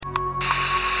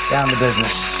Down to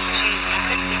business.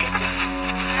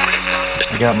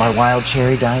 I got my wild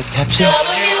cherry Diet Pepsi.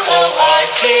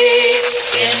 WORT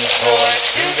in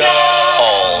Portugal.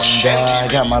 And I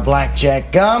got my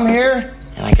blackjack gum here.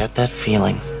 And I got that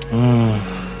feeling.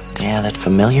 Yeah, that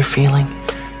familiar feeling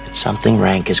that something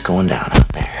rank is going down out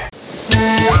there.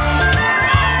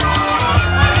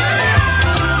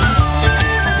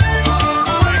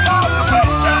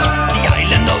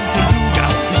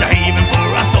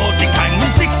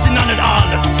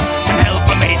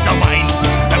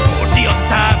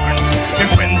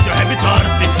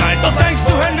 So thanks to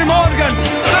Henry Morgan,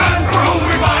 the man for whom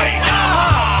we fight.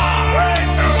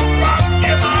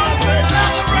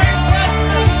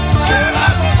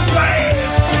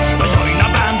 So join a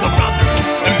band of brothers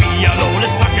and be a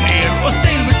lawless buccaneer, or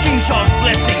sail with King Charles'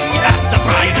 blessing as a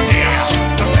privateer.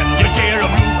 To spend your share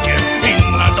of loot here in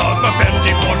a dark but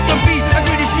friendly port. Don't be a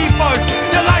greedy sheepboys,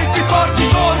 your life is far too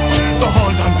short. So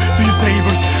hold on to your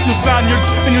sabers, your Spaniards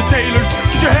and your sailors,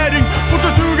 'cause you're heading for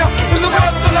Tortuga in the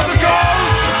breath of the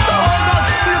coast.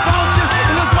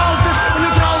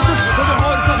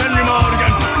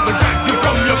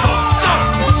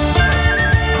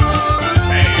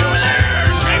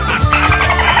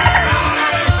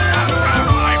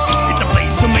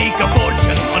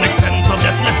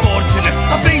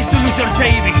 A place to lose your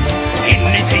savings in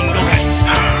a single hands.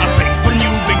 A place for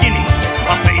new beginnings.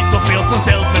 A place to feel for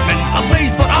self-admin. A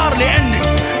place for early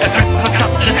endings. A place for cut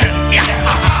and hand.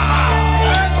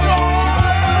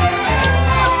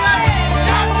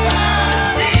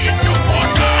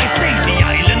 I say the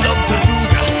island of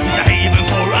Tortuga is a haven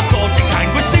for a salty kind,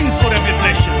 which sings for every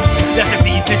pleasure that is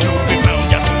easy to be found.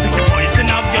 Just pick the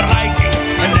poison of your liking,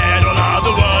 and let all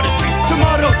other world is free.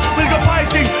 Tomorrow we'll go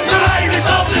fighting the ladies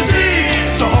of the sea.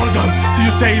 So hold on to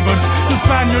your sabers, your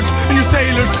Spaniards and your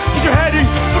sailors, 'cause you're heading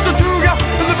for Tortuga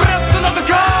in the breath of the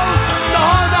cold. So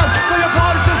hold on to your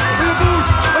horses and your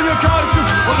boots and your curses,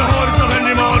 or the horse of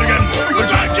Henry Morgan will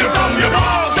drag you from your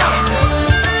boat.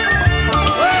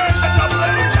 Where's the trouble?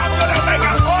 I'm gonna make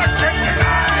a fortune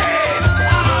tonight.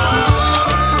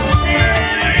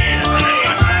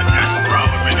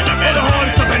 Or the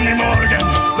horse of Henry Morgan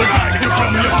will drag you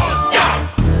from your boat.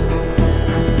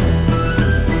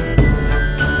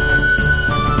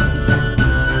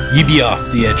 You be off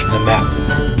the edge of the map,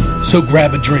 so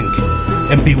grab a drink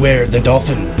and beware the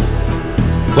dolphin.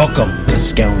 Welcome to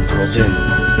Scoundrels Inn,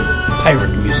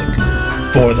 pirate music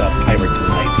for the pirate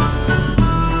life.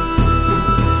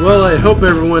 Well, I hope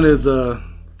everyone is at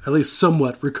least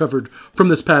somewhat recovered from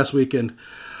this past weekend.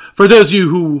 For those of you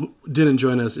who didn't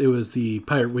join us, it was the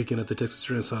Pirate Weekend at the Texas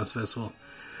Renaissance Festival.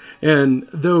 And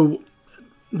though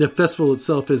the festival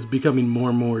itself is becoming more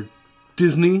and more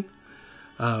Disney,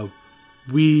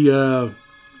 we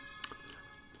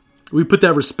put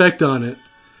that respect on it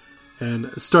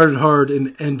and started hard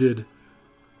and ended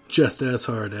just as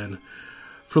hard. And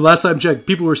for last time checked,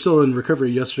 people were still in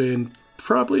recovery yesterday and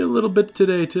probably a little bit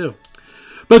today too.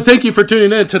 But thank you for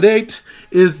tuning in. Today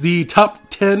is the top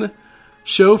 10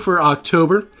 show for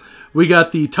October. We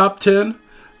got the top 10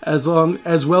 as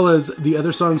well as the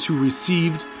other songs who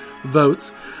received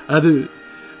votes.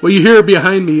 What you hear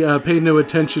behind me, pay no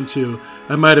attention to.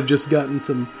 I might have just gotten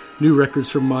some new records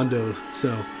from Mondo,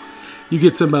 so you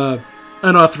get some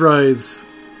unauthorized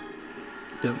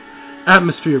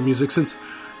atmosphere music, since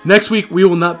next week we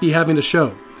will not be having a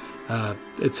show.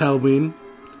 It's Halloween.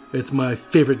 It's my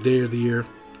favorite day of the year.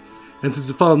 And since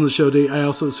it's falls on the show day, I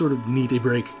also sort of need a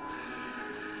break.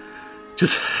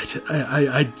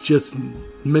 I just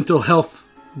mental health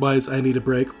wise, I need a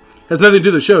break. Has nothing to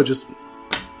do with the show, just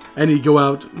I need to go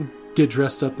out, get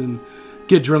dressed up, and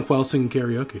get drunk while singing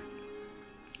karaoke.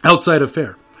 Outside of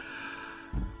fair.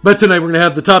 But tonight we're going to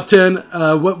have the top 10.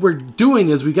 What we're doing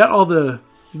is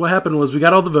what happened was we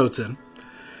got all the votes in.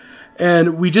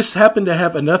 And we just happened to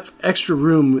have enough extra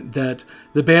room that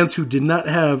the bands who did not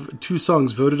have 2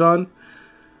 songs voted on,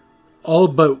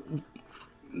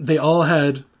 they all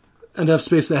had enough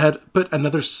space that had put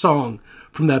another song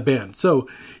from that band. So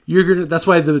that's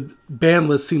why the band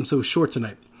list seems so short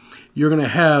tonight. You're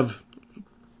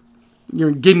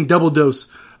getting double dose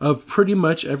of pretty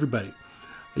much everybody.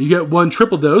 You get 1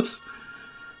 triple dose,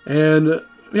 and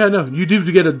you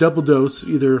do get a double dose,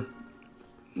 either,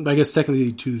 I guess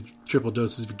technically 2 triple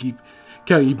doses if you keep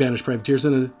counting you banished privateers,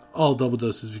 and all double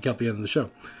doses if you count the end of the show.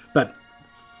 But,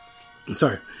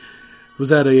 sorry,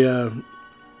 was at a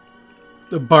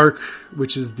Bark,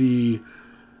 which is the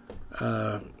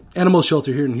animal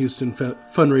shelter here in Houston,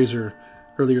 fundraiser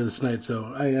earlier this night.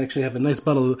 So I actually have a nice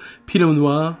bottle of Pinot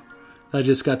Noir that I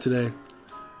just got today,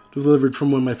 delivered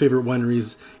from one of my favorite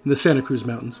wineries in the Santa Cruz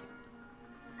Mountains.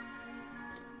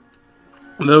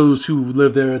 those who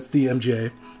live there, it's the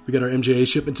MJA. We got our MJA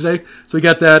shipment today, so we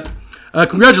got that.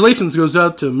 Congratulations goes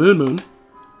out to Moon Moon.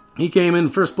 He came in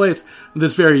first place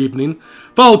this very evening,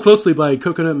 followed closely by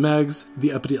Coconut Mags,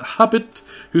 the Uppity Hobbit,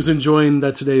 who's enjoying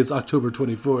that today is October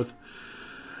 24th,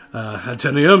 at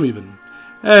 10 a.m. even.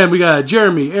 And we got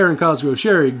Jeremy, Aaron Cosgrove,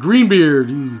 Sherry, Greenbeard,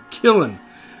 who's killing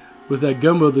with that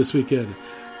gumbo this weekend.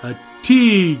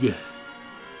 Teague,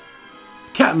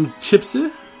 Captain Tipsy,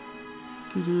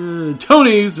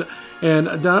 Tony's,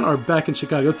 and Don are back in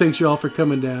Chicago. Thanks you all for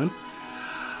coming down.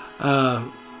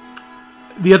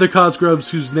 The other Cosgroves,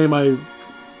 whose name I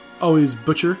always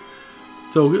butcher,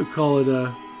 so we'll call it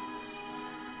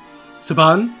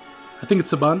Saban. I think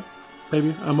it's Saban.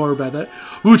 Maybe. I'm more about that.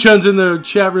 Wu Chun's in the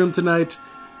chat room tonight.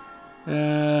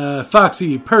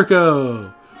 Foxy,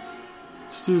 Perko.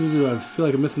 I feel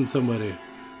like I'm missing somebody.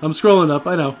 I'm scrolling up.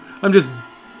 I know. I'm just,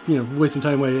 wasting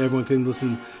time while everyone can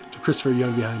listen to Christopher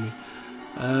Young behind me.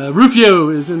 Rufio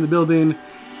is in the building.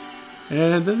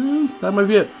 And that might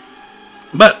be it.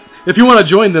 But if you want to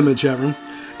join them in the chat room,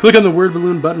 click on the word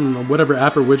balloon button on whatever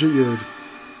app or widget you're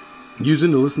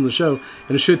using to listen to the show,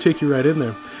 and it should take you right in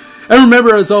there. And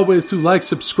remember, as always, to like,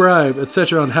 subscribe,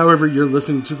 etc. on however you're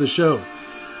listening to the show.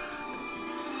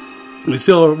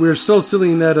 We're still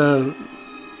sitting at a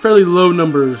fairly low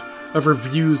number of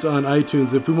reviews on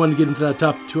iTunes. If we want to get into that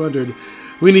top 200,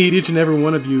 we need each and every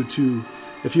one of you to,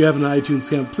 if you have an iTunes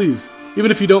account, please,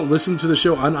 even if you don't listen to the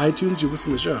show on iTunes, you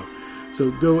listen to the show. So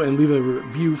go and leave a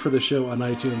review for the show on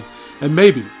iTunes, and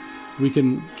maybe we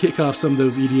can kick off some of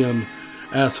those EDM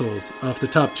assholes off the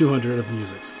top 200 of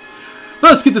musics.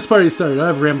 Let's get this party started.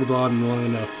 I've rambled on long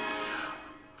enough.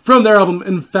 From their album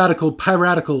Emphatical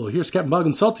Piratical, here's Captain Bog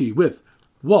and Salty with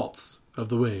Waltz of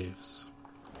the Waves.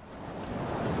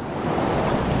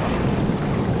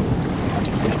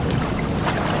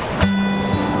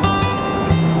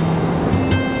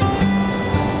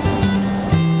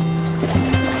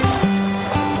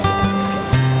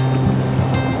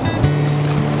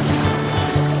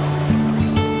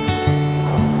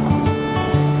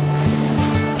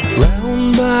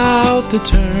 The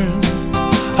turn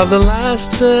of the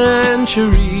last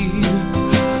century,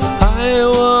 I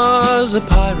was a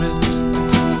pirate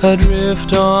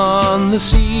adrift on the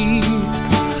sea.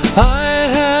 I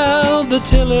held the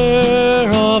tiller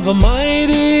of a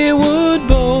mighty wood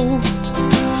boat.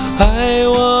 I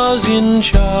was in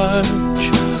charge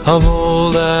of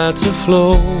all that's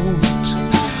afloat.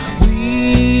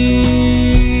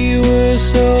 We were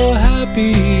so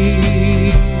happy.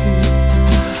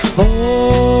 All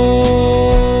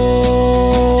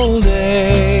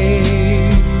day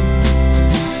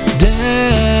dancing,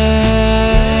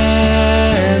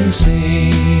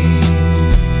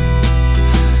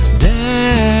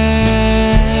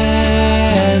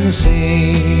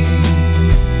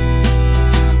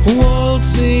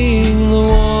 waltzing the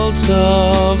waltz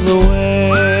of the waves.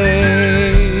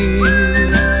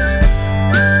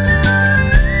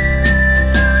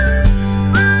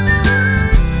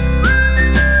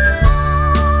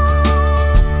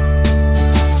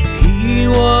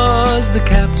 The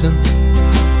captain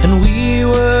and we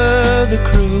were the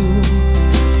crew.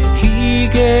 He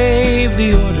gave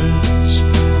the orders,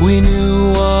 we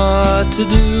knew what to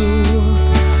do.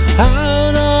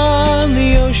 Out on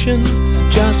the ocean,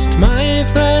 just my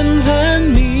friends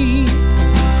and me,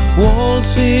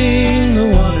 waltzing the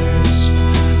waters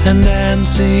and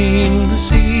dancing the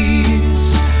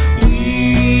seas.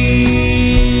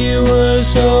 We were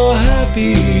so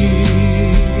happy.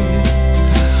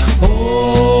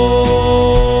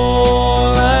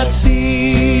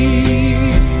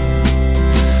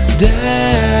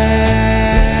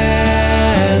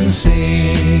 Dancing,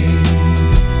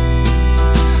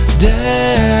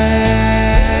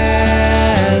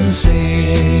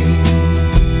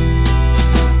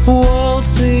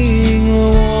 waltzing the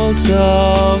waltz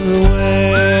of the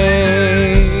waves.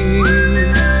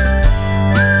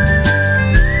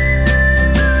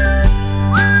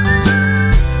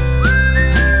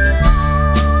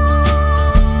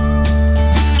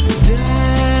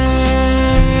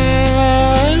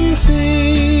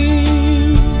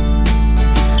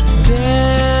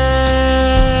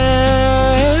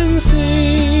 Dancing,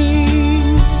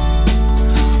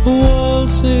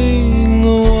 waltzing the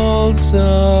waltz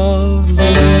of the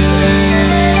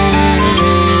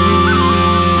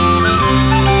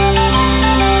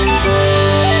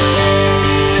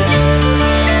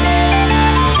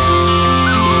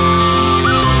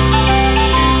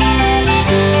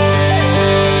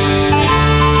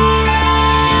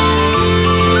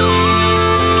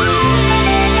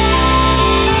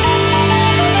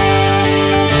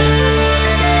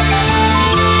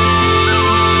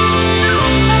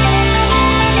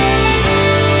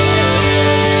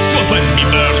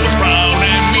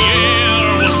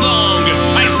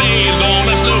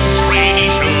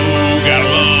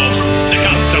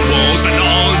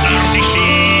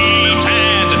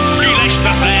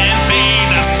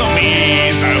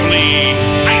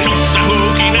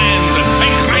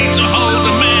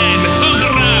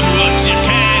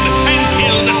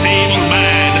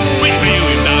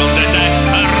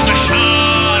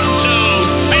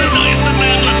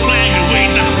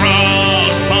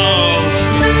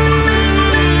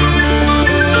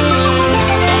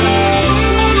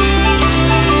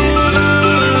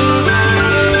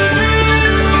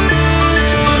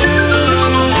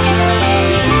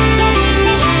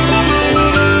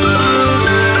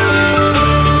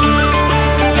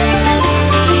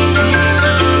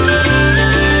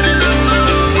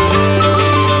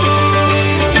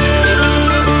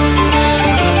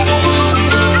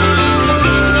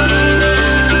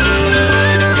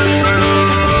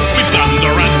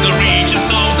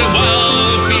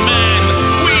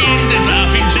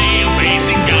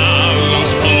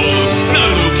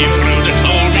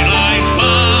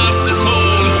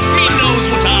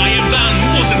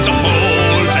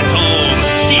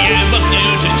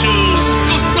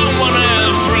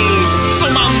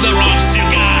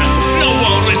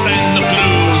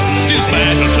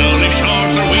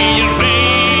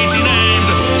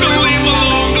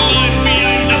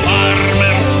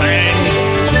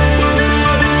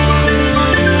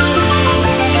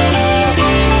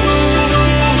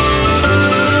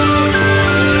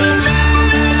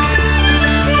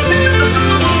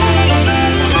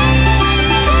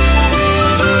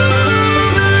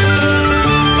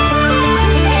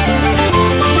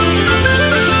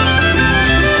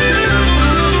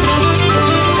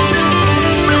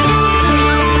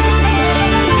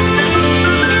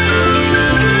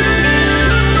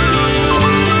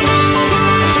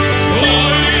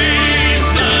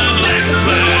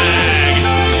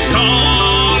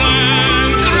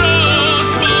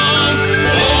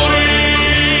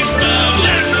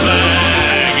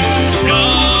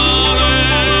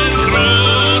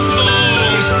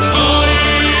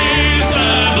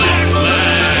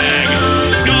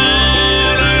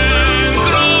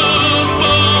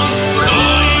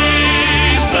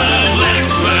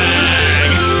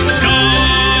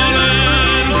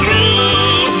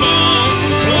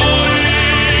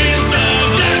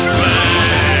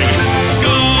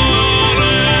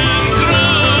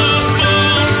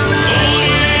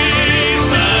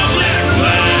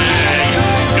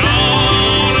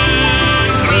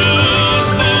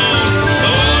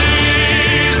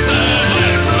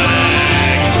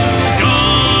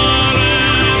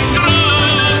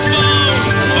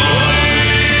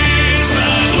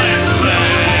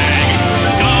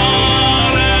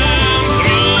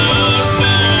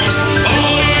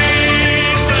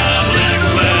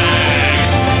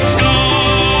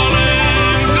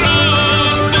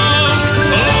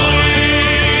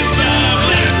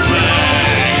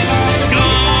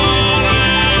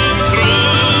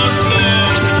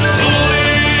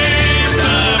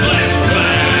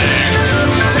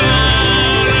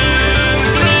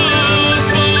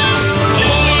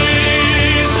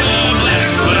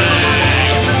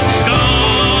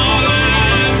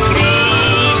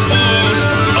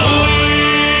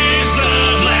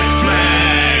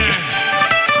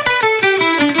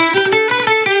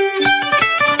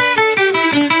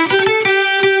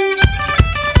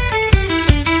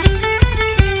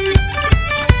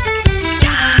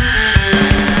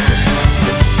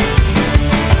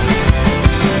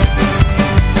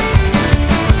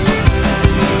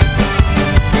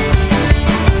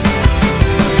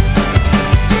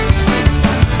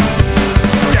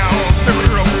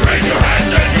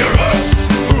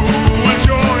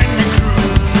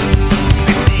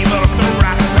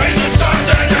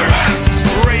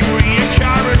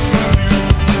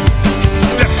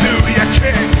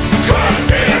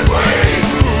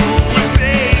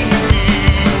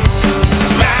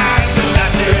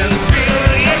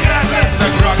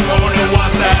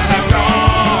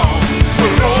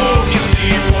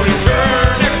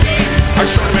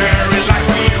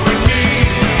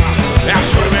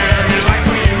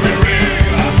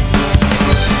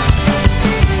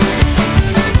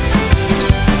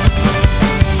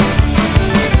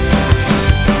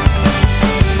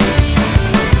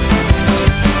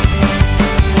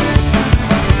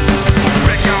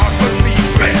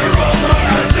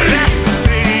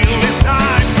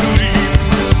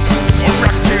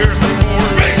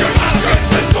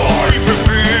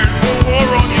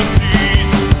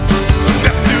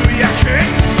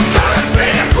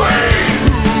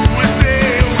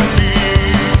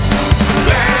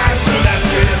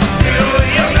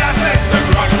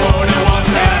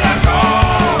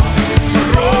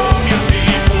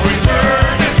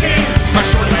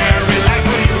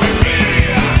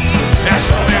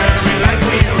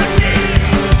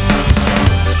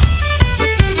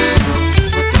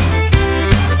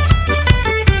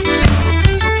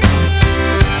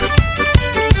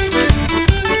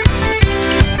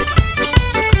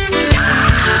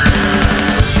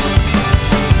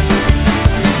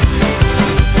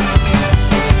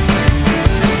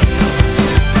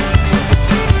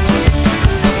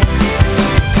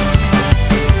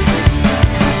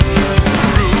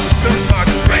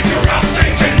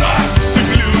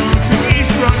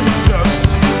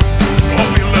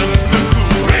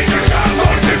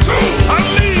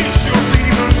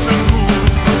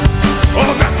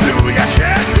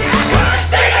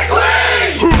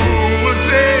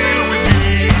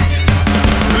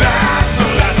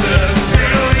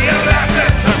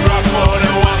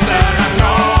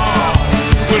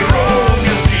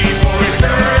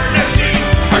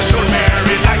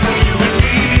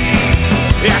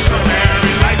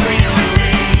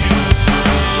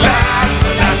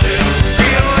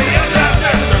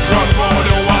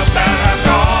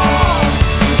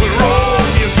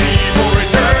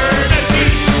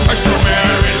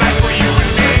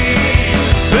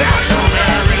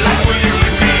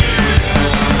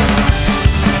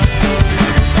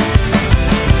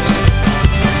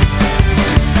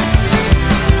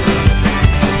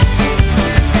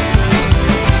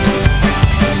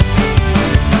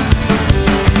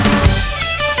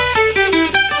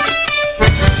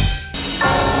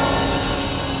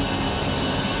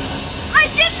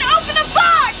didn't open the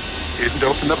box! Didn't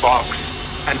open the box.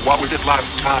 And what was it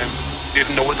last time?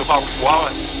 Didn't know what the box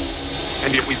was.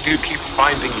 And yet we do keep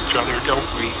finding each other,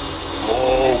 don't we?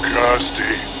 Oh,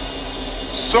 Kirsty.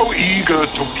 So eager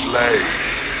to play.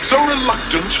 So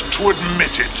reluctant to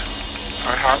admit it.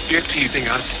 Perhaps you're teasing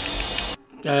us.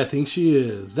 I think she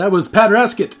is. That was Pat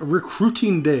Raskett,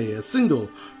 Recruiting Day, a single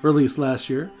released last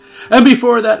year. And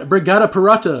before that, Brigada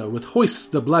Pirata with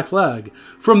Hoist the Black Flag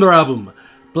from their album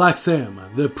Black Sam,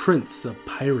 the Prince of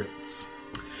Pirates.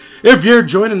 If you're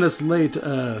joining us late,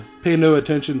 pay no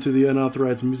attention to the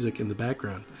unauthorized music in the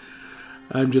background.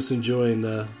 I'm just enjoying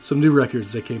some new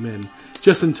records that came in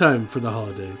just in time for the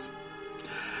holidays.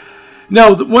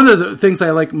 Now, one of the things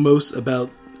I like most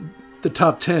about the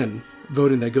top 10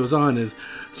 voting that goes on is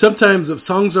sometimes if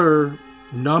songs are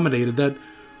nominated that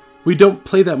we don't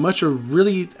play that much or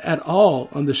really at all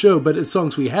on the show, but it's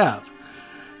songs we have.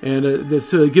 And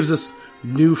so it gives us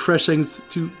new, fresh things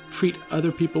to treat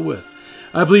other people with.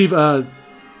 I believe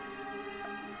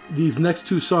these next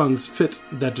two songs fit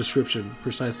that description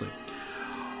precisely.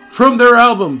 From their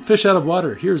album, Fish Out of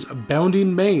Water, here's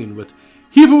Bounding Main with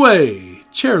Heave Away,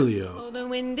 Cheerio. Oh, the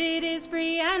wind it is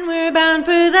free and we're bound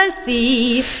for the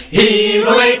sea. Heave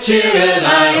away,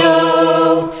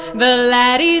 cheerio. The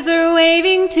laddies are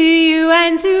waving to you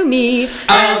and to me.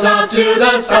 As off to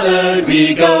the southward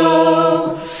we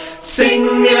go.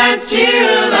 Sing me lads,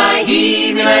 cheer-a-lie,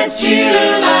 heave me lads,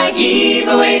 cheer-a-lie, heave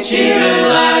away,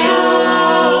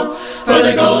 cheer-a-lie-oh. For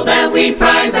the gold that we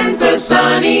prize and for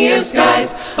sunnier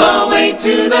skies, away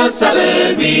to the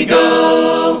southward we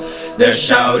go. They're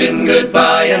shouting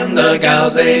goodbye and the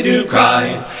gals they do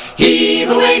cry, heave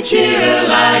away,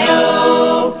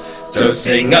 cheer-a-lie-oh. So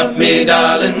sing up, me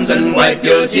darlings, and wipe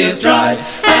your tears dry,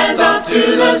 as off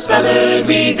to the southward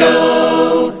we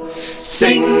go.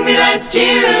 Sing me lads,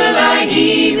 cheer-a-lie,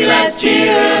 heave me lads,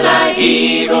 cheer-a-lie,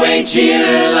 heave away,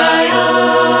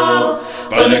 cheer-a-lie-oh.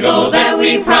 For the gold that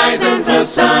we prize and for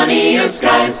sunnier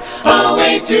skies,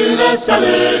 away to the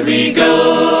southward we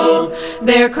go.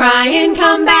 They're crying,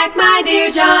 come back, my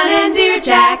dear John and dear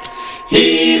Jack.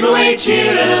 Heave away,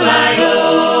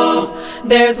 cheer-a-lie-oh.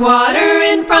 There's water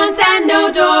in front and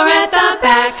no door at the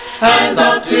back, as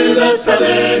off to the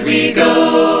southward we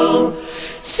go.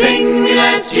 Sing me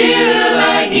lads,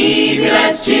 cheer-a-lie, heave me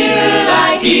lads,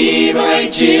 cheer-a-lie, heave away,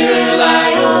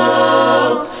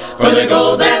 cheer-a-lie-oh. For the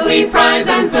gold that we prize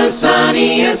and for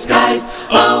sunnier skies,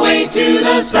 away to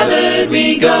the southward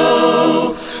we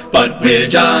go. But we're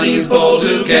Johnny's bold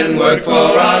who can work for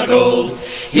our gold.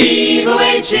 Heave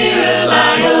away,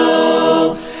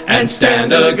 cheer-a-lie-oh. And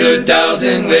stand a good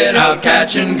dousing without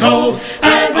catching cold,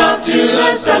 as off to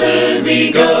the southward we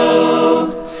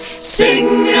go.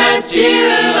 Sing me lads,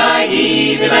 cheer-a-lie,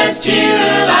 heave me lads,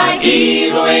 cheer-a-lie,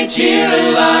 heave away,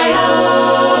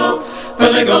 cheer-a-lie-oh.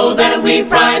 For the gold that we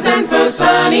prize and for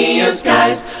sunnier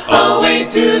skies, away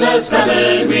to the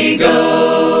southward we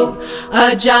go.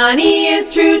 A Johnny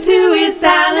is true to his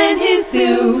Sal and his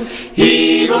Sue.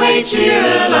 Heave away,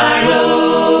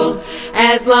 cheer-a-lie-oh.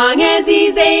 As long as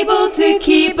he's able to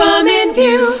keep 'em in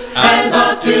view, as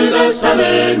off to the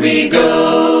southward we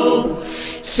go.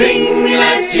 Sing me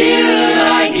lads,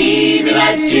 cheer-a-lie, heave me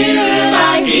lads,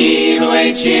 cheer-a-lie, heave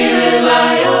away,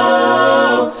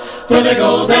 cheer-a-lie-oh. For the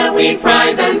gold that we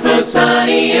prize and for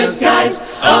sunnier skies,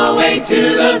 away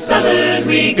to the southward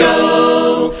we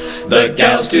go. The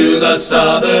gals to the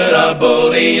southward are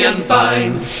bully and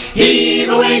fine, heave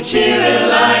away,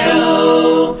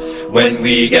 cheer-a-lie-oh. When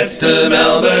we gets to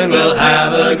Melbourne we'll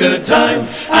have a good time,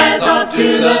 as off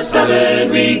to the southward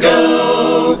we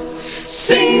go.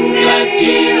 Sing me lads,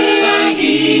 cheer-a-lie,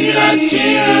 heave me lads,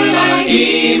 cheer-a-lie,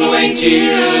 heave away,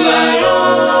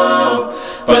 cheer-a-lie-oh.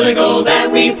 For the gold that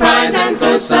we prize and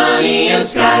for sunnier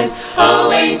skies,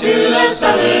 away to the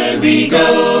southward we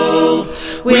go.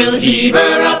 We'll heave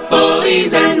her up,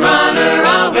 bullies, and run her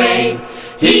away,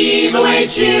 heave away,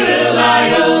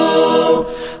 cheer-a-lie-oh.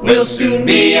 We'll soon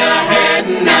be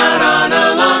a-heading out on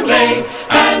a long lay,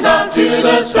 as off to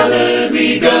the southward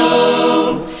we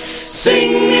go.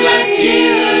 Sing me lads,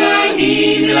 cheer-a-lie,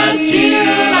 heave me lads,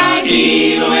 cheer-a-lie,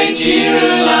 heave away,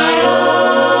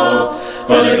 cheer-a-lie-oh.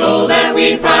 For the gold that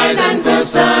we prize and for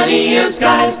sunnier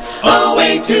skies,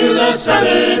 away to the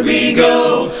southward we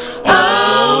go.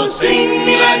 Oh, sing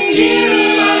me lads,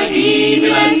 cheer-a-lie, heave me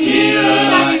lads,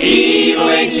 cheer-a-lie, heave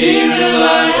away,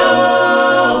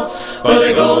 cheer-a-lie-oh. For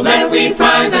the gold that we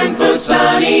prize and for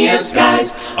sunnier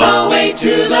skies, away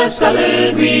to the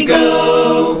southward we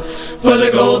go. For the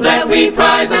gold that we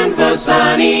prize and for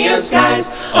sunnier skies,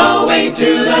 away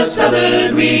to the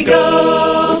southward we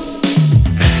go.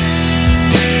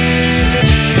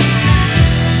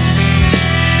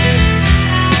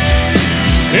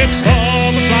 It's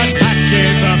all the flash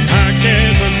packets and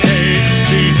packets of pain.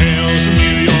 She hails from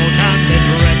New York and the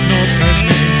dreadnought's her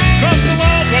name. Across the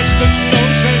wild western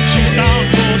ocean she's bound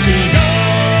for to go.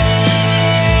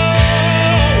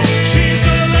 She's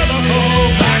the Liverpool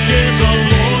packet of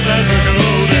war. Let her go,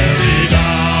 very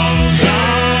down,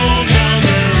 down, down,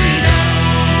 very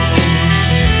down.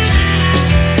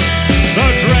 The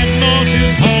dreadnought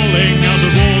is hauling out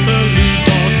of Waterloo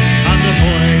Dock, and the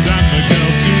boys and the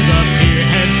girls to the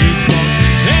pierhead do flock.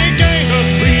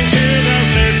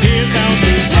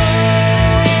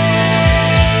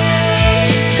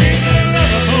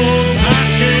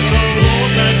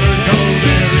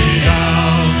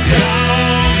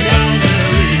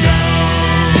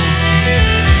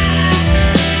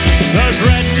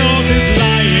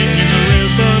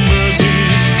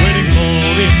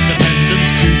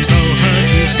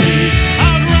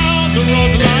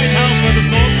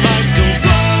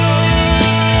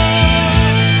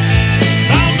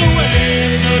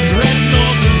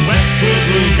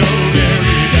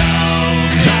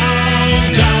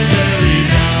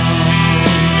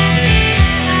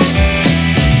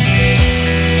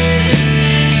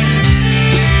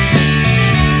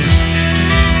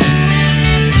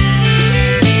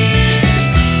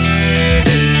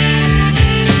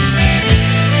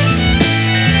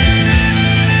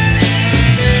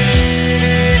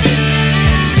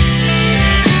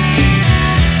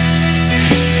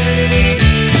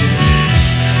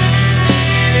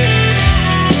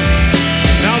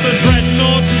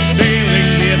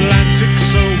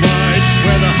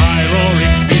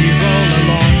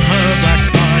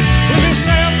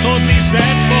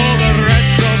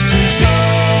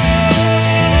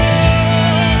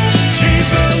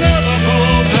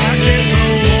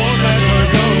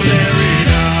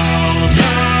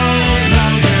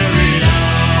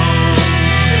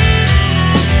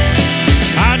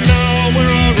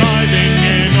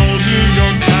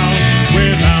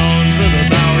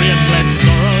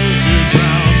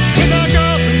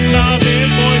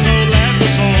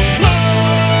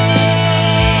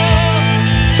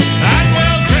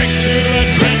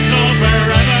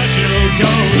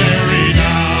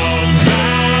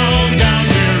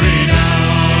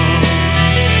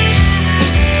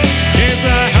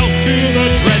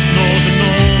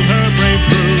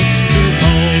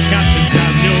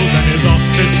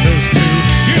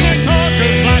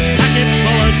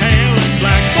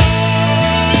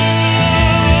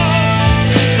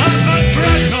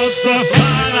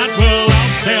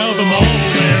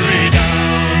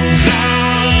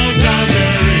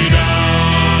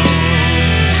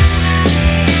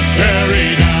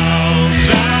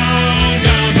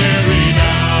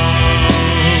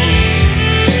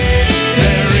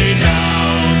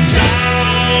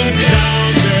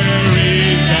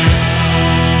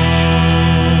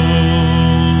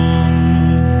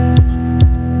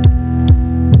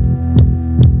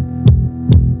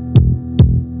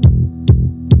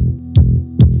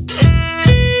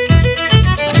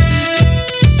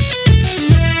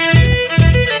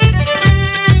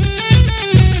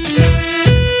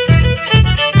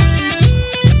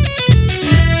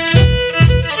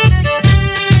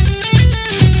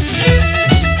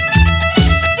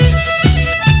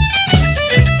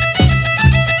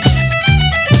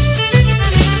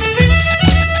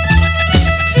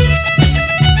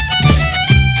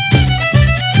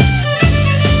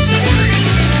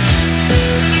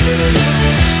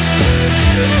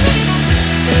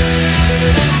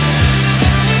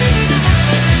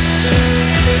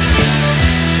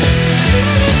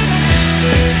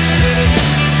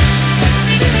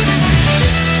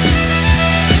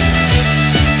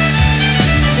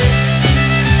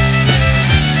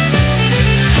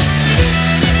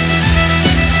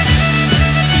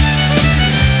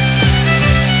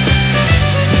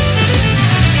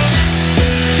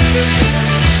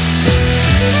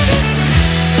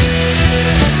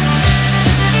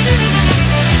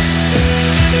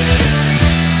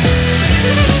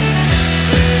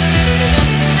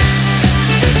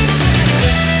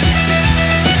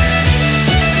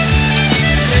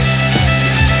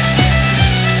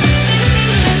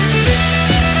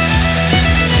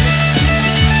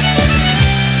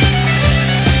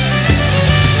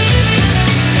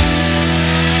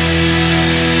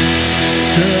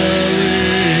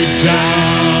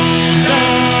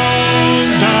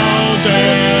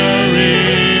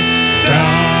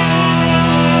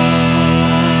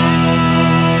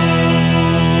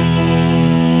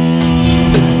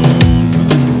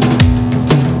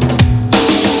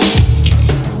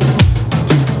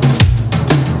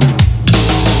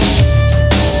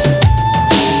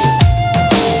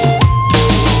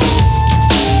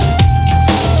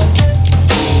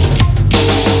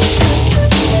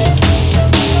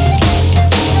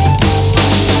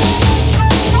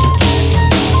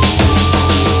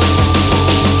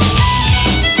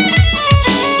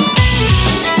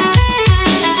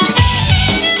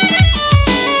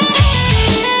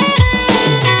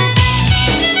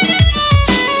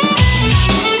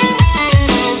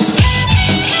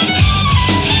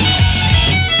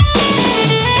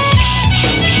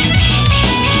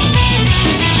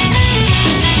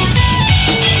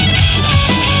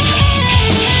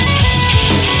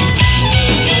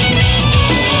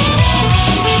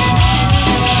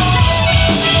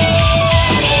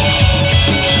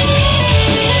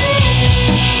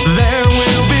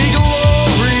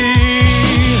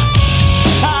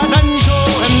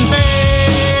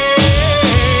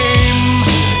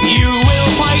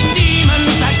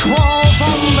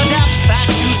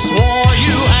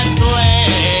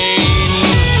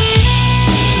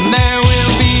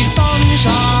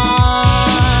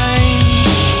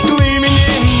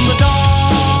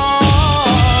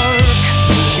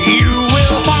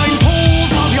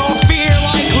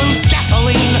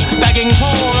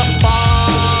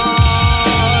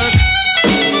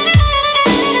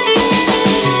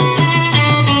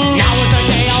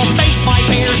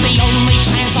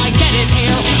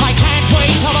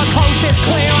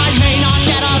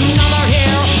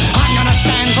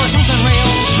 truth and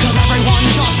real, 'cause everyone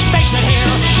just fakes it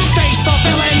here. Face the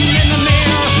villain in the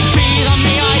mirror, be the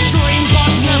me I dreamed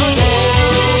but never did.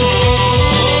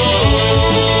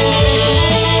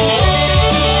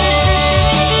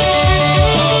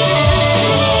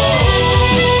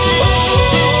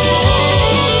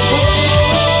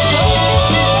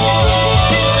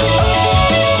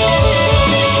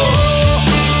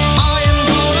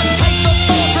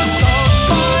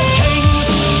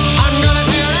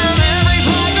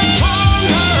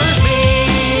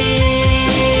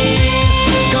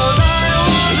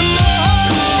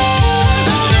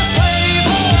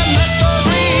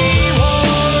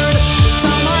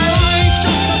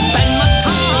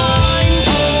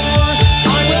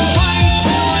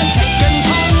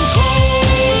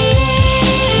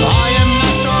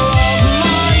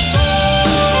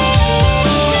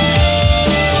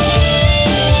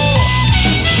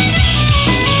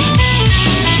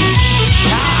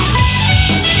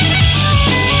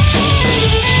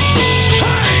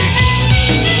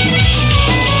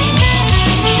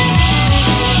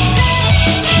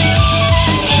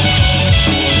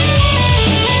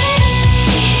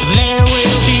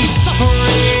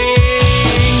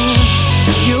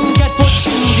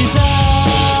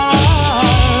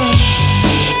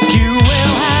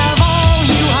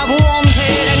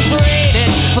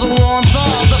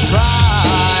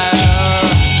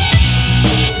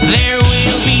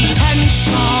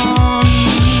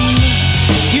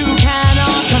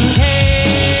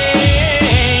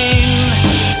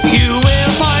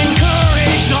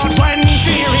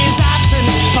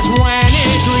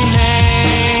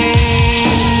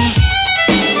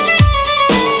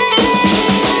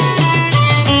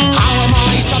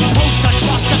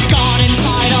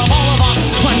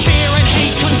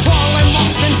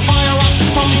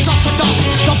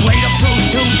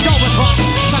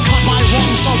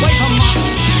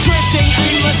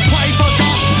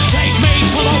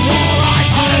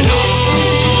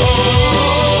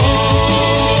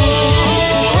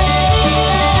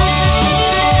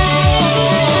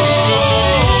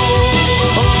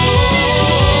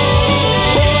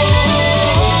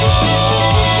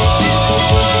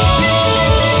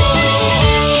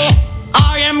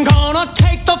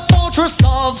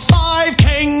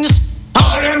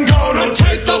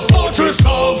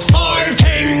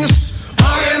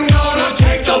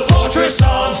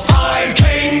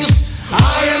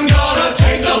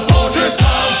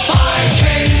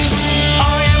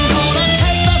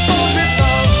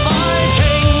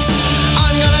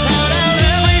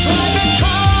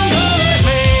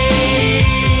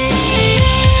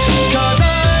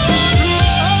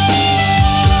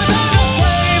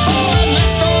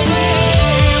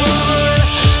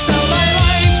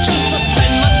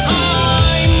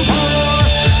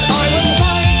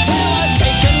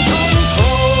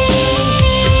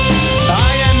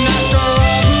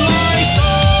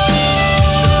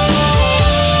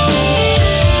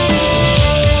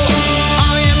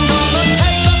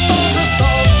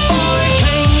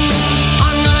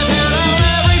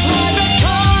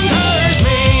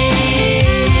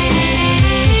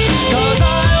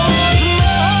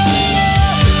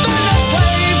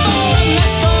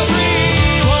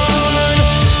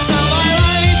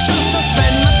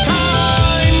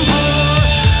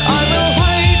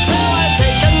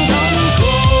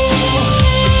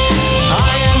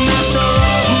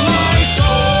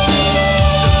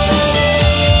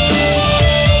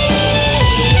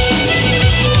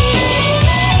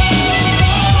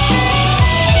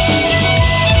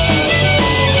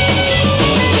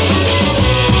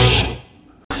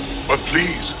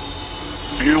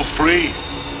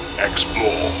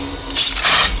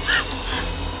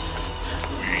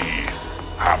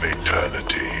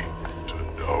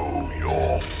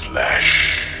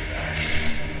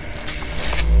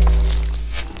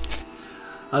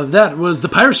 That was the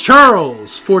Pirates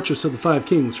Charles, Fortress of the Five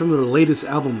Kings, from their latest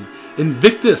album,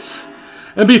 Invictus.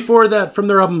 And before that, from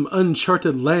their album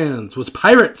Uncharted Lands, was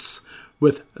Pirates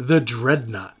with The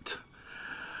Dreadnought.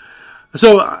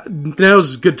 So now's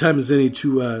as good time as any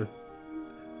to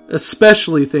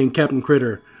especially thank Captain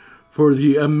Critter for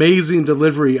the amazing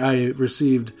delivery I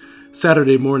received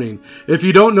Saturday morning. If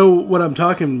you don't know what I'm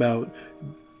talking about,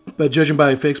 but judging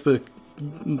by Facebook,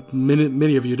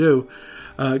 many of you do,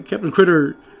 Captain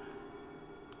Critter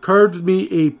carved me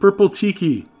a purple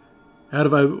tiki out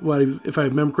of what, if I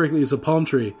remember correctly, is a palm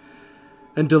tree,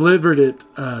 and delivered it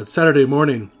Saturday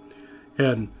morning.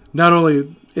 And not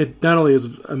only is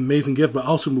an amazing gift, but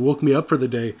also woke me up for the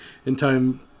day in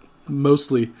time,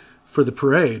 mostly for the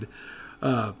parade.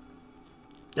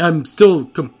 I'm still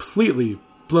completely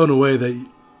blown away that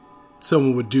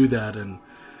someone would do that, and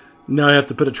Now I have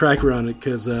to put a tracker on it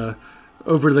because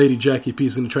over Lady Jackie P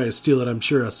is going to try to steal it, I'm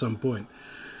sure, at some point.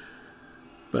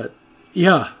 But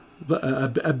yeah,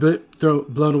 a bit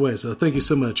blown away. So thank you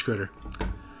so much, Critter.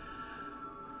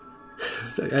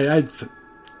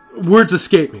 Words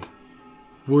escape me.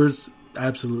 Words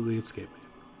absolutely escape me.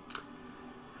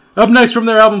 Up next from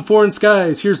their album Foreign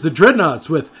Skies, here's the Dreadnoughts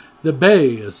with The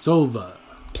Bay of Sova.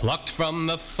 Plucked from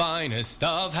the finest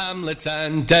of hamlets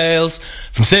and dales,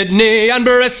 from Sydney and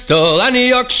Bristol and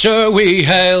Yorkshire we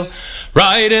hail,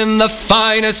 right in the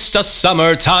finest of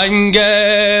summertime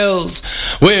gales.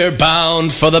 We're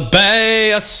bound for the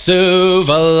Bay of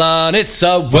Suvalan, it's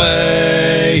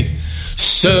away,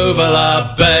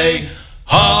 Suvala Bay,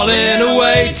 hauling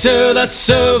away to the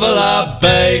Suvala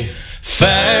Bay.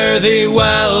 Fare thee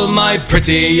well, my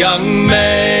pretty young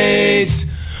maids,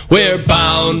 we're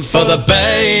bound for the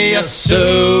Bay of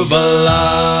Suvala.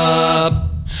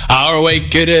 Our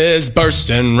wake it is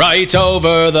bursting right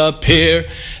over the pier.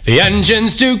 The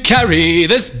engines do carry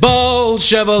this bold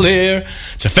chevalier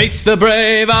to face the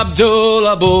brave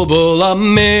Abdullah Bulbul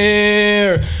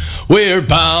Amir. We're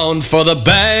bound for the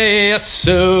Bay of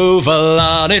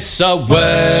Suvala, it's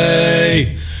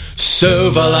away,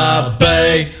 Suvala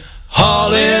Bay,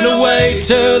 hauling away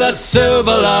to the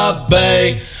Suvala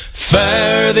Bay.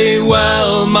 Fare thee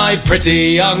well, my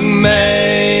pretty young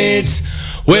maids,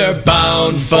 we're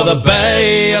bound for the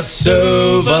Bay of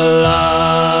Suvala.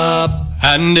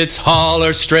 And it's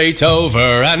hauler straight over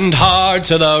and hard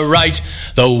to the right.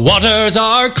 The waters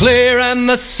are clear and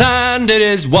the sand it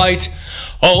is white.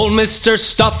 Old Mr.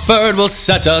 Stopford will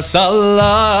set us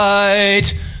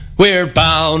alight. We're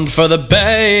bound for the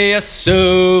Bay of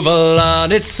Suvala,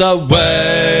 it's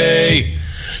away,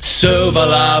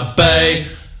 Suvala Bay,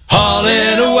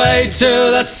 hauling away to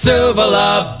the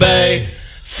Suvala Bay.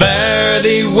 Fare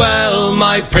thee well,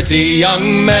 my pretty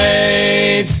young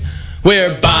maids,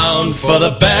 we're bound for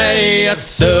the Bay of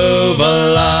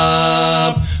Suvala.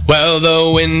 Well,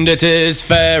 the wind it is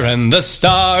fair and the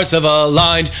stars have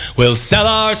aligned. We'll sell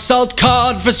our salt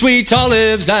cod for sweet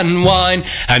olives and wine,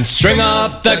 and string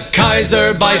up the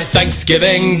Kaiser by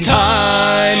Thanksgiving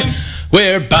time.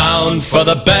 We're bound for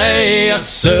the Bay of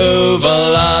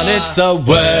Suvala, it's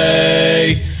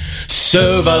away,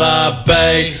 Suvala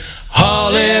Bay,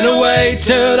 hauling away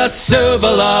to the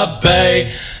Suvala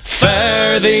Bay.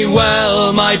 Fare thee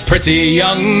well, my pretty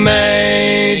young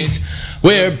maids,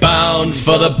 we're bound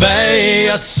for the Bay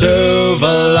of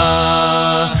Suvala.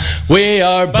 We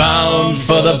are bound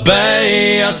for the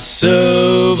Bay of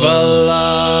Suvala.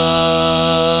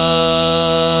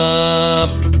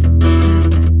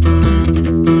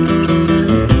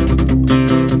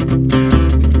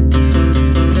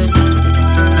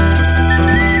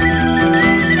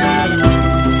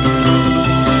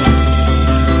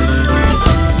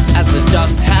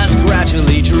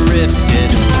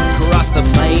 Drifted across the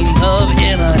plains of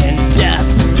imminent death.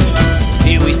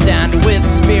 Here we stand with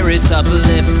spirits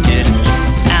uplifted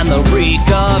and the reek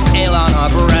of ale on our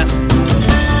breath.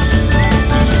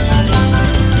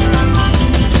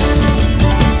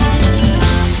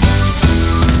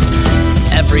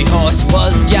 Every horse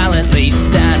was gallantly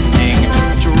standing,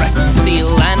 dressed in steel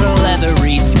and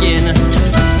leathery skin.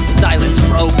 Silence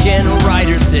broken,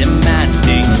 riders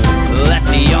demanding, let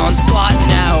the onslaught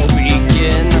now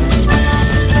begin.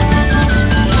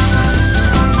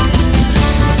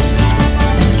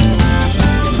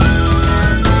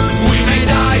 We may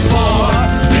die for,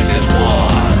 this is war.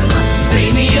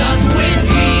 Stain the earth with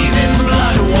heathen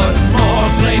blood once more.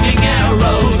 Flaming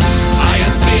arrows,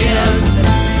 iron spears,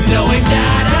 knowing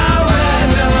that our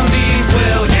enemies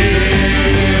will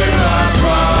hear us.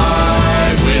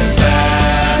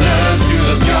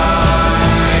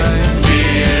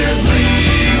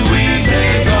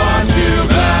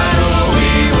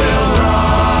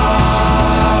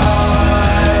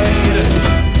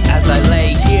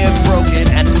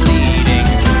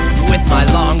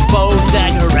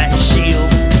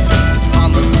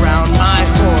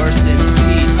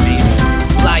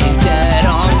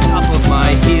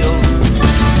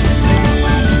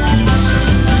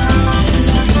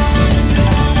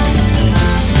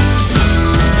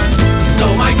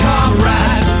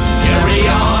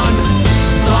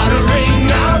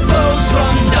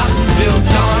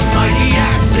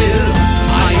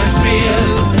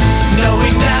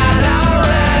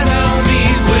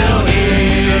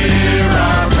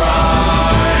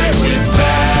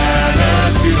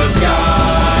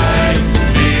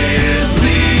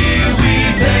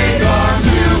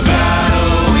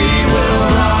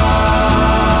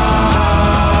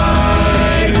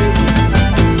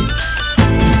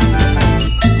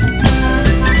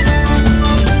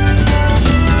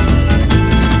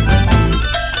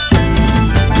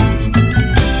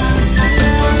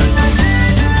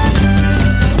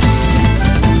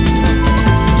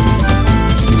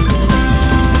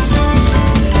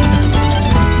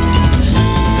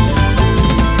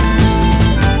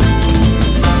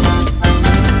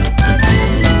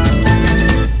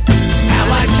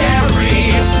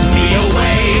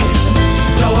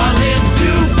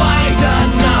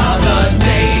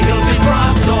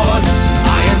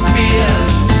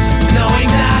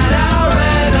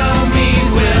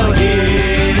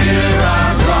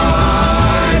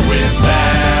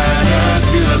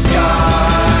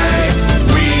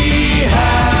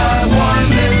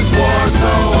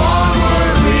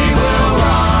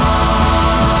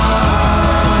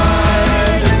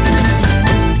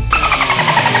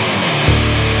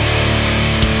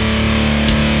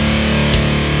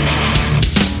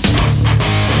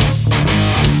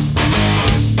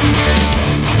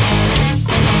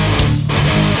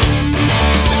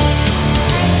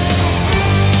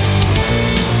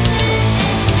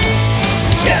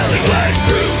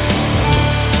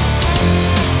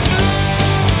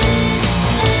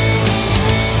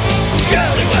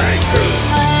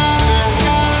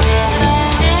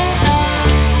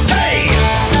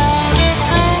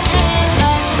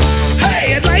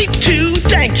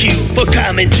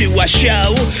 coming to a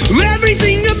show.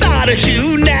 Everything about us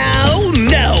you now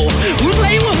know. We'll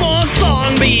play one more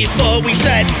song before we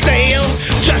set sail.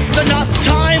 Just enough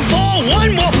time for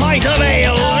one more pint of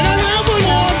ale. And I have one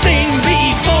more thing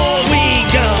before we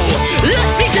go. Let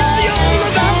me tell you all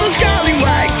about the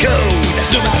Scallywag Code.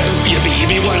 No matter who you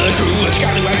be one of the crew, a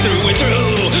Scallywag through and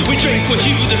through. We drink with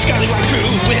you, the Scallywag crew,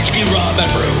 whiskey, rum,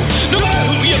 and brew. No matter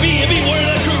who you be one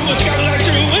of the crew, a Scallywag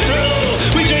through and through.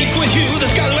 We drink with you, the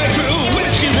Scallywag crew,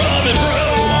 whiskey, rum, and brew.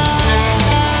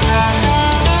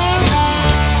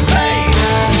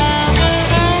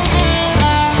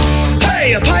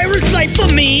 Hey, a pirate's life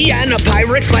for me and a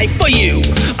pirate's life for you.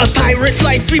 A pirate's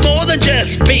life be more than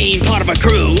just being part of a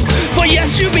crew. For yes,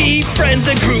 you be friends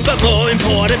and crew, but more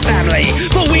important, family.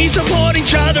 For we support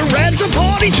each other and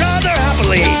support each other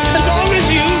happily. As long as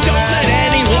you don't let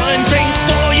anyone think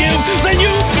for you, then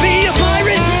you be a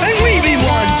pirate and we be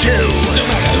one too. No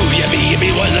matter who you be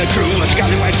one of the crew, a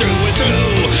Scallywag through and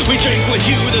through. We drink with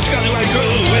you, the Scallywag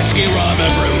crew, whiskey, rum,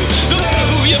 and brew. No matter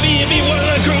who you be one of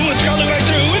the crew, a Scallywag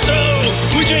through and through.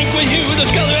 We drink with you, the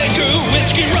Scallywag crew,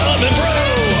 whiskey, rum, and brew.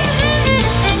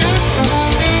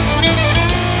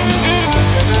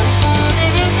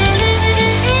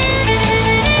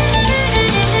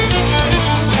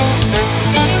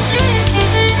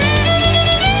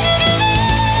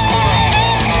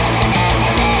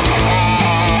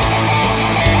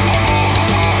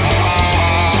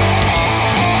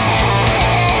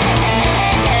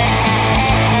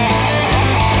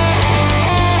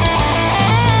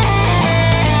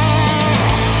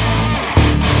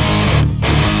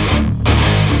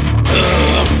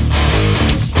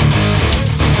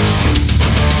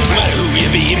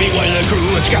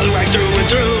 Scallywag through and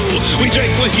through. We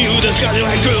drink with you, the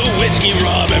Scallywag crew, whiskey,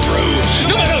 rum, and brew.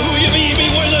 No matter who you be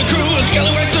one of the crew, a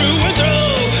Scallywag through and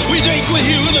through. We drink with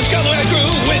you, the Scallywag crew,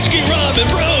 whiskey, rum, and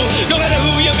brew. No matter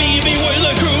who you be one of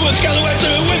the crew, a Scallywag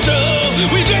through and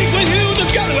through. We drink with you, the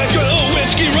Scallywag crew,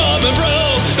 whiskey, rum, and brew.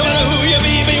 No matter who you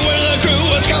be one of the crew,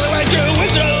 a Scallywag through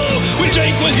and through. We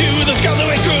drink with you, the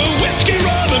Scallywag crew, whiskey,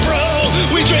 rum, and brew.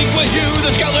 We drink with you,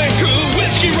 the Scallywag crew,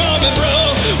 whiskey, rum, and brew.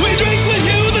 We drink with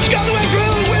you, the Scallywag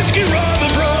crew, whiskey, rum,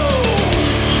 and brew.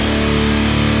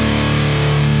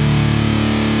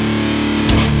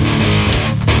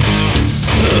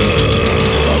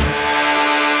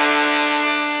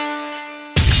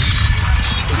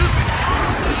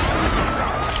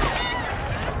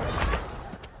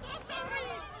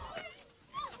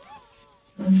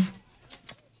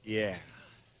 Yeah.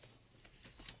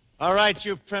 All right,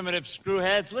 you primitive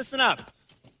screwheads, listen up.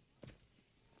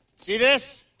 See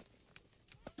this?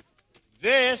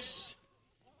 This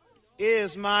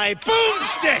is my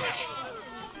boomstick!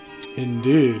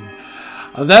 Indeed.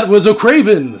 That was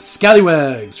O'Craven,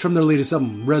 Scallywags, from their latest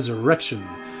album, Resurrection.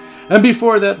 And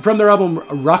before that, from their album,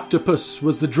 Rocktopus,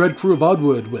 was the Dread Crew of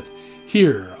Oddwood with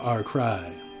Hear Our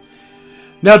Cry.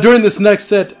 Now, during this next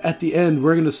set, at the end,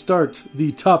 we're going to start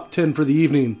the top 10 for the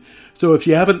evening. So if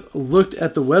you haven't looked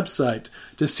at the website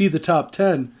to see the top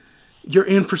 10, you're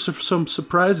in for some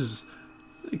surprises,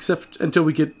 except until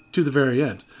we get to the very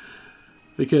end.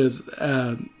 Because,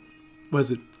 3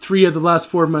 of the last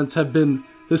 4 months have been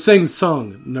the same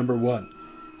song, number 1.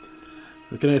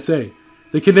 What can I say?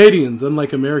 The Canadians,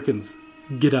 unlike Americans,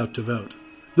 get out to vote.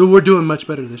 Though we're doing much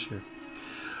better this year.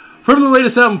 From the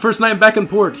latest album, First Night Back in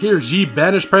Port, here's Ye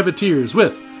Banished Privateers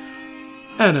with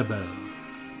Annabelle.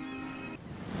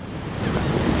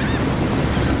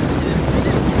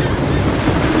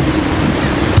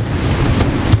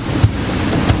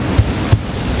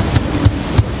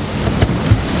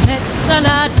 A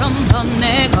lad from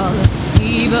Donegal,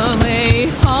 evil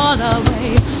way, all the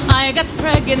way. I got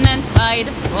pregnant by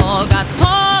the fall, got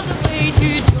all the way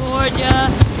to Georgia.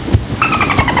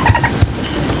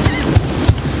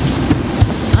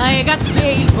 I got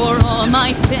paid for all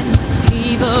my sins,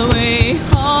 evil way,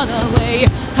 all the way.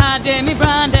 Had me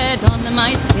branded on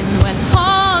my skin, went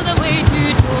all the way to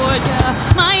Georgia.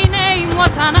 My name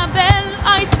was Annabelle,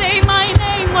 I say my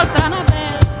name was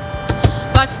Annabelle.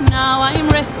 But now I'm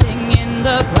resting in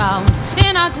the ground,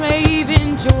 in a grave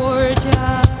in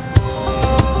Georgia.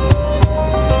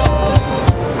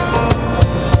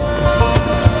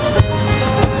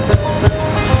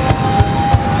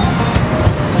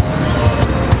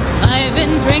 I've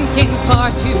been drinking far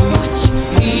too much,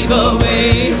 evil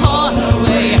way, all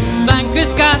the way.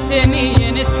 Bankers got me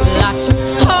in his clutch,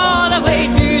 all the way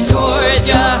to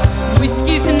Georgia.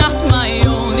 Whiskey's not my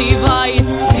only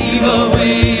vice, evil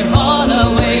way, all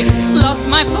the way. Lost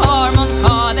my farm on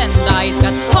cod and dice,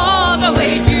 got all the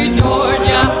way to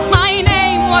Georgia. My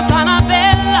name was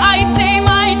Annabelle, I say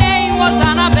my name was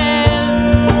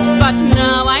Annabelle. But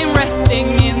now I'm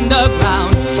resting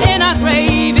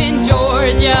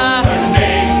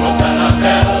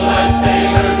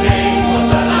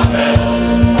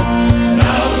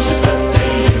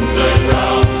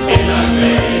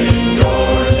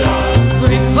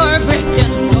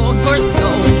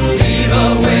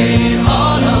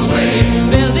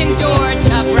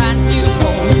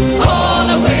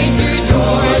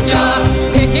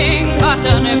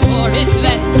for his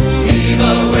vest. Heave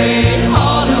away,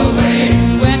 haul away.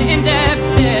 When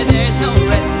indebted, there's no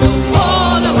rest. So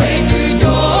haul away to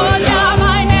Georgia.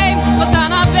 My name was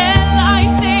Annabelle. I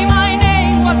say my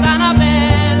name was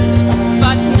Annabelle.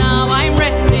 But now I'm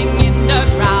resting in the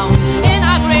ground in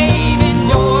a grave in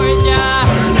Georgia.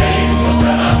 Her name was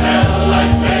Annabelle. I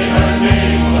say her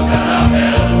name was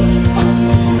Annabelle.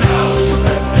 Now she's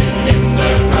resting in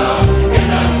the ground in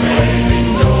a grave in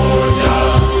Georgia.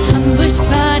 Ambushed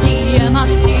body, I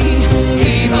must see.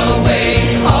 Heave away,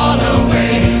 haul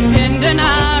away. Pinned an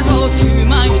arrow to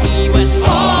my knee. Went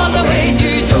all the way to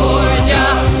Georgia.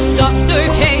 Doctor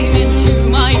came into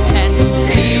my tent.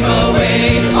 Heave away,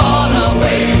 haul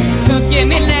away. Took him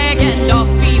in leg and off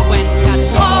he went. Got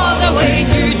all the way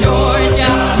to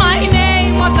Georgia. My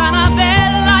name was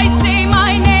Annabelle. I say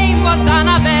my name was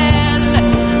Annabelle.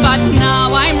 But now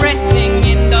I'm resting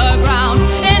in the ground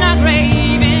in a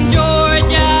grave in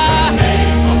Georgia.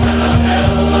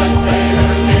 I say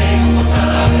her name was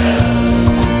Annabelle.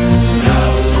 Now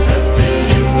she's resting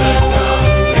in the ground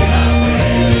in a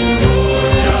grave in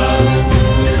Georgia.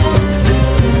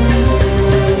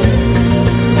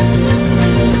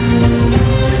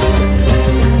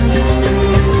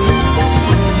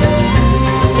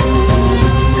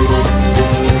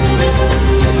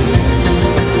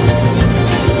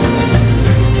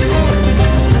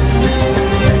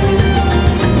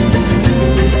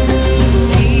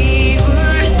 They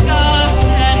were scoffed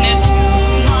and to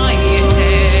my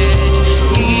head.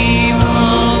 Heave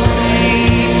away,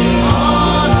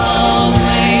 all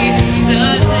away. The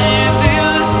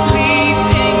devil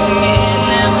sleeping in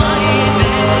my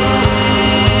bed.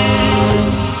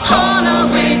 On our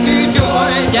way to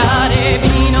Georgia, there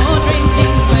be no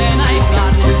drinking when I've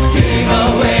gone. Heave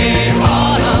away,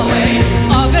 all away.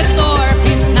 August Thorpe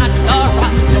is not the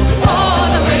run. All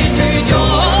the way to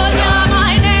Georgia.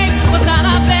 My name was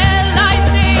Annabelle, I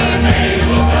say. Her name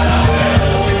was Annabelle.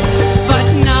 But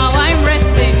now I'm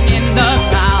resting in the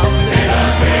ground In a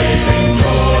grave in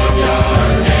Georgia.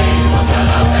 Her name was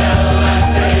Annabelle. I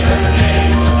say her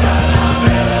name was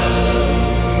Annabelle.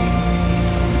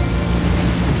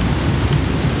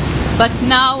 But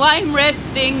now I'm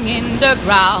resting in the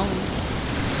ground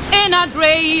in a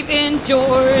grave in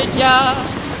Georgia.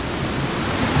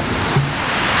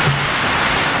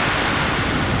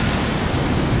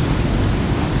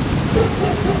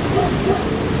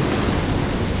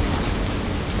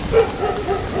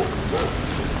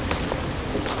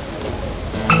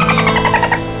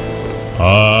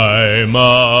 I'm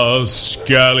a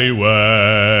scallywag,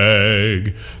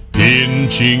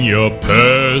 pinching your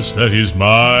purse, that is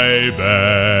my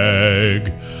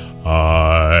bag.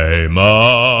 I'm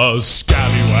a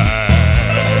scallywag.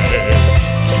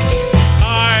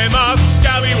 I'm a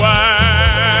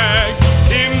scallywag,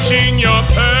 pinching your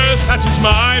purse, that is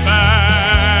my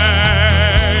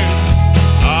bag.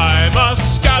 I'm a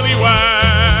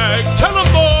scallywag. Tell 'em,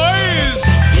 boys.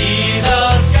 He's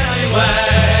a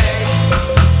scallywag,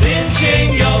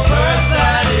 pinching your purse,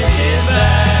 that is his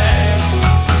bag.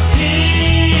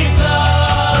 He's a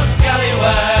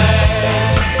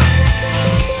scallywag.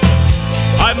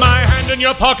 I've my hand in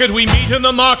your pocket, we meet in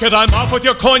the market, I'm off with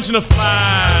your coins in a flash.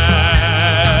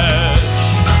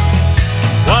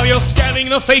 While you're scanning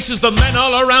the faces, the men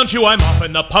all around you, I'm off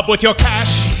in the pub with your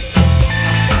cash.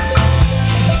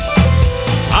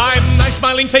 I'm nice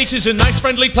smiling faces in nice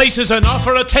friendly places and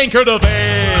offer a tankard of ale.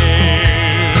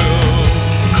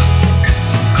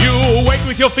 You wait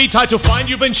with your feet tied to find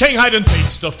you've been shanghaied and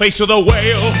face to face with a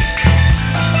whale.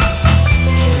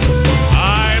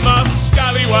 I'm a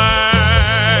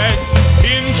scallywag,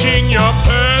 pinching your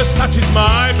purse, that is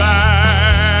my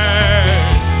bag.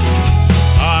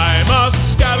 I'm a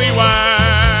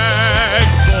scallywag,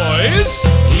 boys.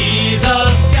 He's a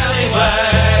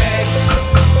scallywag,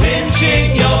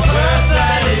 pinching your purse,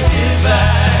 that is his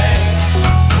bag.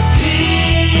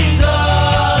 He's a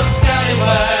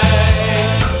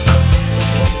scallywag.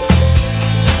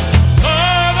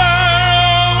 Mother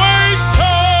always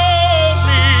told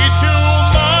me to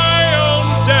my own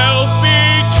self be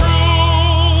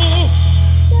true.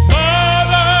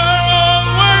 Mother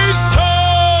always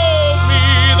told me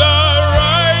the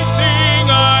right thing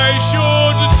I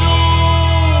should do.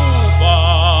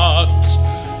 But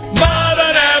Mother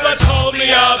never told me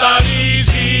about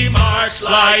easy marks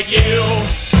like you.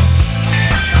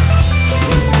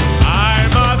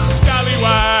 I'm a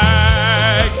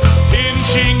scallywag,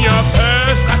 pinching your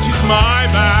purse, that is my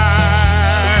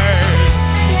bag.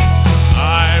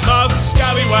 I'm a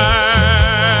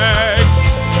scallywag.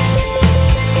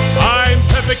 I'm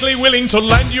perfectly willing to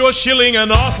lend you a shilling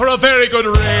and offer a very good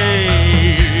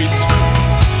rate.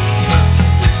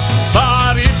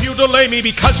 But if you'd delay me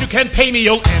because you can't pay me.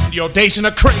 You'll end your days in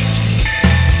a crate.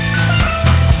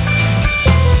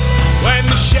 When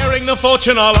sharing the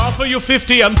fortune, I'll offer you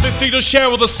 50 and 50 to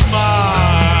share with a smile.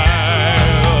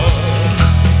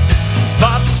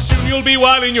 But soon you'll be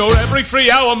whiling your every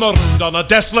free hour marooned on a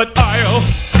desolate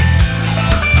isle.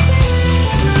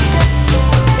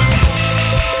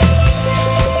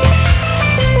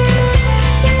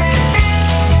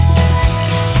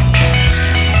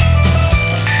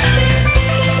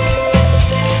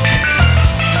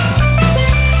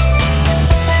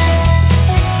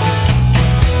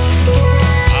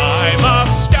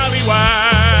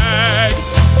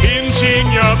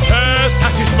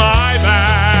 That is my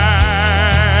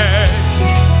bag.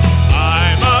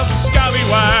 I'm a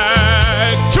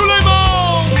scallywag,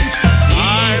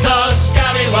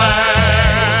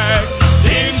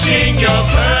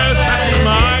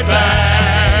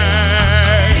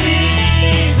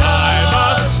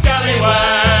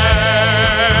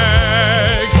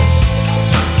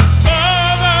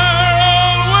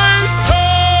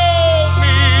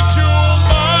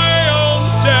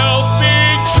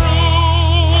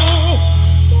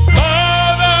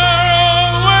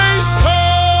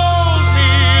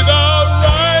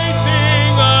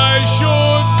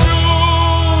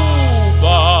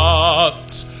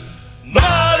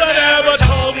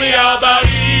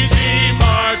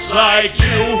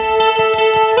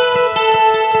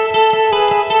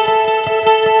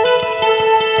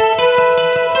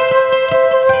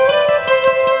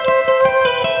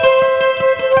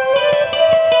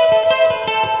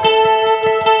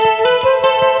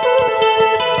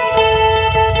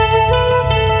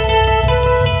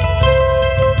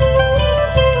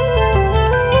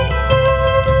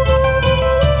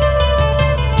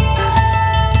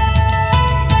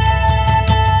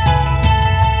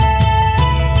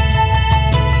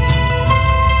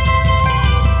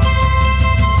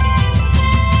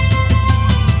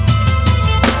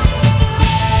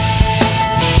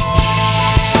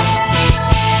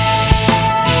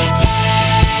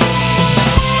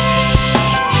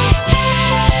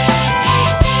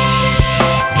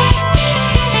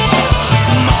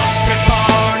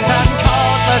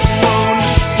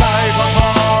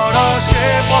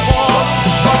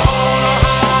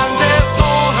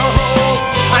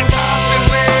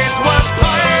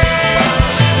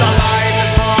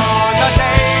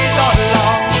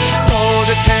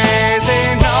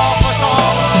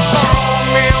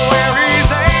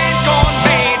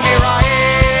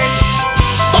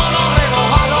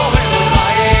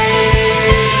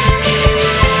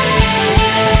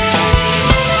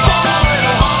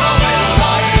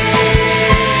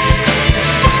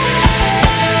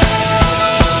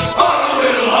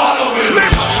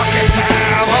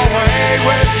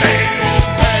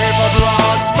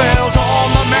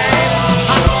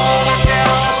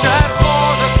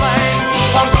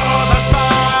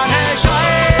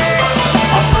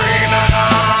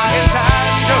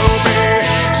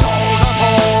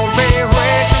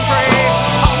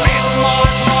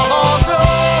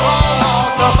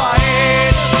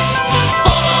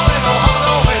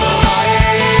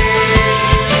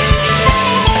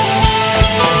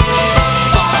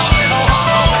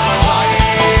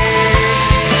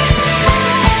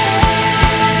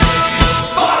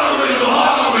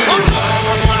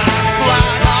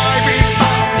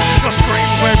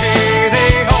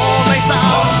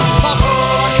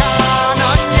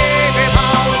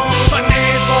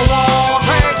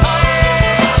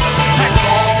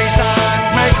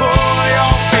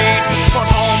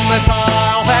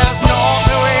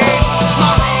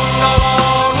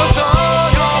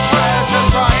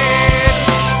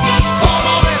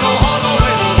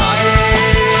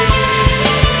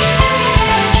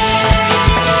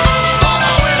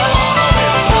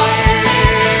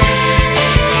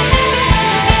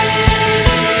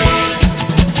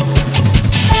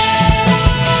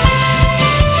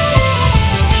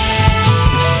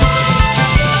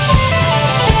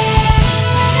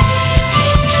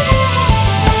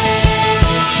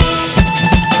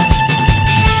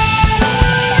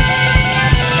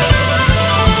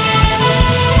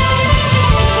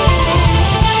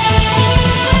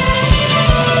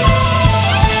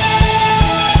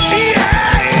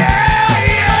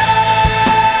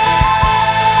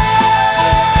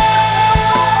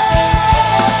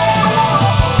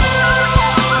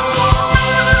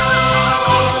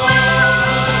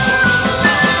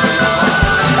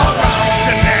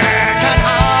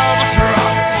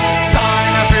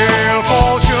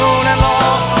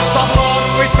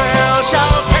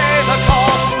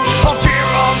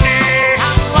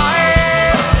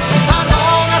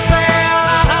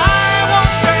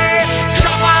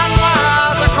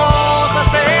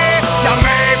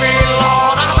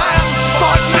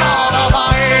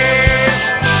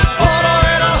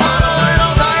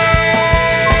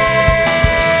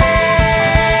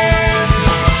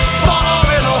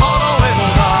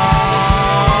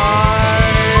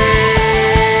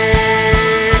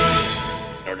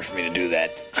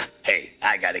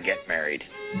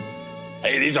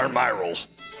 these aren't my rules.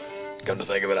 Come to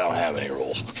think of it, I don't have any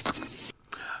rules.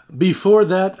 Before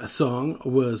that song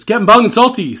was Captain Bong and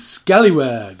Salty,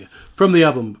 Scallywag, from the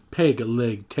album Peg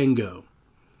Leg Tango.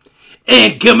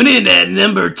 And coming in at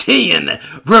number 10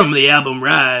 from the album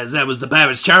Rise, that was the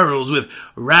Pirates Charles with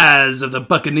Rise of the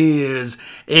Buccaneers.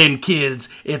 And kids,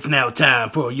 it's now time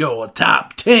for your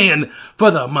top 10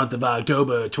 for the month of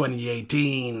October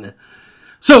 2018.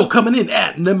 So coming in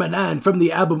at number 9 from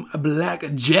the album Black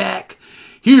Jack,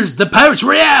 here's the Pirates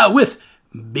Royale with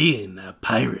Being a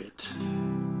Pirate.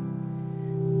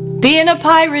 Being a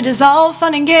pirate is all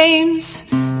fun and games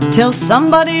till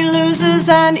somebody loses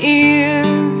an ear.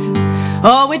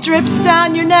 Oh, it drips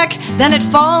down your neck, then it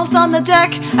falls on the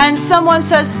deck, and someone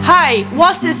says, "Hey,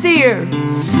 what's this here?"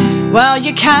 Well,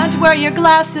 you can't wear your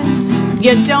glasses,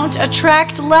 you don't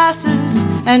attract lasses,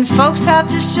 and folks have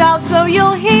to shout so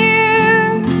you'll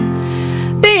hear.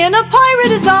 Being a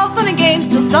pirate is all fun and games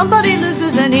till somebody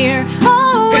loses an ear.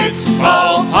 Oh, it's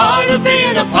all part of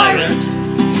being a pirate.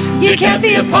 You can't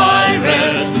be a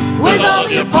pirate with all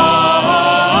your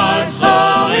parts.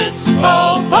 Oh, it's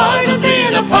all part of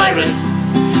being a pirate.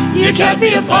 You can't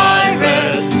be a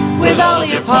pirate with all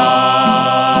your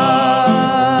parts.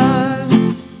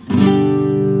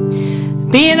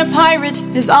 Being a pirate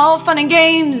is all fun and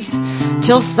games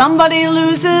till somebody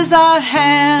loses a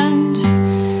hand.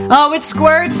 Oh, it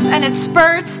squirts and it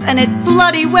spurts and it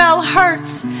bloody well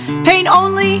hurts. Pain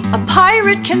only a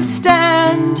pirate can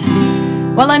stand.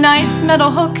 Well, a nice metal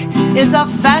hook is a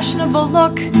fashionable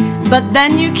look, but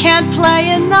then you can't play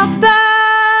in the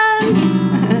band.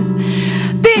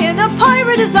 Being a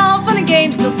pirate is all fun and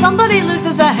games till somebody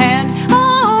loses a hand.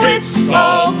 Oh, it's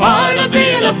all part of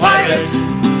being a pirate.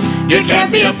 You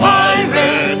can't be a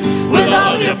pirate with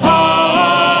all your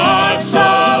parts.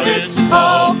 Oh, it's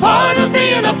all part of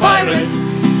being a pirate.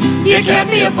 You can't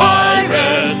be a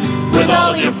pirate with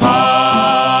all your parts.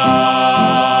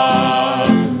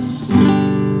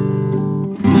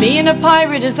 Being a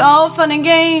pirate is all fun and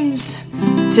games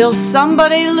till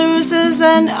somebody loses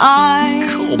an eye.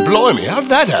 Cool, blimey, how did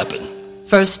that happen?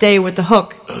 First day with the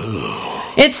hook.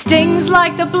 It stings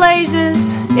like the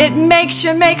blazes, it makes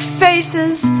you make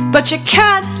faces, but you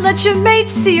can't let your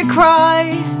mates see you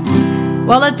cry.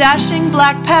 Well, a dashing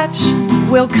black patch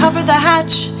will cover the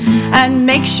hatch and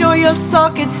make sure your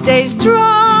socket stays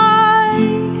dry.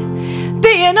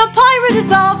 Being a pirate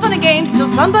is all fun and games till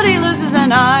somebody loses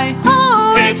an eye.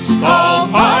 Oh, it's all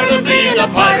part of being a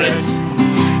pirate.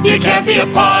 You can't be a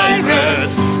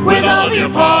pirate with all your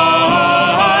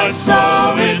parts.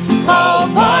 Oh, it's all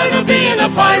part of being a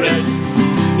pirate.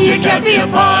 You can't be a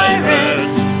pirate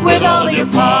with all your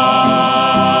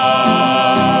parts.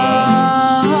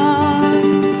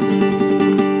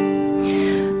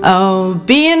 Oh,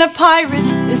 being a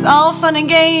pirate is all fun and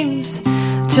games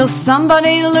till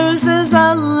somebody loses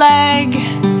a leg.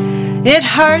 It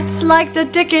hurts like the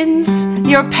dickens,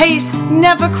 your pace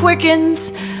never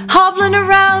quickens, hobbling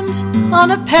around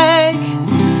on a peg.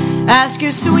 Ask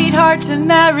your sweetheart to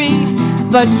marry,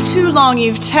 but too long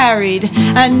you've tarried,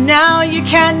 and now you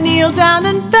can't kneel down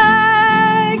and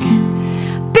beg.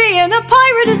 Being a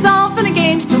pirate is all fun and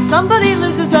games till somebody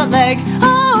loses a leg.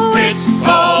 Oh, it's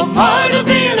all part of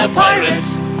being a pirate.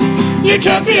 You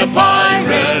can't be a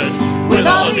pirate with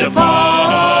all your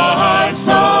parts.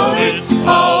 Oh, it's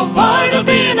all part of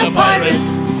being a pirate.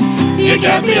 You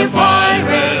can't be a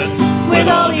pirate with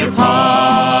all your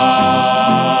parts.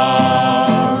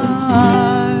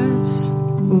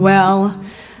 Well,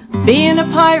 being a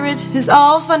pirate is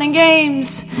all fun and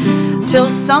games till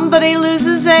somebody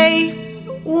loses a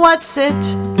what's it?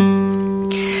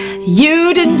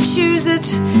 You didn't choose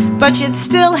it, but you'd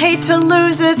still hate to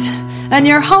lose it, and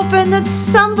you're hoping that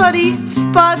somebody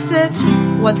spots it.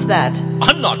 What's that?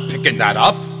 I'm not picking that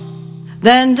up.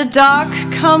 Then the doc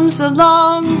comes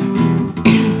along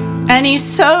and he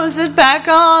sews it back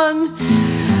on,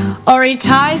 or he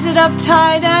ties it up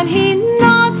tight and he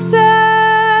knots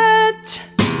it.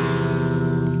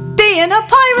 Being a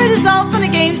pirate is all fun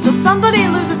and games till somebody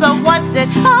loses a what's it?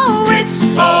 Oh, it's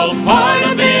all part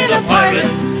of being a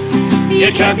pirate.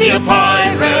 You can't be a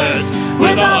pirate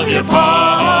with all your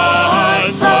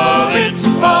parts. Oh, it's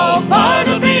all part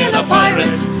of being a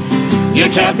pirate. You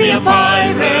can't be a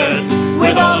pirate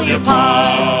with all your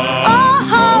parts.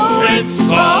 Oh, it's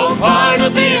all part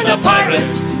of being a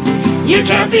pirate. You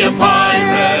can't be a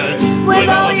pirate with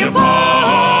all your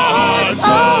parts.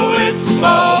 Oh, it's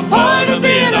all part of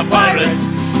being a pirate.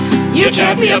 You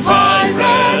can't be a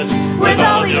pirate with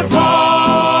all your parts.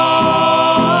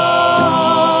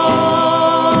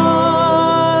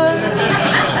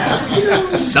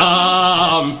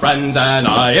 Some friends and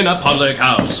I in a public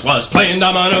house was playing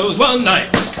dominoes one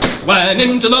night. When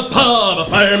into the pub a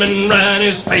fireman ran,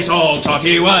 his face all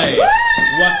chalky white.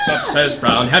 What's up, says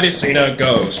Brown, have you seen a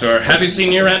ghost, or have you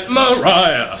seen your Aunt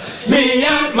Mariah? Me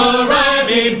Aunt Mariah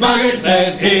be buggered,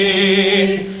 says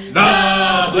he.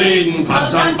 The bleeding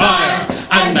pub's on fire,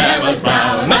 and there was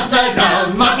Brown upside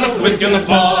down, mopping up the whiskey on the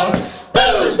floor.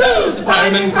 Booze, booze, the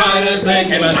firemen cried as they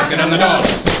came a-knocking on the door.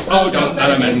 Oh, don't let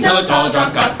him in till it's all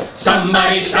drunk up.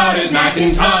 Somebody shouted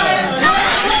McIntyre.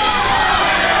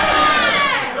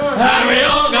 And we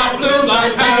all got blue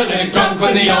like paralytic drunk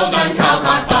when the old Dun Cow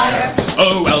caught fire.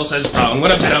 Oh, well, says Brown,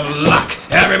 what a bit of luck.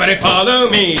 Everybody follow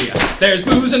me. There's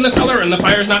booze in the cellar and the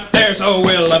fire's not there, so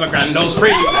we'll have a grand old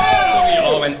spree. So we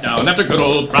all went down after good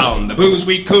old Brown. The booze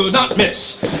we could not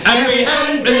miss. And we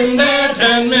hadn't been there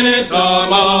 10 minutes or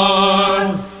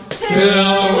more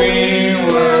till we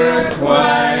were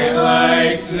quite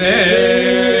like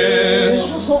this.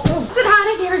 Is it hot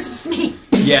in here? Is it just me?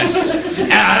 Yes.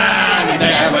 And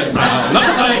there was Brown,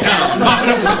 upside down, mopping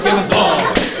up whiskey on the floor.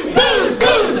 Booze,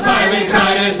 booze, the firemen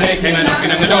cried as they came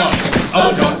a-knocking on the door.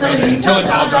 Oh, don't let him in till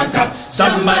it's all drunk up.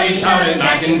 Somebody shouted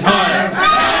McIntyre.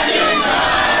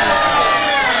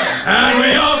 And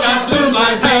we all got blue,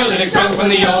 blind, paralytic drunk when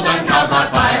the old Dun Cow caught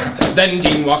fire. Then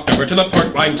Dean walked over to the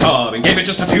port wine tub and gave it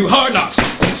just a few hard knocks.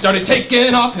 He started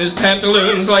taking off his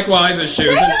pantaloons likewise his shoes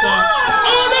and socks.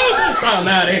 Oh no, says Brown,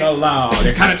 that ain't allowed.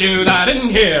 You can't do that in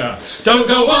here. Don't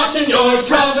go washing your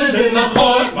trousers in the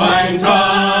port wine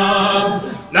tub.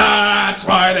 That's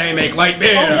why they make light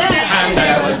beer. And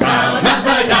there was Brown,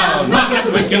 upside down, knocking up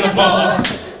the whiskey on the floor.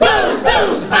 Booze,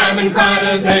 booze, the firemen cried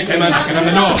as they came a-knocking on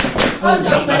the door. Oh,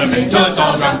 don't let him in till it's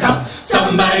all drunk up.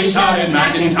 Somebody shouted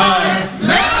McIntyre.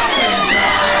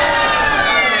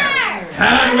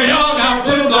 And we all got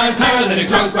blue, blind, paralytic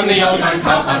drunk when the old Dun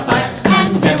Cow caught fire.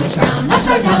 And there was Brown,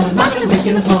 upside down, knocking the whiskey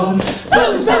on the floor.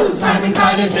 Booze, booze, the firemen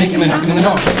cried as they came a-knocking on the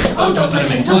door. Oh, don't let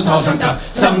him in till it's all drunk up.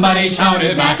 Somebody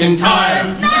shouted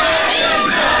McIntyre.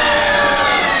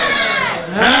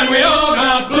 And we all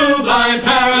got blue, blind,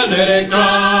 paralytic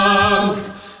drunk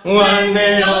when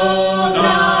the old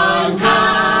Dun Cow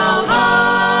caught fire.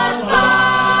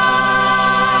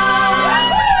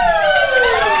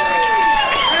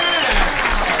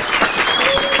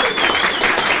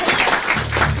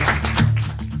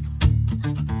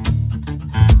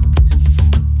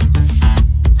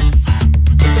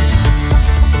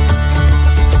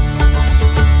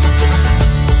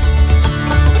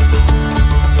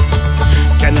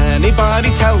 Can anybody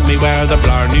tell me where the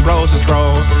Blarney roses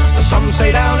grow? Some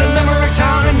say down in Limerick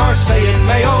town, in Marseille, in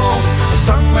Mayo.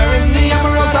 Somewhere in the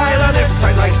Emerald Isle, this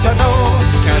I'd like to know.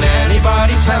 Can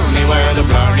anybody tell me where the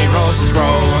Blarney roses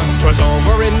grow? 'Twas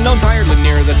over in Old Ireland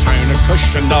near the town of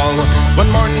Cushendall. One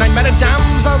morning I met a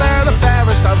damsel there, the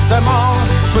fairest of them all.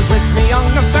 'Twas with me young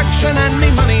affection and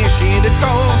me money she did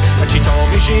go. And she told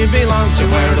me she belonged to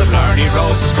where the Blarney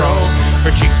roses grow.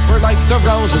 Her cheeks were like the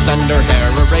roses and her hair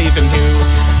a raven hue.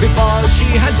 Before she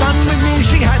had done with me,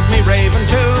 she had me raving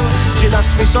too. She left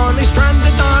me sorely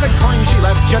stranded, not a coin she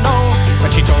left, you know.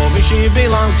 And she told me she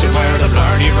belonged to where the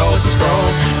Blarney roses grow.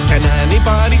 Can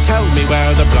anybody tell me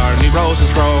where the Blarney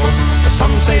roses grow?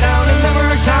 Some say down in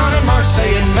Limerick town, in Marseille,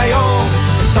 in Mayo.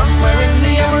 Somewhere in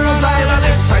the Emerald Isle,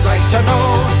 this I'd like to know.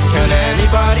 Can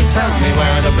anybody tell me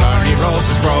where the Blarney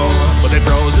roses grow? Well, they've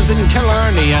roses in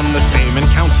Killarney and the same in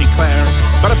County Clare.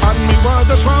 But upon me were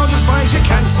those roses, boys, you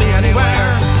can't see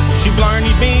anywhere. She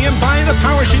blarneyed me, and by the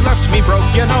power she left me broke,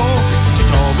 you know. She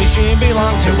told me she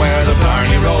belonged to where the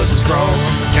Blarney roses grow.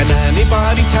 Can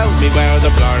anybody tell me where the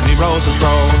Blarney roses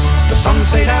grow? Some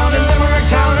say down in Limerick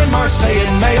town, in Marseille,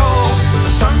 in Mayo.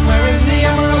 Somewhere in the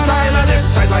Emerald Isle,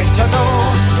 this I'd like to know.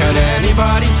 Can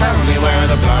anybody tell me where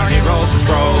the Blarney roses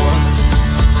grow?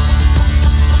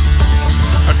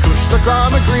 Cush the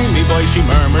Grama Green, me boy, she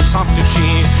murmured soft did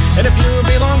she. And if you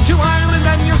belong to Ireland,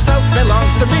 then yourself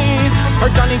belongs to me.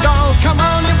 Her Donegal, come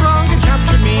on, you wrong and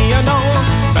captured me, you know.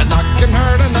 But knocking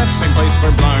her in that same place where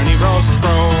Blarney roses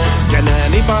grow. Can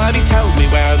anybody tell me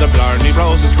where the Blarney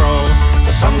roses grow?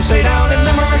 Some say down in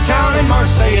Limerick town, in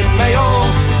Marseille, in Mayo.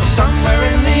 Somewhere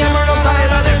in the Emerald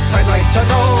Isle, this I'd like to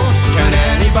know. Can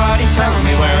anybody tell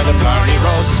me where the Blarney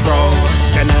roses grow?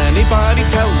 Can anybody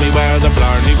tell me where the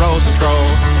Blarney roses grow?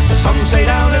 Some say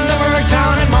down in Limerick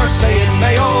town, in Marseille, in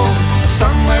Mayo.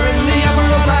 Somewhere in the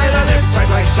Emerald Isle, this I'd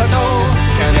like to know.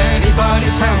 Can anybody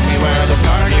tell me where the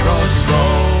Blarney roses grow?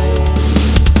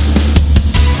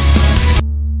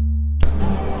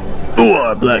 Who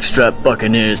are Blackstrap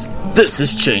Buccaneers? This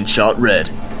is Chainshot Red.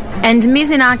 And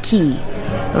Mizunaki,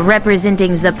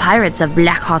 representing the pirates of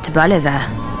Blackheart Boulevard.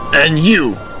 And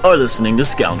you are listening to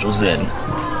Scoundrels Inn.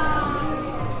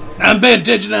 I'm Ben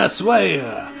Digit, I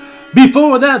swear.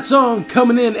 Before that song,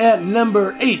 coming in at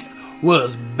number 8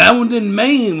 was Bound in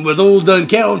Maine with Old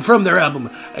Duncown from their album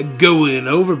Going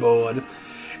Overboard.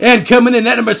 And coming in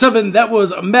at number 7, that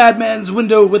was Madman's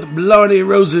Window with Blarney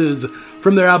Roses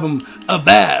from their album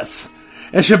Avast.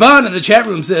 And Siobhan in the chat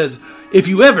room says, if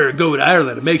you ever go to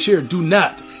Ireland, make sure do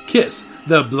not kiss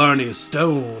the Blarney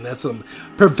Stone. That's some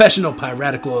professional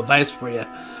piratical advice for you.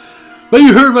 But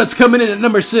you heard what's coming in at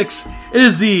number 6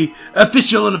 is the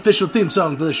official and unofficial theme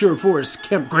song to the Sherwood Forest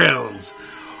Campgrounds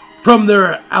from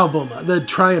their album, The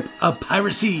Triumph of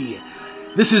Piracy.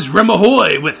 This is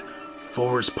Remahoy with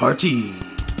Forest Party.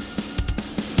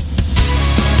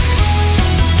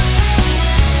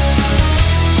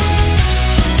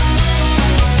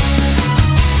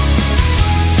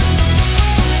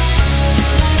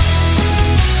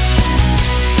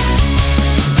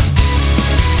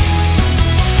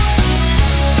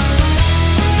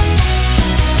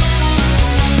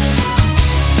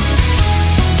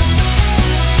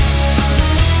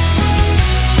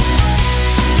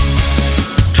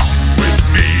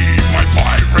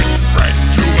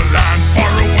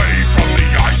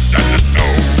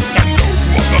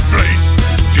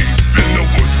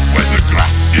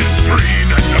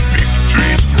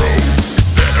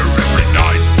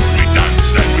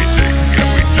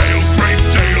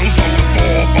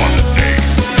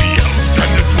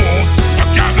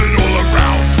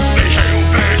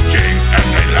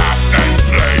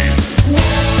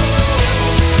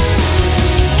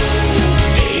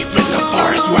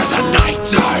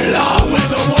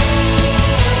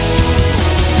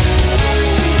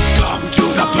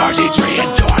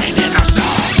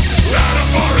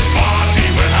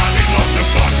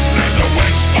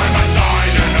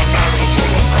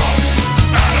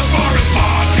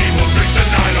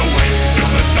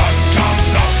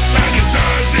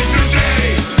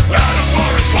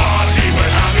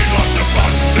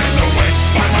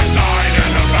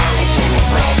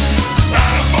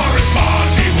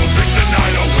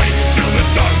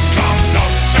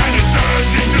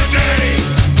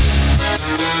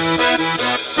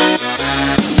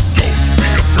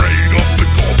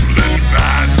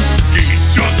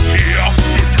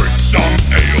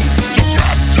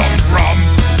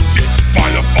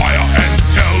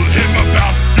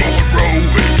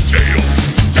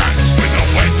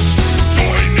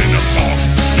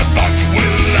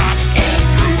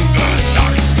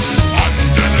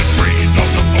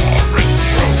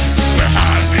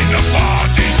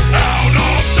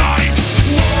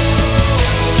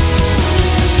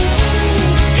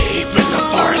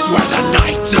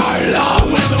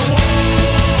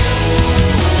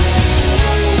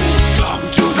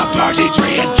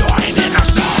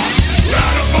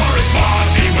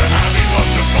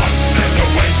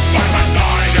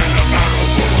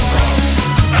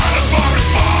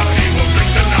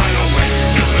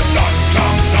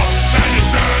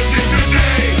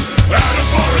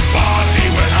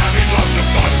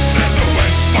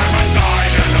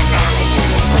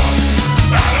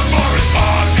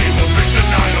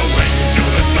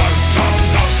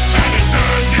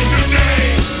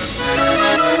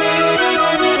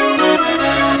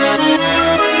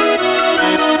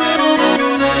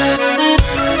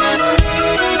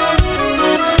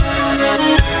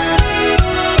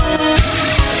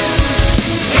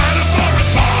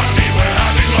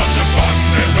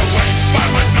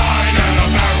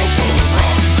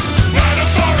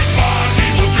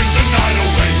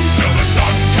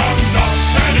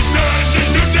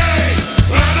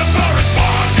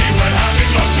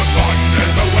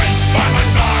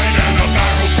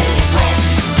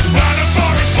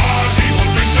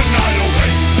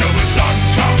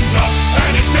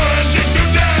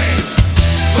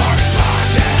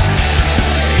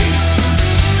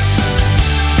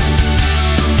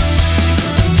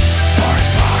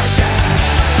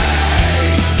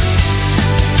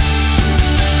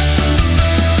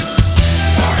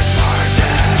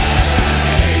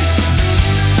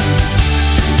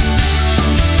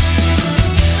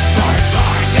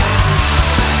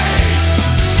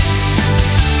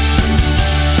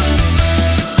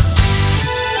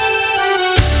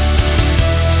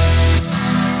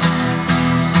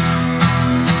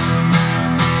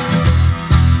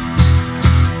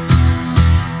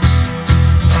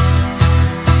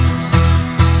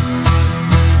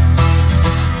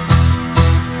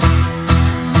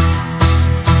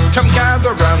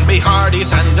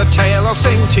 and a tale I'll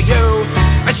sing to you.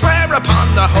 I swear upon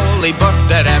the holy book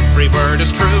that every word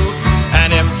is true.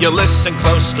 And if you listen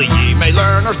closely, ye may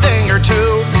learn a thing or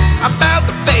two about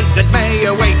the fate that may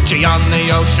await ye on the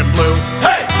ocean blue.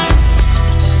 Hey!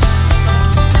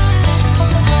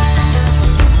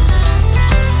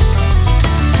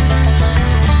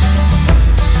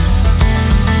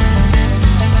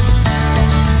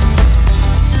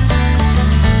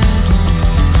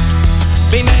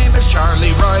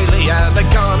 Charlie Riley and the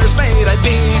gunner's mate I'd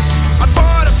be on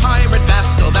board a pirate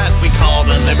vessel that we call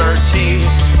the Liberty.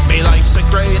 Me life's a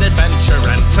great adventure,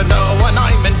 and to no one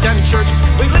I'm indentured.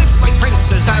 We live like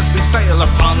princes as we sail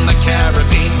upon the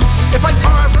Caribbean. If I'm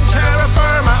far from terra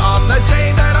firma on the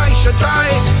day that I should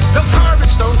die, no carved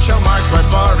stone shall mark where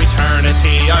for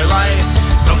eternity I lie.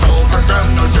 No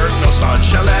overground, no dirt, no sod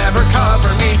shall ever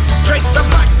cover me. Drape the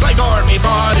black flag o'er me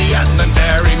body and then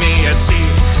bury me at sea.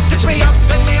 Stitch me up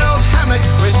in the old hammock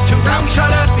with 2 rounds shot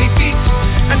at me feet,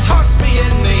 and toss me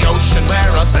in the ocean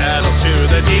where I'll settle to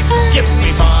the deep. Give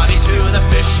me body to the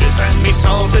fishes and me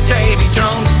soul to Davy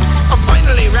Jones. I'll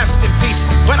finally rest in peace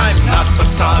when I'm not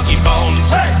but soggy bones.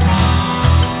 Hey!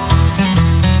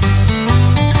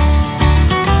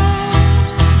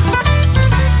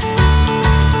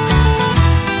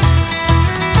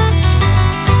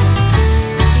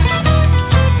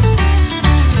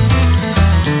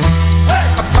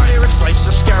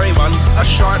 A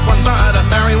short one, but a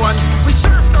merry one. We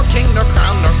serve nor king, nor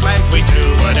crown, nor flag. We do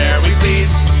whate'er we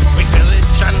please. We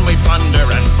pillage and we plunder,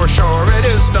 and for sure it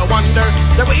is no wonder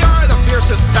that we are the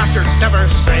fiercest bastards never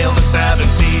sail the 7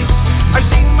 seas. I've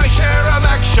seen my share of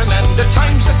action, and at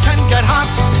times it can get hot.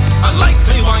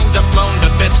 Unlikely wind up blown to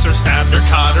bits, or stabbed, or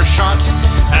caught, or shot.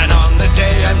 And on the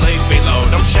day I'm laid below,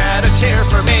 don't shed a tear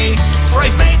for me, for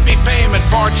I've made me fame and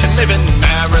fortune, living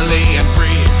merrily and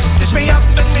free. Stitch me up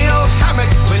in the old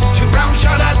hammock with 2 rounds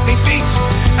shot at me feet,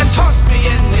 and toss me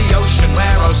in the ocean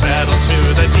where I'll settle to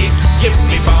the deep. Give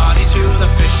me body to the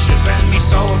fishes and me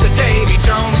soul to Davy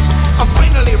Jones. I'll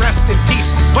finally rest in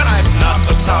peace when I'm not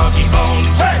but soggy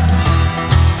bones. Hey!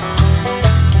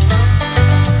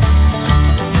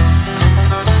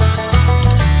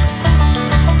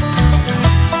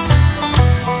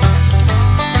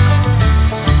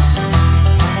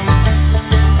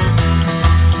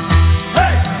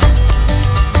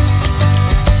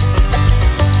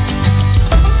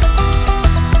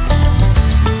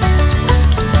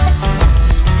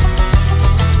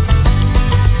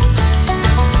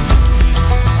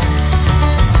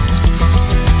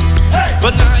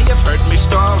 But now you've heard me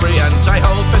story, and I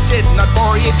hope it did not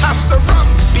bore ye. Pass the rum,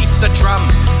 beat the drum,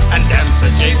 and dance the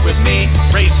jig with me.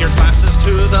 Raise your glasses to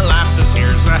the lasses,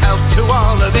 here's a health to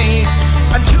all of thee,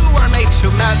 and to our mates who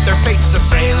met their fates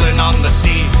a-sailing on the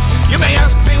sea. You may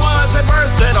ask me, was it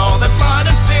worth it, all the blood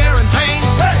and fear and pain,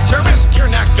 to risk your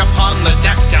neck upon the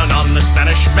deck down on the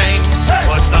Spanish Main?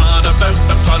 Well, it's not about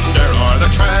the plunder or the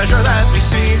treasure that we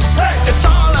seize. It's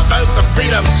all about the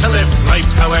freedom to live life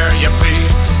however you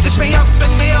please. Stitch me up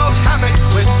in the old hammock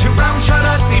with 2 rounds shot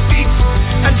at me feet,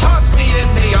 and toss me in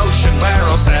the ocean where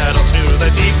I'll settle to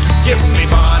the deep. Give me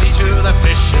body to the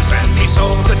fishes and me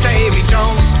soul to Davy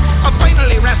Jones. I'll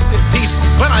finally rest in peace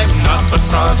when I'm not but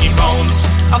soggy bones.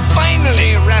 I'll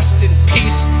finally rest in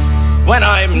peace when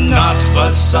I'm not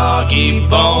but soggy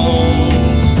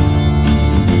bones.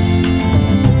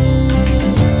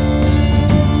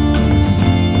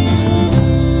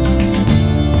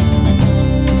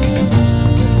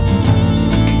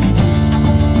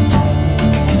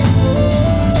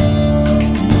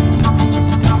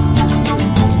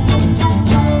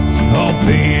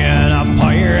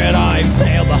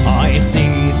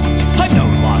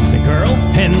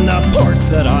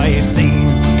 That I've seen,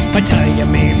 I tell you,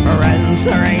 me friends,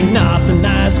 there ain't nothing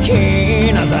as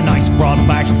keen as a nice broad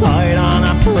backside on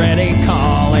a pretty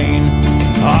Colleen.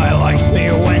 I likes me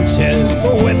wenches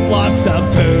with lots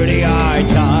of booty. I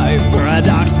dive for a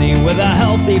doxy with a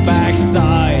healthy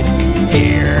backside.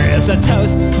 Here is a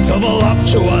toast to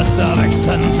voluptuous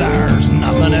vixens. There's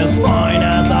nothing as fine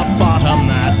as a bottom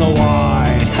that's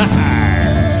wide. Ha ha.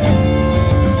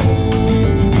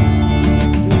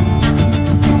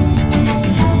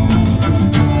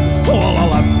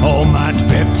 Home at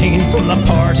 15 from the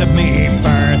port of me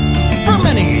birth. For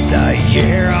many's a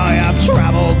year I have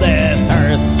travelled this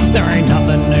earth. There ain't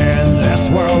nothing in this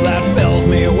world that fills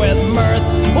me with mirth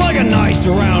like a nice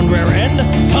round rear end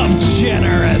of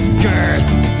generous girth.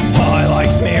 I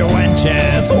likes me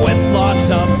wenches with lots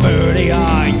of booty.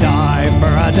 I dive for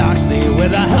a doxy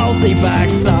with a healthy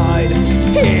backside.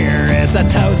 Here is a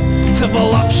toast to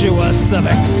voluptuous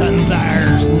vixens.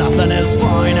 There's nothing as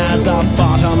fine as a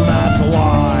bottom that's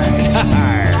wide. Ha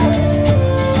ha.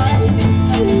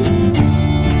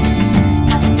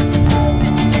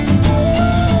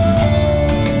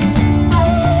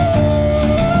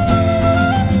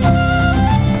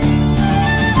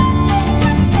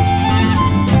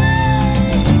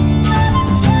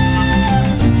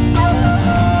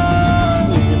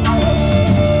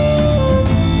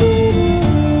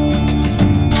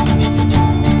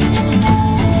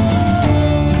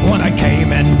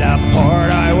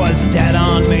 Dead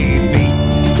on me feet.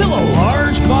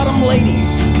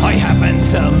 I happen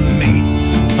to meet.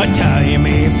 I tell you,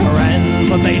 me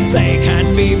friends, what they say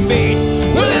can't be beat.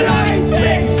 With a nice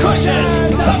big cushion,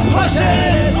 the pushing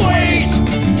is sweet.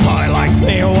 I likes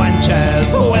me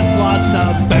wenches with lots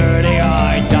of booty.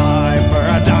 I die for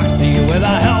a doxy with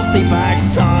a healthy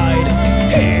backside.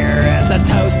 Here is a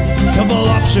toast to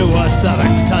voluptuous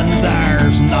vixens.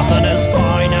 There's nothing as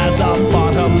fine as a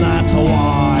bottom that's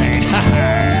wide.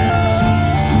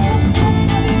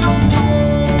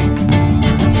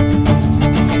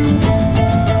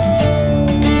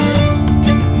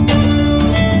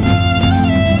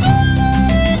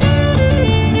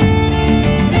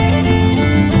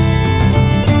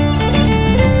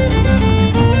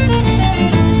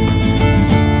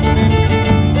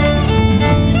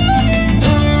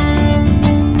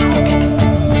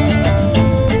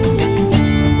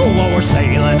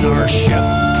 Sailing our ship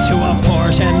to a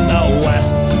port in the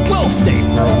west. We'll stay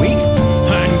for a week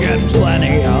and get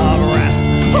plenty of rest.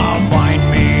 I'll find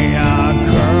me a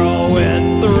girl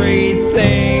with 3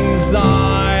 things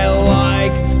I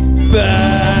like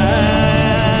best.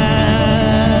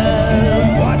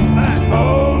 What's that,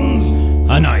 Bones?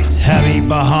 A nice heavy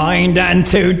behind and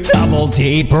 2 double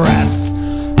D breasts.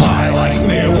 I likes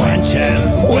me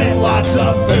wenches with lots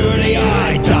of booty.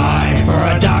 I die for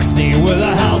a doxy with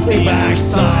a healthy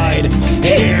backside.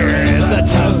 Here is a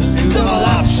toast to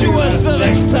voluptuous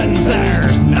vixens.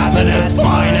 There's nothing as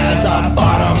fine as a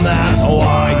bottom that's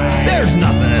wide. There's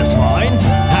nothing as fine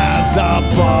as a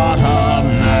bottom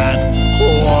that's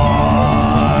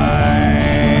wide.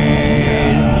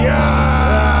 Yeah!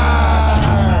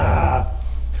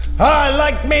 I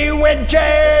like me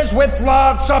wenches with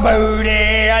lots of booty.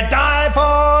 I die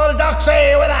for the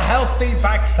doxy with a healthy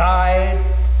backside.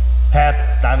 Half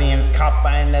Davian's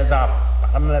coffin is a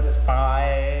bottomless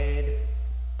fight.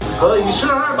 Well, you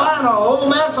sure are buying a whole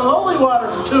mess of holy water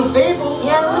for 2 people.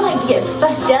 Yeah, I like to get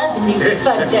fucked up and do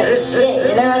fucked up shit,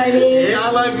 you know what I mean? Yeah,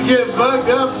 I like to get fucked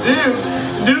up too.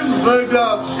 Do some fucked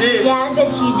up shit. Yeah, I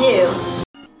bet you do.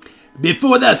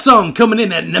 Before that song, coming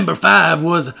in at number 5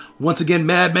 was once again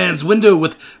Madman's Window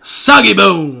with Soggy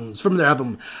Bones from their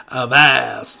album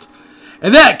Avast.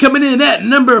 And that coming in at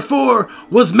number 4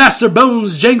 was Master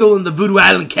Bones Jangle and the Voodoo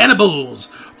Island Cannibals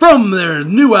from their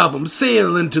new album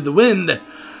Sail Into the Wind.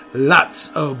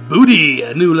 Lots of booty,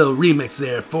 a new little remix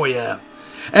there for you.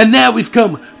 And now we've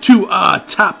come to our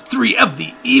top 3 of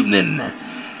the evening.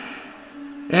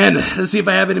 And let's see if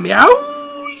I have any meow.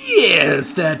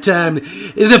 Yes, that time.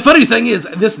 The funny thing is,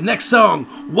 this next song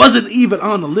wasn't even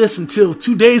on the list until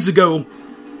 2 days ago.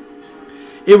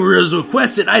 It was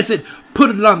requested. I said, put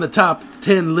it on the top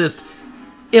 10 list.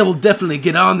 It will definitely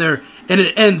get on there. And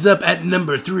it ends up at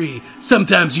number 3.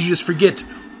 Sometimes you just forget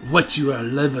what you are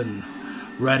living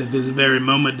right at this very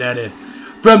moment, Daddy.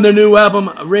 From their new album,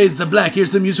 Raise the Black,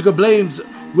 here's the Musical Blames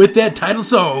with their title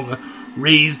song,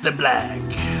 Raise the Black.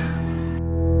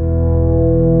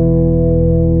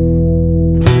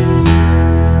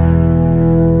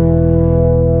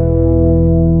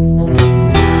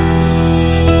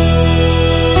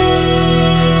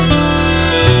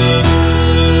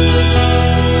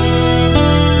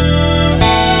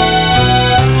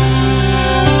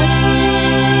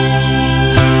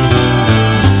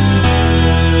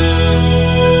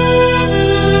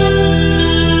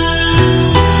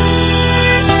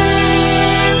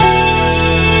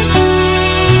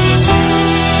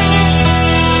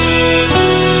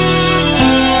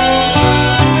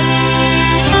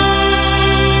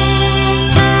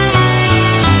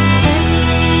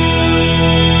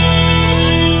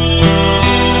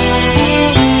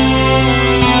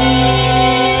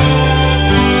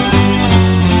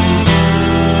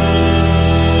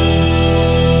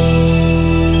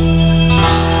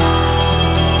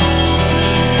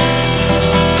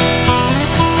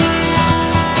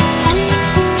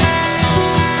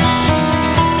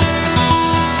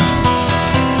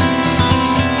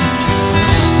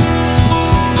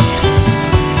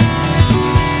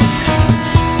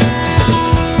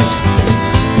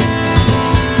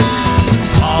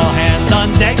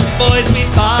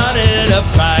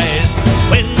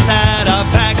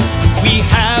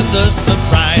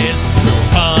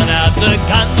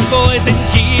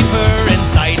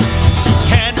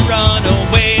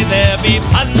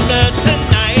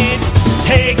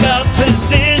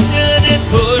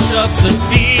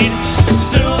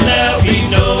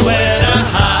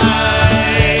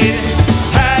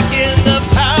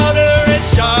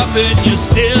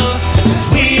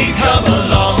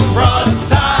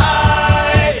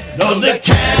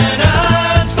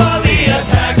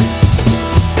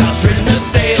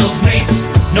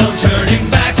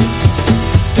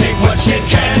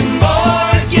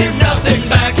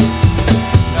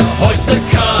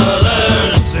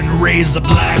 raise the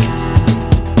black.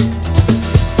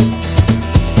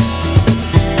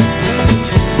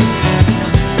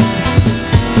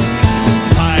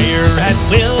 Fire at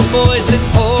will, boys, and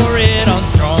pour it on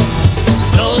strong.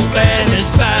 Those Spanish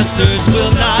bastards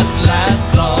will not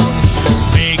last long.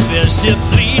 Make the ship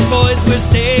bleed, boys, we're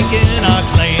staking our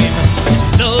claim.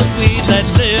 Those we let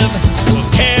live will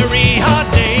carry our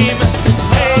name.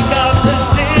 Take up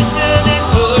position and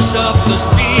push up the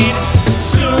speed.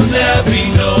 Soon there'll be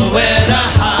nowhere to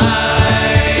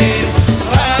hide.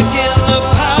 Pack in the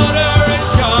powder and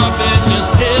sharpen your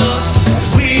steel as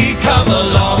we come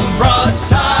along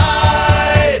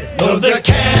broadside. Load the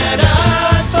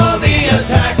cannons for the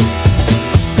attack.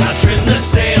 Now trim the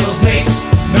sails, mates,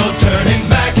 no turning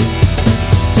back.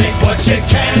 Take what you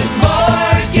can,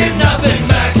 boys, give nothing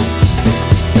back.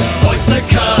 Hoist the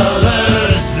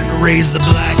colors and raise the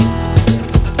black.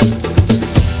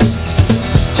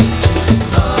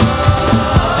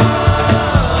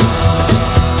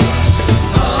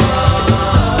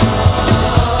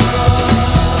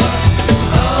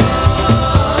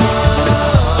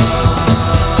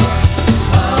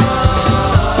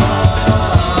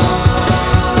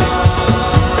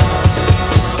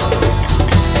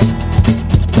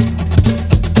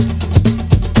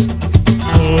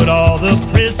 Put all the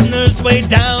prisoners way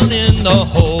down in the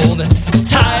hold.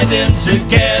 Tie them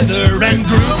together and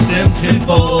group them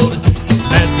tenfold.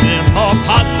 Let them all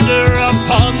ponder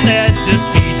upon their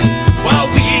defeat, while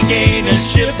we gain a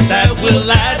ship that will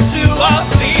add to our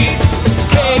fleet.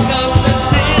 Take up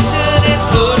position and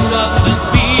push up the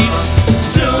speed.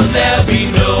 Soon there'll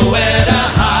be nowhere to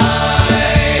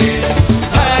hide.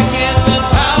 Pack in the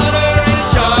powder and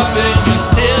sharpen your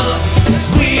steel as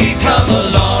we come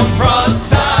along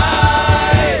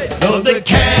broadside. Load the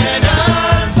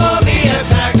cannons for the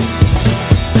attack.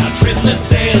 Now trim the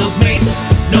sails, mates,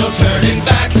 no turning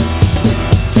back.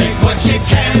 Take what you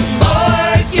can,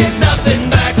 boys, give nothing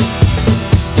back.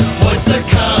 Hoist the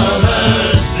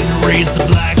colors and raise the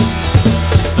black.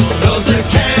 So load the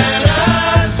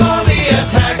cannons for the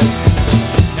attack.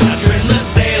 Now trim the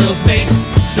sails, mates,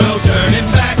 no turning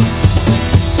back.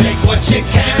 Take what you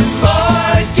can,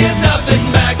 boys, give nothing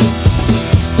back.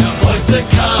 Now hoist the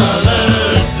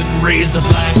colors and raise the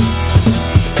black.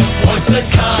 Hoist the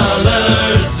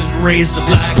colors and raise the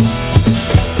black.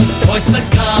 Hoist the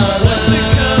colors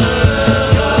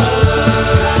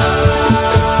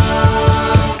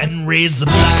and raise the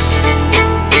black.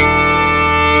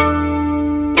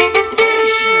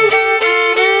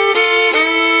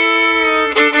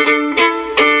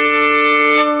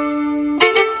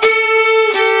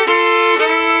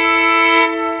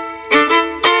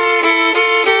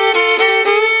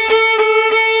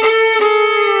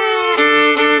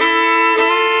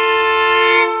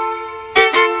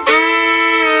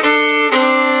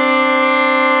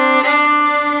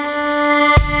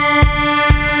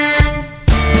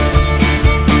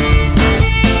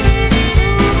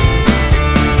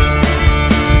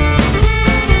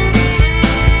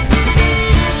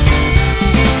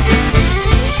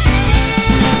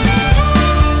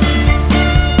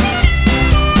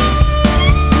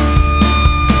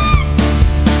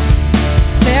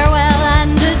 Farewell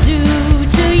and adieu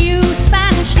to you,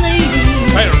 Spanish lady.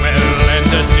 Farewell and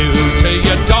adieu to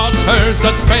your daughters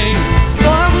of Spain.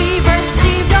 For we've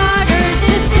received orders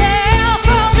to sail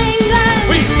for England.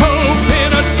 We hope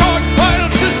in a short while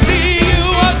to see you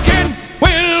again.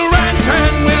 We'll rant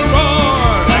and we'll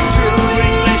roar Like true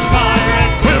English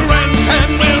pirates, We'll rant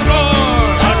and we'll roar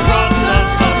across the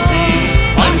South Sea,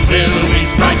 until we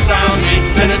strike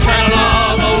soundings in the channel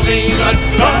of Old England.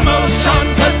 The motion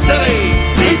to Scilly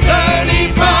be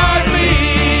 35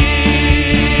 leagues.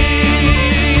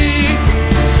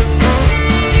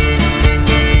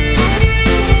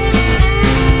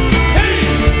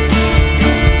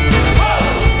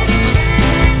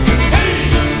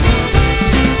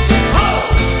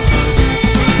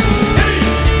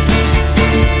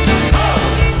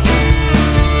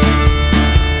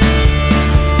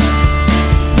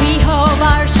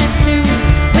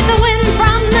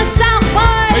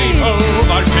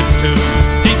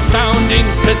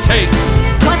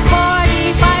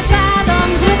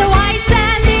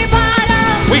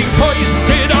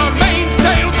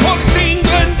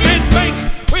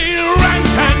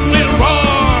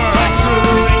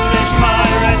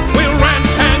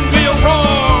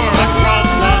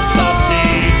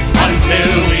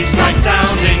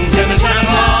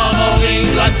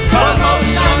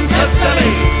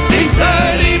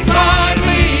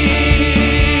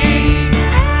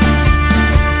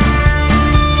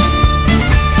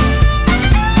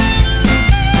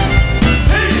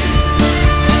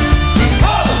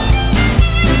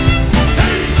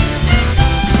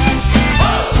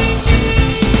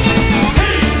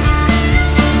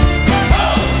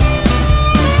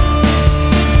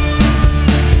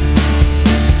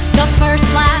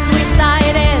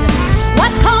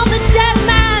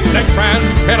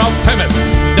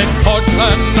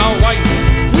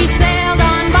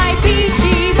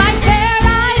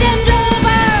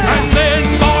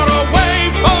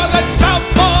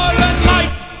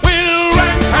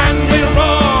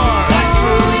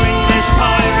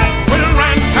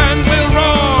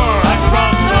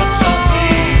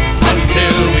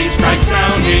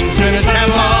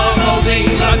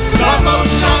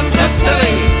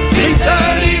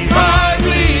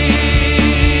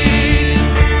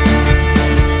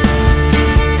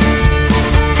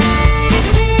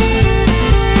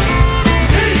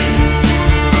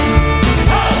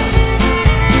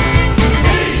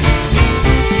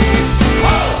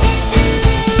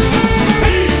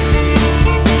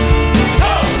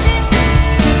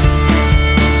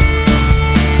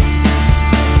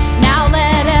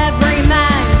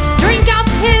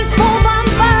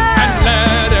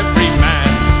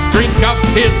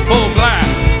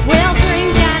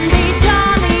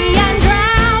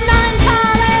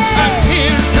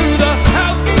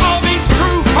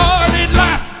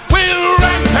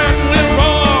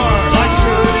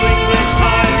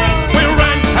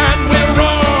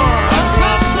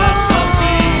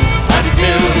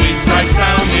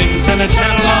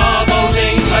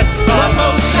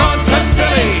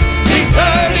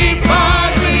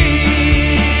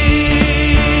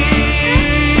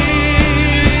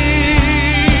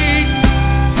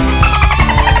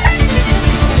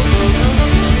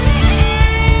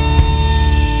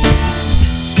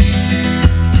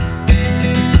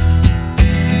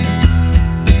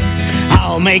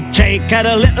 Jake had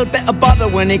a little bit of bother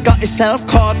when he got himself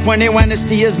caught. When he went to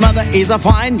see his mother, he's a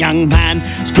fine young man,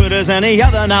 as good as any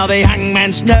other. Now the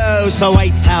hangman's no, so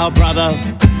waits our brother.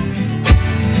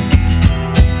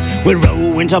 We'll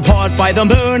row into port by the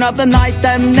moon of the night.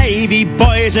 Them navy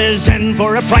boys is in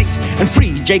for a fright, and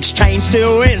free Jake's chains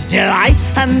to his delight,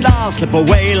 and I'll slip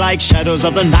away like shadows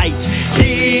of the night.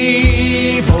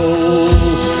 Heave-ho,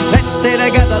 let's stay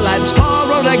together, lads. All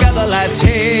row together, lads.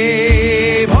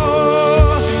 Heave-ho,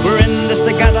 we're in this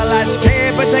together, lads. Keep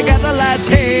it together, lads.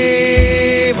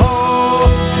 Heave-ho,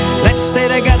 let's stay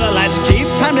together, lads. Keep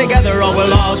time together, or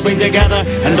we'll all swing together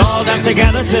and all dance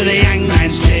together to the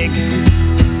hangman's jig.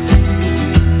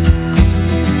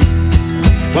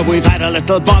 Well, we've had a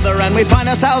little bother and we find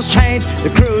ourselves chained. The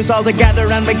crew's all together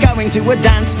and we're going to a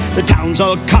dance. The town's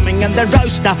all coming and the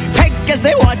roaster peg as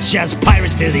they watch us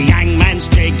pirates to the hangman's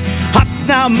jig. Up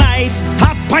now, mates,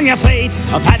 up on your feet.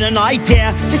 I've had an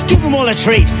idea, let's give them all a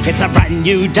treat. It's a brand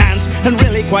new dance and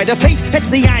really quite a feat. It's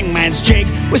the hangman's jig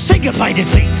with single-bladed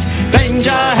feet. Bend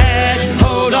your head,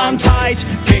 hold on tight.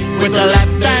 Kick with the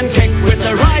left and kick with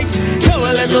the right. Do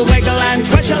a little wiggle and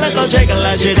twitch a little jiggle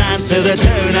as you dance to the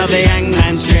tune of the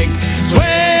hangman's jig.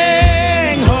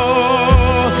 Swing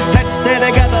ho, let's stay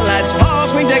together, lads. All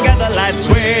swing together, lads.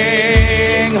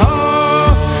 Swing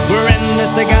ho, we're in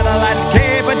this together, lads.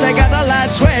 Keep it together,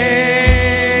 lads.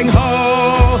 Swing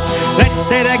ho, let's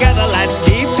stay together, lads.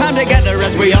 Keep time together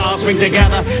as we all swing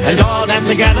together and all dance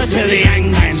together to the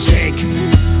hangman's jig.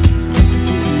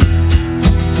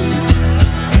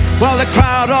 Well, the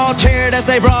crowd all cheered as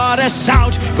they brought us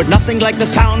out, but nothing like the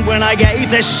sound when I gave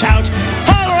this shout.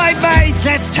 All right, mates,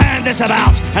 let's turn this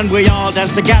about, and we all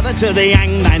dance together to the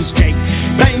hangman's jig.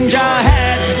 Bend your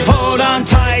head, hold on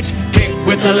tight. Kick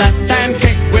with the left and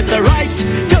kick with the right.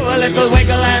 Do a little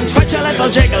wiggle and twitch a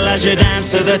little jiggle as you dance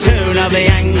to the tune of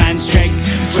the hangman's jig.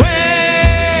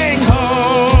 Swing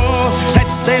ho,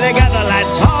 let's stay together,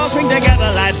 lads. All swing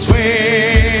together, lads.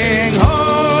 Swing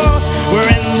ho, we're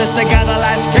in this together,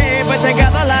 lads. Keep it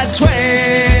together, lads.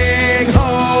 Swing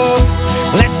ho,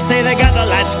 let's stay together,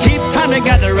 lads. Keep time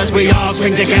together as we all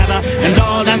swing together and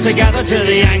all dance together to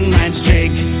the hangman's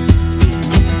jig.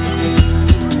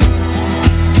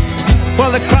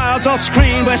 Well, the crowds all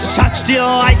screamed with such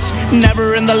delight.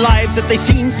 Never in their lives had they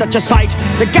seen such a sight.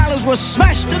 The gallows was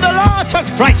smashed and the law took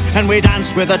fright, and we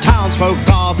danced with the townsfolk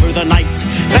all through the night.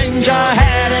 Bend your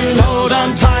head and hold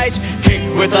on tight. Kick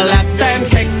with the left and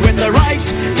kick with the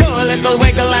right. Do a little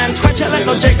wiggle and twitch a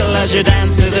little jiggle as you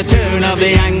dance to the tune of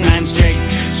the hangman's jig.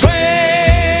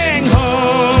 Swing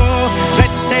ho,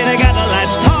 let's stay together,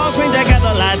 lads. All swing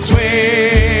together, lads.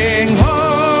 Swing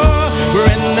ho, we're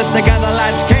in this together,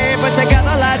 lads. Keep it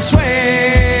together, lads.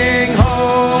 Swing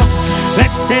ho,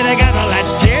 let's stay together,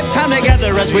 lads. Keep time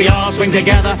together as we all swing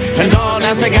together and all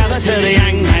dance together to the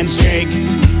hangman's jig.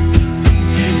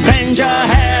 Bend your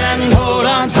head and hold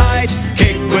on tight.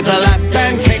 Kick with the left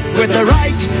and kick with the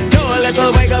right. Do a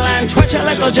little wiggle and twitch a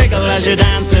little jiggle as you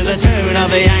dance to the tune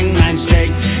of the hangman's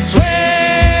jig.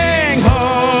 Swing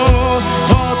ho,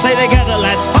 all play together,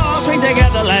 lads. All swing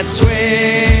together, lads.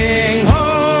 Swing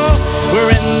ho, we're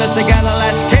in this together,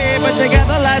 lads. Keep it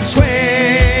together, lads.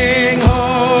 Swing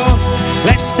ho,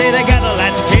 let's stay together,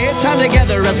 lads. Keep time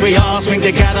together as we all swing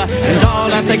together and all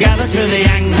dance together to the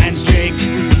hangman's jig.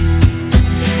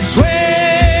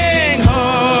 Swing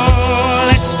ho,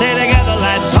 let's stay together,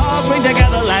 lads. All swing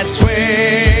together, lads.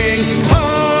 Swing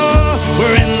ho,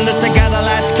 we're in this together,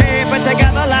 lads. Keep it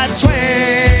together, lads.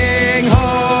 Swing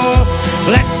ho,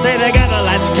 let's stay together,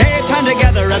 lads. Keep time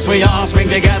together as we all swing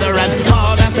together and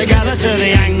all dance together to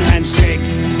the hangman's jig.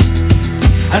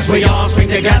 As we all swing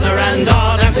together and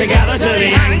all dance together to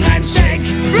the hangman's jig.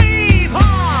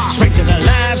 Swing to the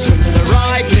left, swing to the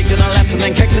right, kick to the left and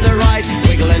then kick to the right.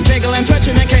 Wiggle and jiggle and twitch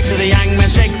and then kick to the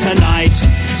hangman's jig tonight.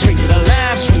 Swing to the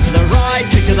left, swing to the right,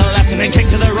 kick to the left and then kick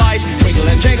to the right. Wiggle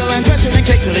and jiggle and twitch and then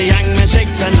kick to the hangman's jig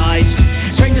tonight.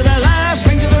 Swing to the left,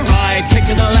 swing to the right, kick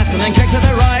to the left and then kick to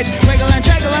the right. Wiggle and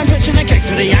jiggle and twitch and then kick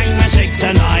to the hangman's jig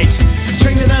tonight.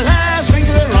 Swing to the left, swing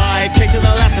to the right, kick to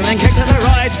the left and then kick to the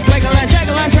right. Wiggle and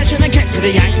jiggle and twitch and then kick to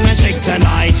the hangman's jig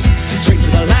tonight. Swing to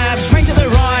the left, swing to the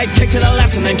right, kick to the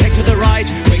left and then kick to the right.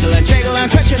 Wiggle and jiggle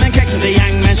and twitch and then kick to the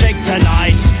hangman's jig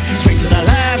tonight. Swing to the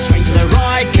left, swing to the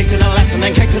right, kick to the left and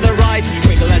then kick to the right.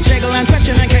 Wiggle and jiggle and twitch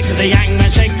and then kick to the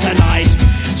hangman's jig tonight.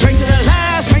 Swing to the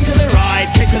left, swing to the right,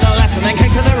 kick to the left and then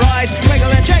kick to the right. Wiggle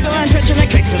and jiggle and twitch and then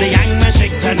kick to the hangman's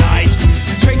jig tonight.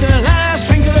 Swing to the left,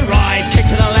 swing to the right, kick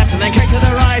to the left and then kick to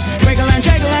the right. Wiggle and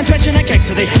jiggle and twitch and then kick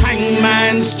to the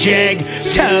hangman's jig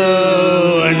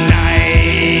tonight.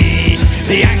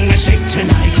 The hangman's jig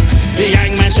tonight. The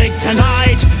hangman's jig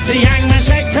tonight. The hangman's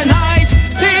jig tonight.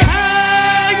 The hangman's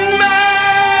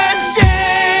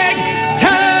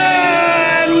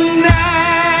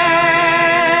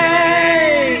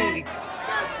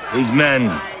These men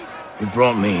who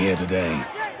brought me here today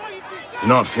do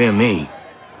not fear me.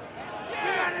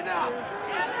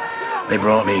 They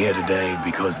brought me here today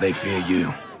because they fear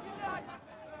you.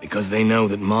 Because they know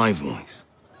that my voice,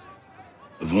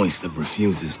 the voice that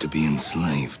refuses to be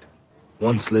enslaved,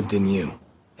 once lived in you,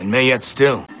 and may yet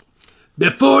still.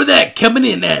 Before that, coming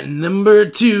in at number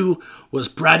 2 was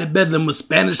Pride of Bedlam with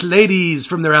Spanish Ladies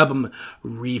from their album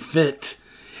Refit.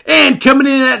 And coming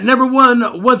in at number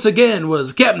 1 once again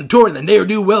was Captain Tor and the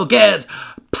Ne'er-Do-Well Cats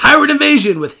Pirate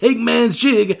Invasion with Hangman's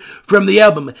Jig from the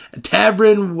album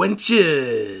Tavern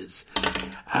Wenches.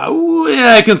 Oh,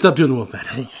 yeah, I can stop doing the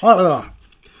Wolfman.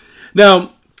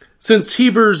 Now, since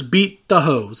Heavers beat the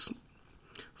Hoes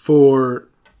for,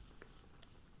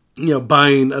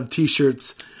 buying of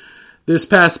t-shirts, this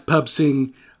past pub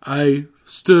sing, I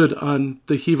stood on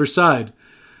the Heaver side.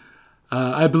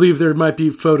 I believe there might be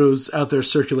photos out there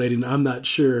circulating. I'm not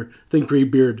sure. I think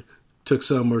Greybeard took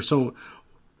some, or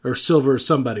Silver, or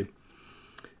somebody.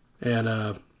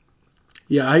 And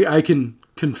I can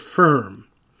confirm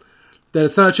that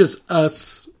it's not just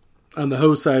us on the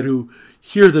Ho side who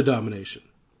hear the domination.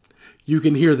 You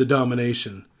can hear the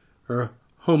domination or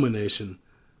homination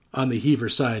on the Heaver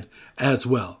side as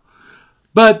well.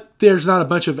 But there's not a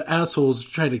bunch of assholes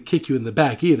trying to kick you in the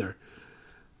back either.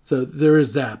 So there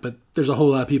is that, but there's a whole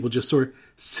lot of people just sort of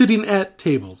sitting at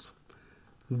tables,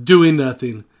 doing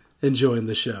nothing, enjoying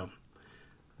the show.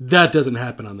 That doesn't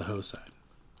happen on the Ho side.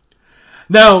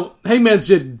 Now, Hangman's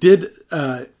Jig did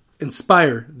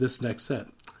inspire this next set.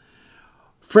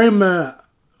 From their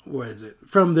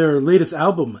latest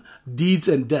album, Deeds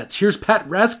and Debts, here's Pat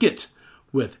Raskett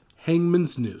with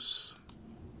Hangman's Noose.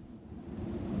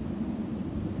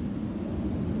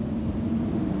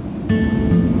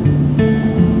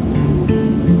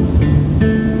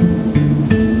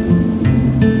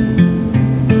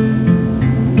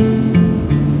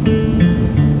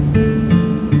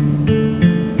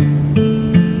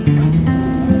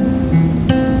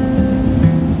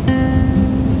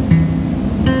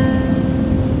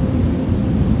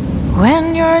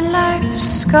 When your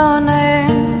life's gonna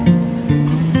end,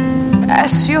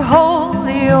 as you hold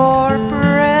your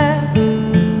breath,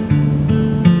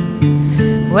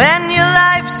 when your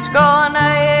life's gonna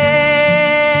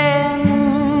end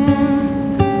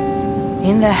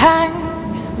in the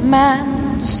hangman's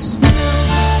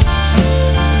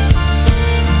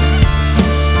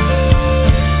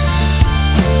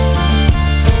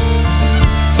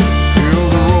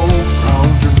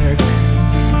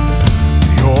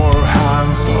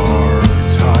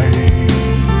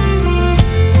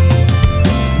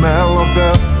smell of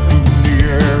death in the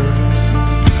air,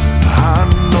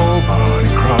 and nobody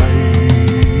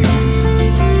cries.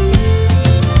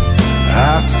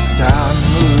 As you stand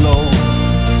alone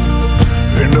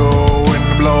in the wind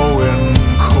blowing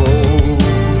cold,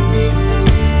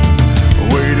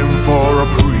 waiting for a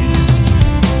priest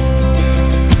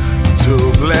to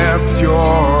bless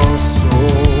your soul.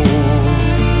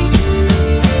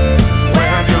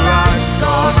 When your life's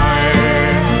gonna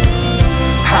end,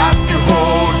 as you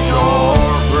hold your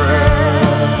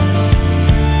breath,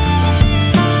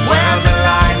 when the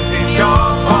lights in your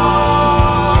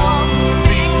palms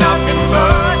speak nothing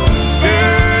but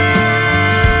death,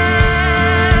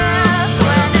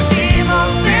 when the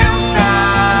demons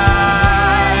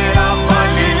inside are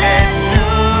finally let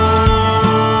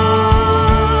loose,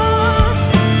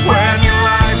 when your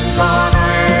life's gonna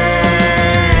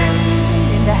end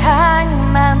in the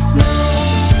hangman's noose.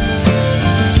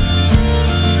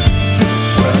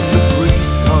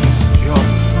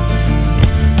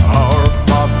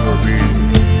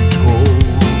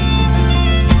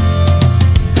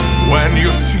 When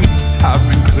your sins have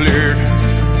been cleared,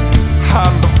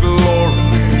 hand of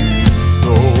glory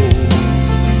sold.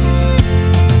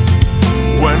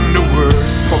 When the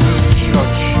words of the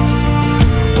judge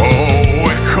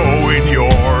echo in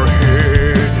your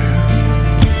head,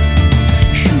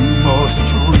 you must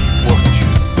reap what you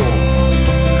sow,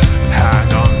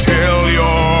 hang until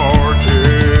you're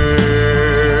dead.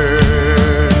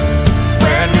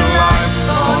 When your life's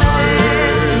gonna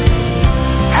end,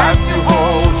 as you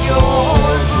hold your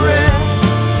breath,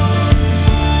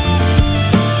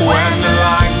 when the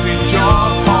lines in your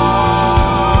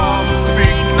palms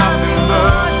speak nothing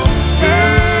but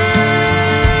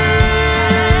death,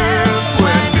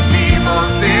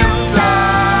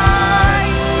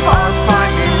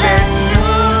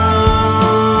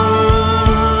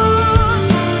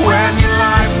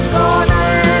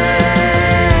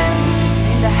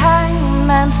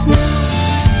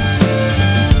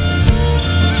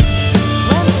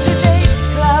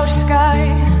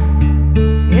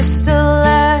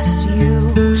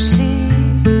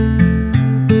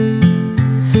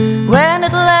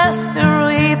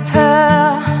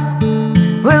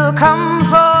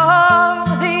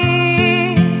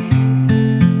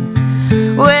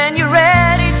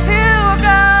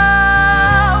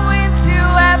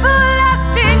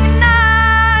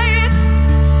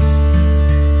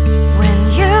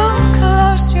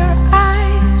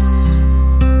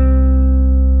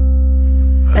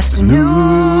 beste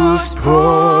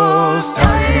Newspost.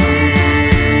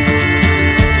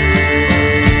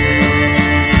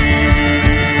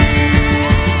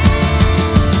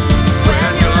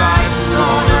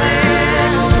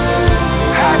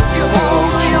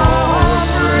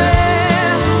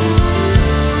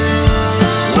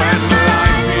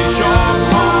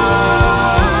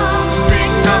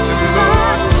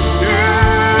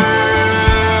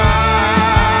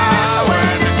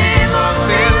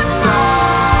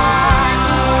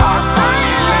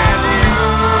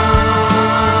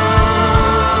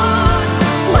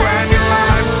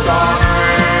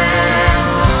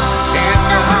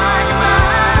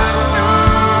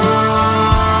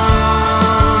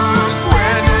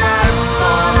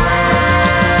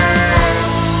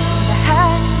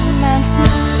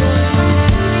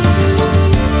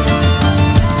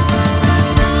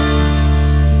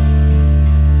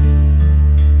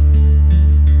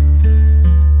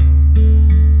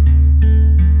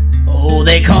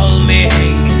 They call me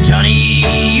Hangin'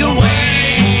 Johnny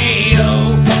away,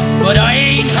 oh, but I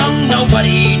ain't hung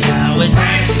nobody, now it's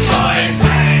hang, boys,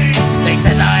 hang. They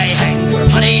said I hang for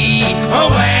money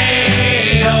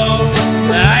away, oh,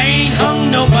 I ain't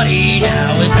hung nobody,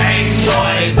 now it's hang,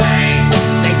 boys, hang.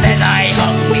 They said I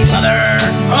hung me mother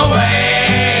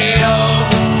away, oh,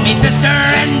 me sister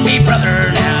and me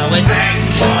brother, now it's hang,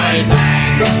 boys,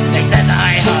 hang. They said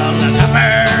I hung a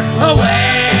copper away,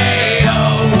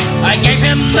 I gave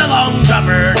him the long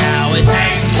dropper, now it's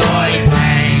hang, boys,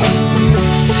 hang.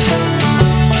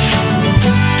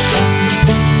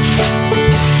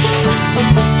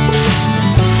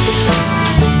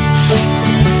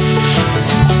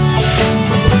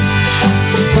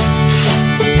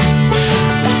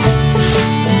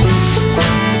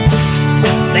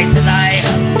 They said I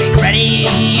hung me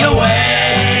granny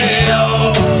away,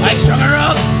 oh, I strung her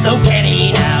up so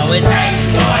canny, now it's hang,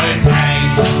 boys, hang.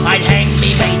 I'd hang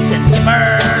me mates and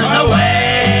skippers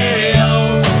away,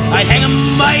 oh, I'd hang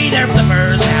 'em by their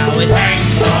flippers, now it's hang,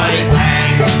 boys,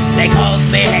 hang. They calls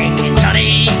me Hangin'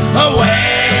 Johnny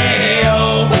away,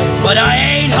 oh, but I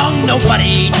ain't hung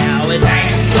nobody, now it's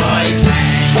hang, boys, hang.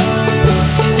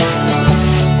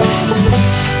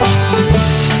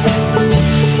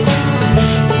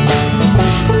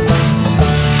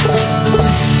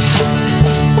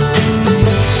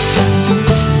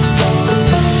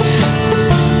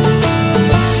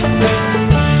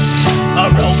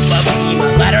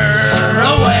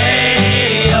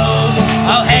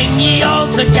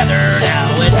 Together now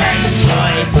it's hang,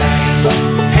 boys, hang.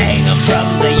 Hang 'em from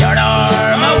the yard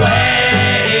arm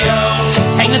away, oh,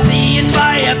 hang the sea and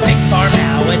buy a pig farm,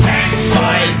 now it's hang,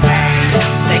 boys, hang.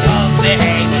 They calls me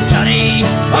Hangin' Johnny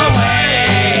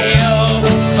away, oh,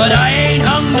 but I ain't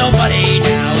hung nobody,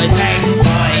 now it's hang,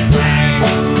 boys, hang.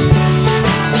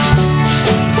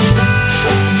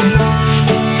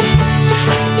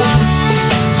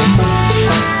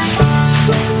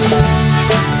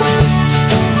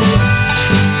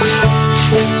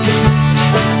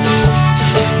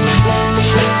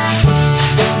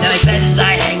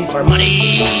 For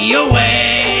money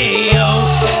away,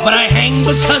 oh, but I hang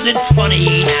because it's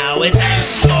funny, now it's hang,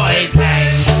 boys,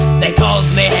 hang. They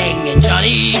calls me Hangin'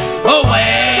 Johnny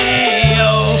away,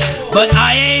 oh, but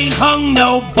I ain't hung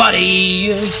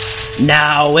nobody,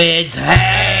 now it's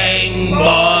hang,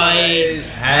 boys,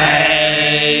 hang.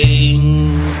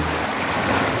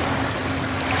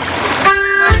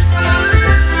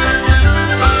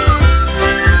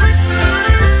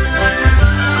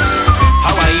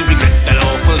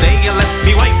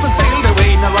 Sailed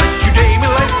away, now right today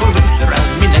my life will loose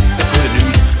around me neck the good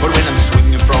news. But when I'm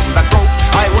swinging from that rope,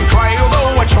 I won't cry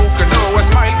although I choke, or no, I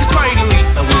smile, 'cause finally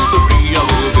I will be free, I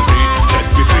will be free. Set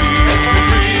me free, set me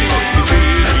free, set me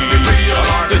free, set me free.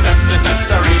 This end is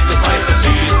necessary, this life I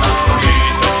see is not for me.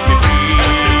 Set me free.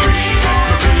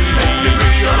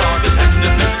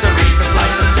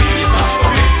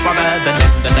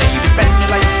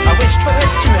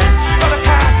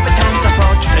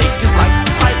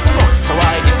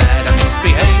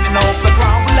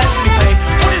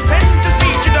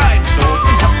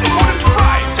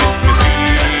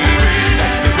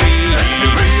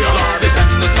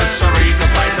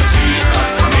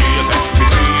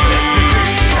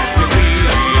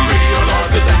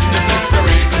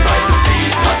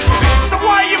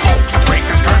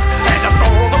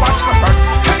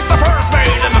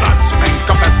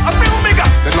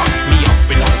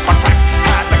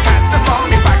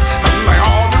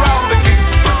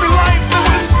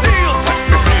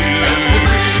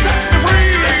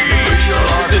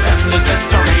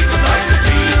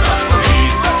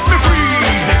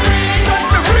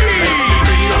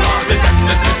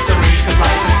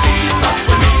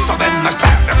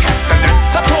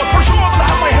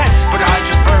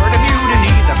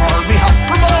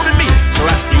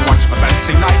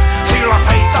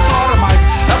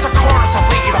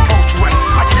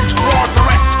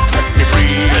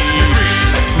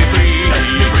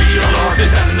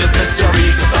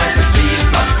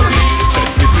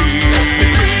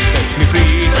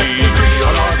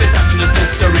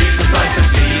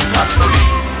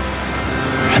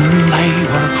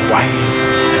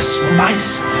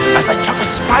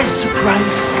 by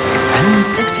surprise. And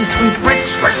 63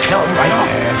 Brits were killed right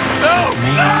there. That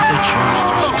made the choice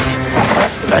to spare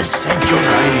the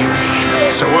centuries.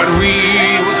 So when we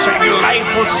will say your life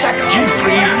will set you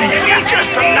free, we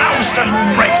just announced the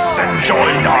Brits and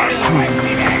joined our crew.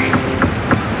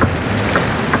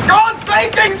 God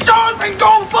save King Charles and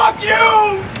go fuck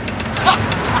you!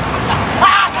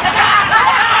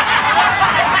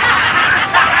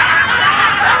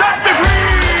 Set me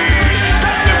free!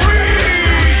 Set me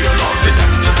free! Your Lord is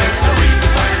unnecessary,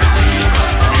 cause I can see it's not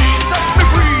free. Set me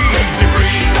free! Set me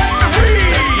free! Set me free!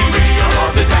 Set me free! Your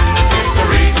Lord is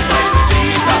unnecessary, cause I can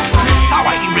see it's not free. How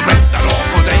I regret that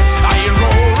awful day. I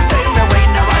enrolled the same way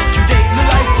now I today. The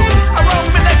life will lose. I roll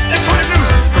my neck and put it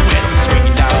loose. From when I'm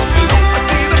swinging down below, I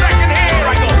see the wreck and here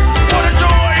I go. What a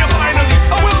joy! Finally,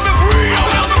 I will be free! I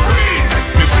will be free! Set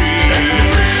me free!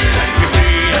 Set me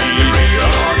free! Set me free! Set me free! Your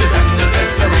Lord is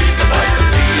unnecessary, cause I can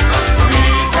see it's not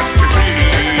free. Set me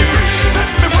free! Set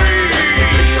me free!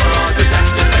 Your Lord is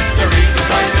unnecessary, cause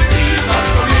I can see it's not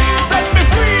free. Set me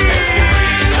free!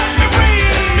 Set me free!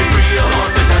 Set me free! Your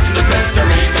Lord is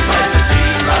unnecessary, cause I can see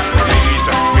it's not free.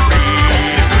 Set me free! Set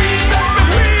me free! Set me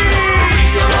free!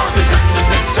 Your Lord is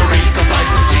unnecessary, cause I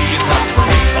can see it's not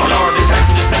free. Oh Lord is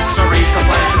unnecessary, cause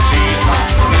life and see is not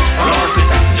for me. Oh Lord is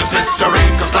unnecessary,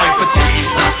 cause life and see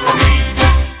is not for me.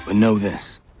 But know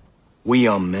this, we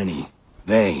are many,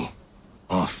 they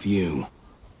are few.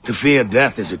 To fear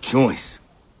death is a choice,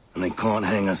 and they can't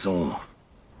hang us all.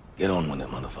 Get on with it,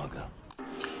 motherfucker.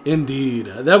 Indeed.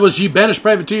 That was Ye Banished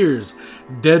Privateers,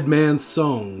 Dead Man's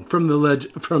Song, from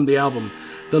the album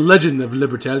The Legend of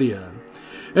Libertalia.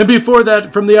 And before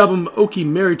that, from the album Okie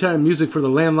Maritime Music for the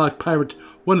Landlocked Pirate,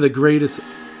 one of the greatest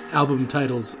album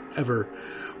titles ever,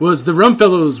 was the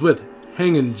Rumfellows with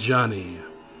Hangin' Johnny.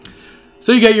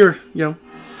 So you get your,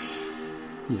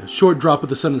 short drop of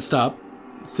the Sun and Stop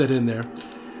set in there.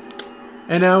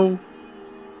 And now,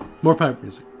 more pirate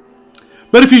music.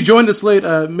 But if you joined us late,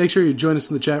 make sure you join us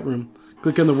in the chat room.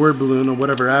 Click on the word balloon on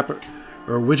whatever app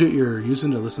or widget you're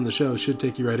using to listen to the show. It should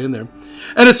take you right in there.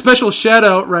 And a special shout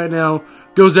out right now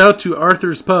goes out to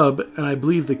Arthur's Pub, and I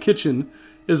believe the kitchen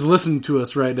is listening to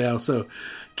us right now. So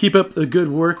keep up the good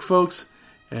work, folks.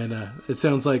 And it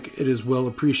sounds like it is well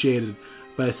appreciated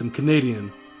by some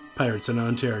Canadian pirates in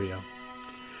Ontario.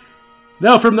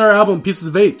 Now from their album Pieces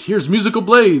of Eight, here's Musical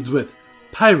Blades with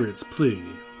Pirate's Plea.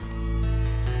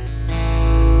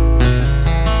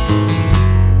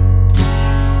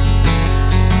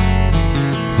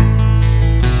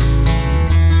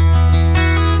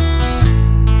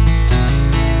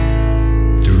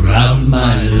 Throughout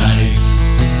my life,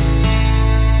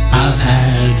 I've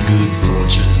had good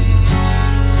fortune,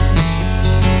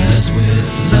 as with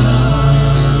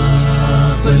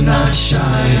love, but not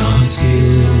shy on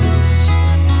skills.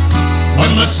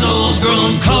 When my soul's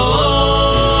grown cold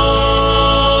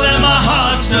and my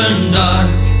heart's turned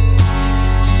dark,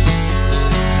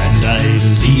 and I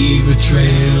leave a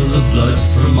trail of blood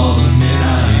from all the men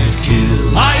I've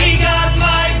killed. I got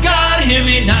my God, hear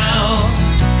me now.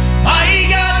 I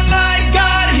got my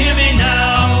God, hear me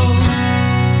now.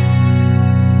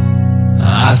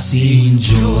 I've seen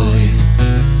joy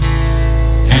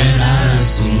and I've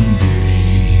seen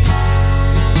beauty.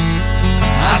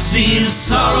 I've seen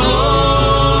sorrow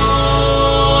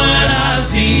and I've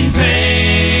seen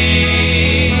pain.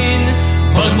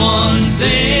 But one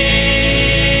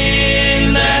thing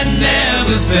that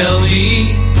never befell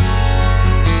me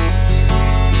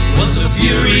was the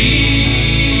fury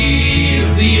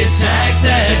of the attack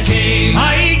that came.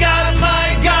 I got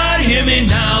my God, hear me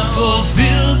now,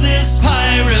 fulfill this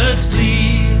pirate's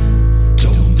plea.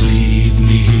 Don't leave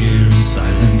me here in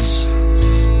silence,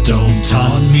 don't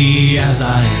taunt me as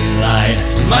I lie.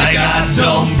 My God,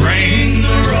 don't bring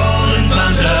the rolling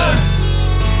thunder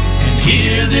and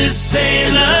hear this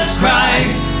sailor's cry.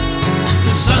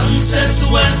 The sun sets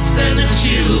west and the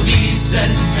chill be set,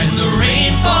 and the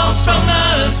rain falls from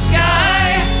the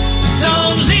sky.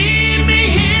 Don't leave me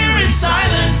here in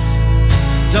silence,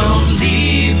 don't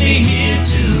leave me here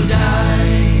to die.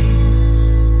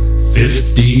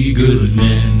 50 good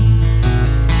men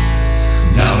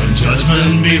now in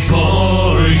judgment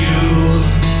before you,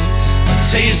 a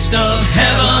taste of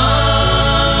heaven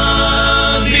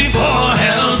before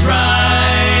hell's ride.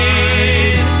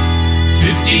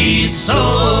 50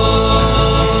 souls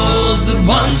that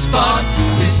once fought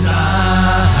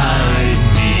beside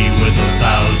me with a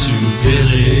vow to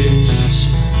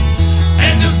pillage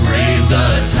and to brave the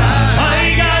tide.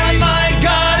 I got my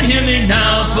God, hear me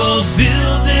now,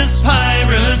 fulfill this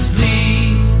pirate's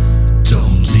plea.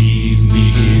 Don't leave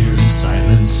me here in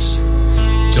silence,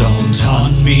 don't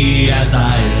taunt me as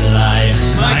I lie.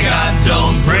 My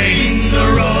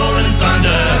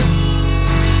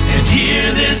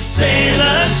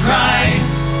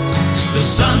The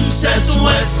sun sets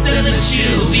west and the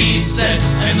chill be set,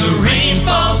 and the rain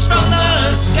falls from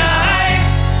the sky.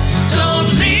 Don't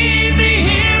leave me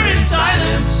here in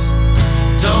silence.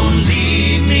 Don't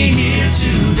leave me here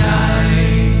to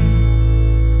die.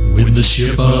 With the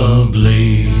ship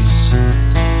ablaze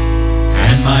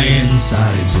and my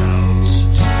insides out,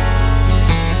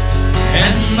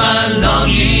 and my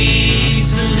longing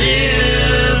to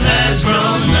live has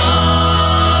grown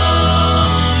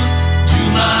numb. Do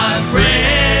my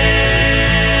prayers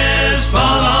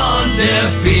fall on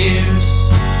deaf ears?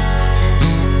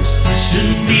 I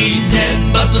shouldn't be dead,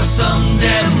 but for some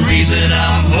damn reason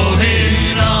I'm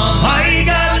holding on. My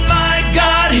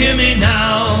God, hear me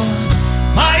now.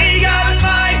 My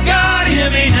God, hear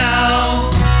me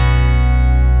now.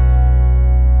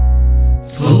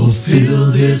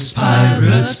 Fulfill this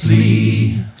pirate's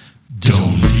plea.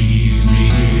 Don't leave me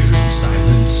here in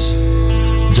silence.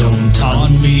 Don't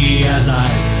taunt me as I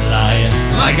lie.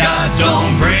 My God,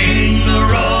 don't bring the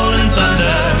rolling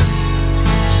thunder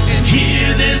and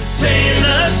hear this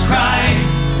sailor's cry.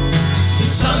 The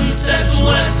sun sets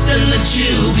west and the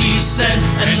chill be set,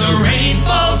 and the rain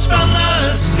falls from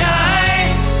the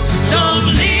sky. Don't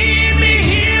leave me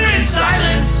here in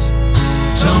silence.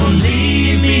 Don't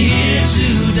leave me here to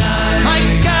die. My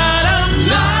God, I'm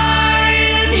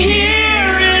lying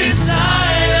here in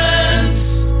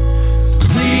silence.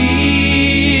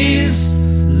 Please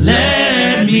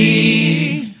let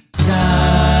me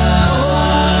die.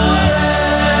 Oh,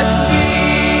 let me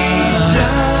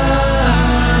die.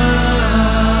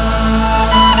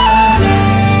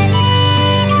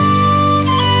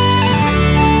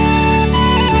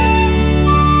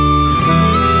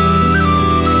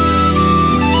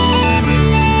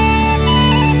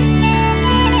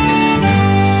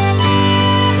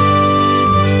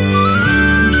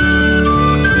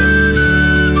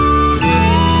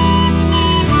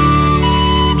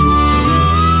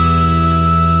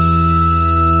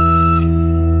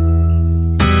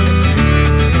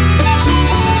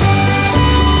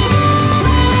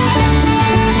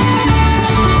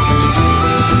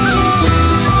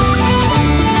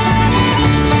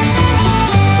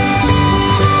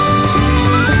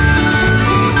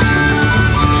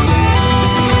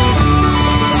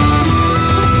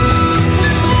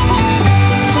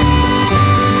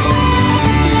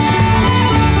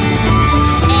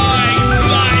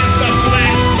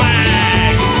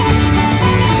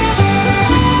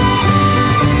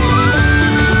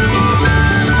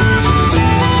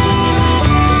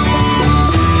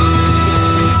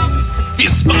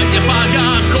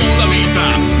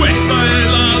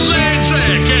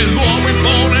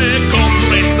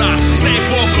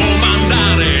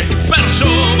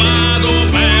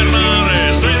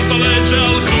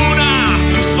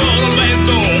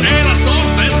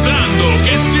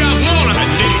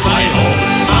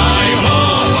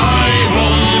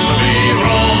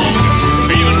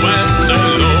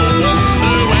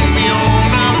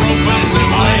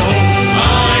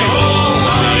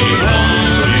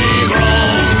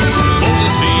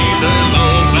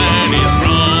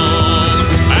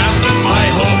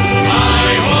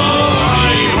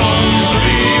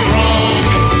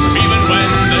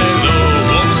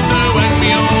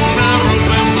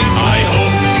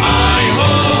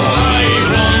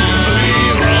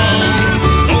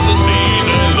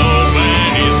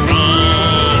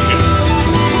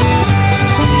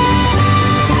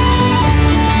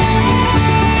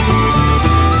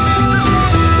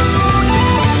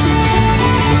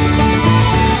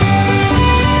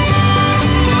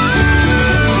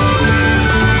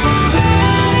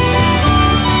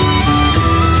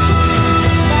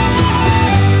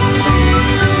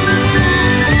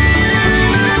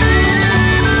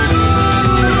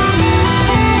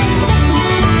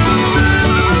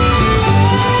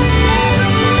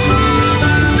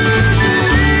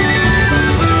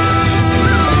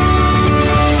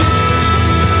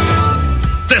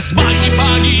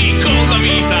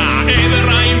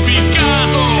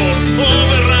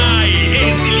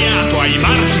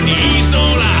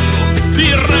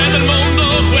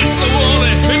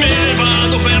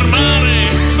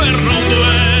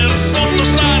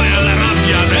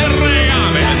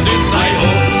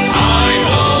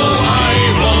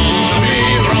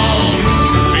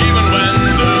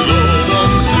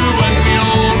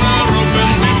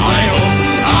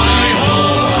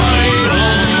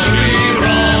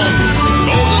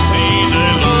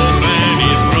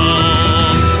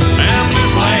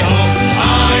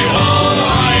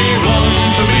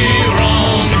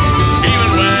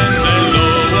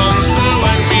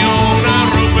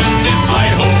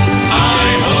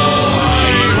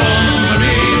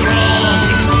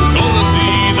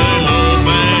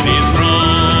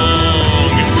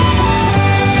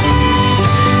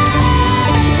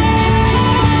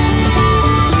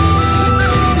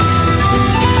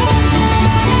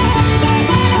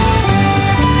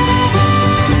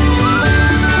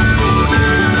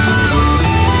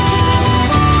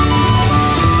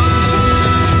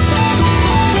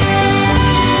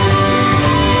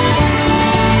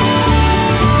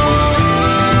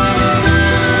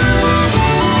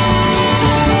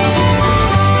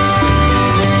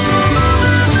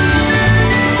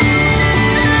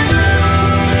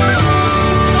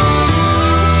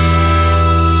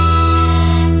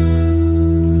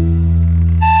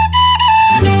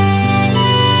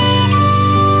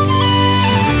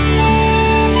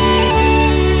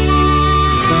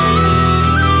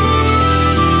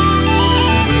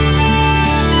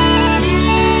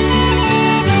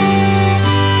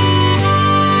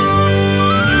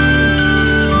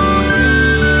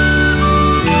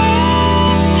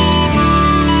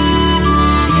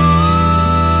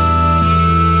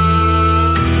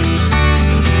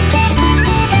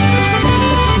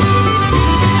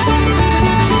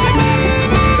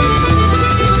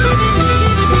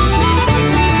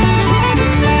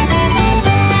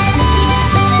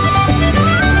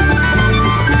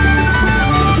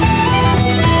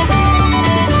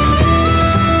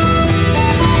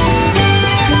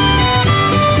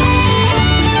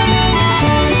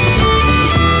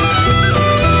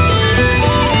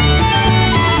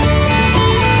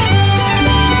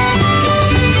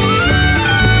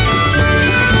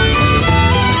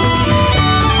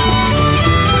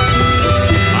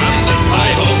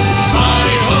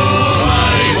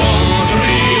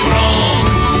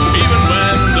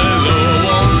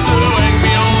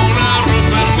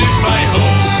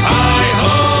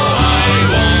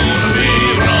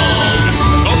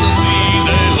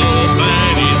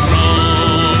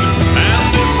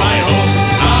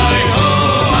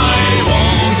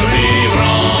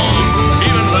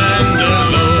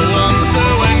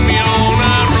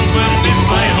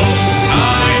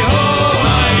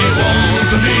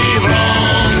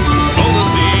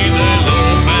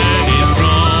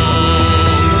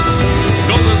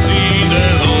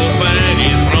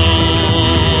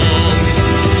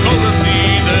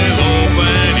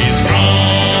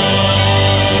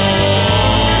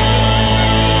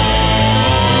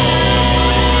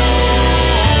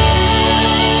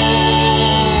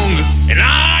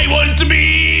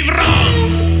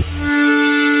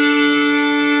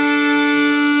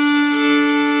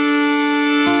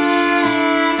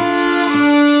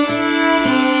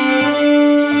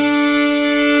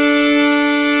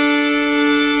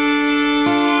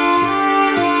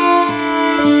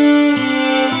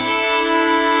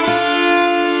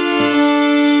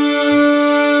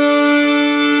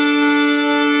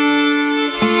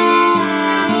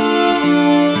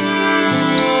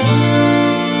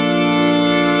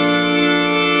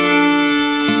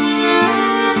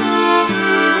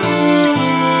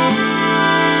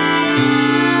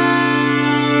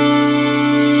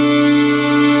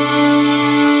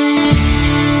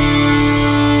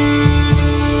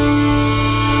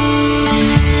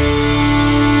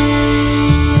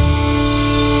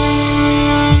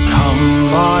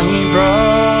 my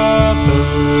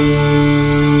brothers.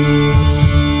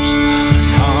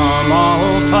 Come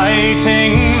all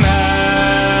fighting men,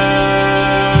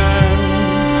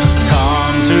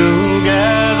 come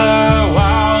together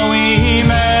while we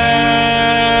may.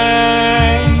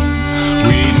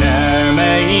 We ne'er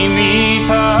may meet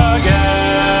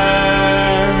again.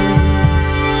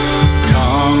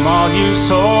 Come all you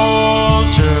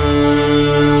soldiers,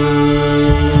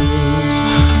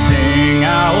 sing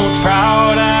out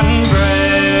proud and brave.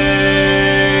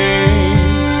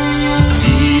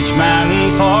 Each man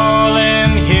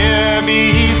fallen here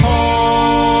before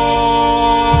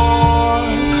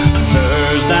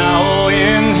stirs now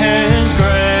in his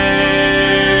grave.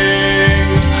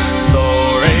 So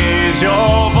raise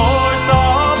your voice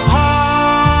up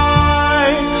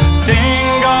high,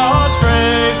 sing God's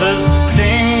praises,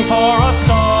 sing for us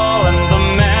all and the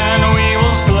men we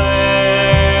will slay.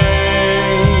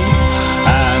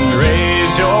 And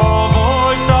raise your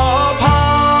voice up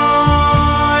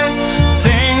high,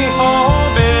 sing for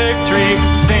victory,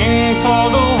 sing for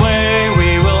the way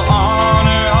we will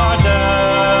honor our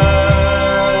dead.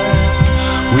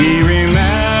 We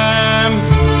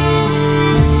remember,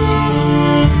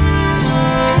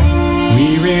 we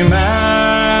remember.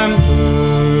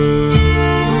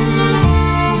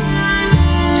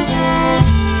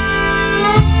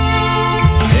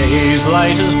 Day's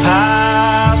light is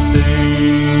passing,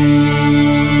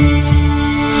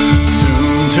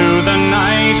 soon to the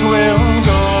night we'll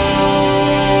go.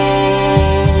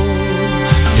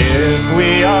 If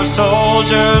we are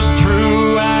soldiers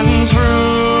true and true,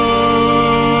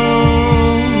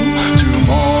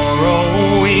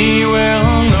 tomorrow we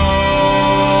will know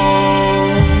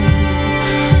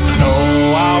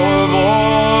our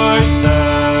voices,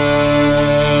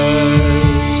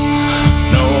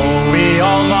 know we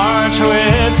all march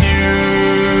with you.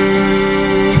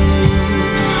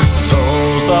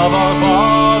 Souls of our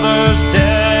fathers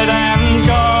dead and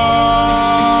gone,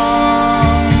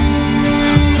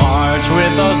 march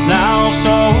with us now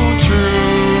so true.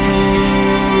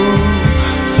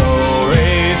 So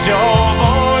raise your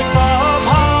voice up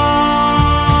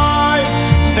high,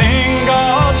 sing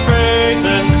God's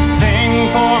praises, sing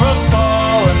for us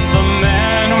all and the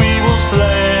men we will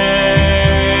slay.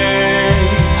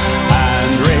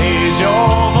 And raise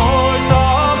your voice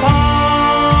up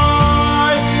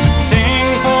high,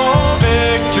 sing for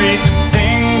victory,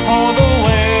 sing for the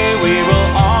way we will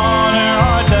honor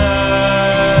our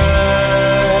dead.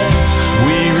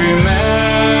 We remember,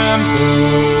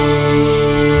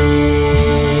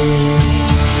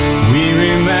 we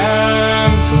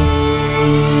remember,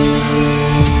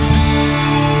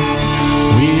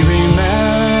 we remember,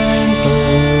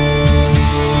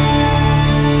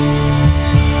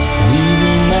 we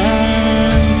remember.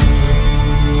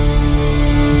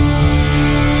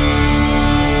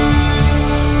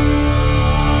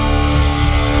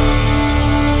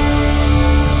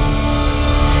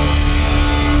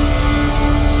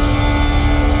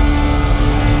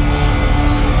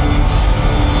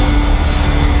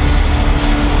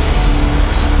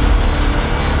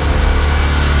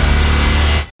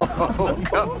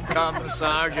 Oh, come,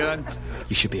 Sergeant.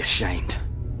 You should be ashamed.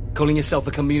 Calling yourself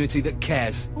a community that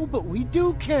cares. Oh, but we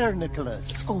do care, Nicholas.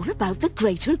 It's all about the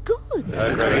greater good.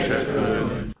 The greater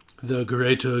good. The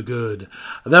greater good.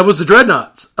 That was the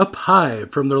Dreadnoughts, Up High,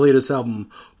 from their latest album,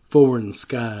 Foreign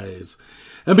Skies.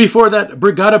 And before that,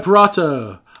 Brigada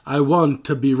Pirata, I Want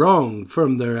to Be Wrong,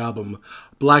 from their album,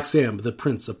 Black Sam, the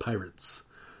Prince of Pirates.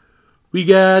 We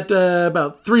got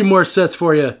about 3 more sets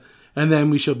for you, and then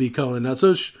we shall be calling out.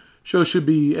 So show should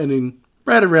be ending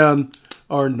right around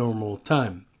our normal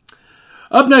time.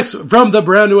 Up next, from the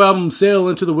brand new album, Sail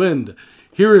Into the Wind,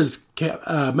 here is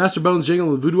Master Bones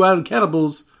Jingle and Voodoo Island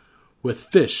Cannibals with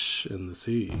Fish in the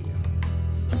Sea.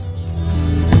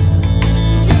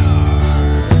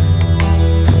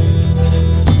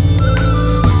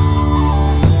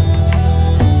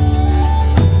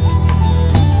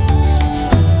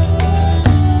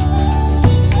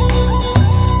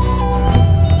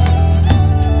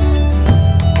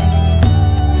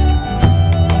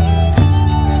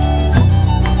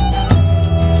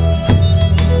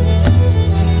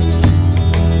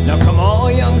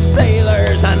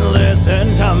 And listen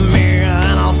to me,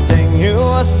 and I'll sing you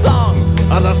a song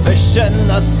of the fish in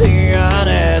the sea. And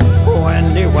it's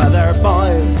windy weather,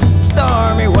 boys,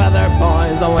 stormy weather,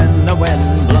 boys. When the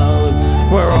wind blows,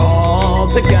 we're all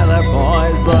together,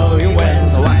 boys. Blow your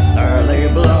winds westerly,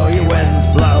 blow your winds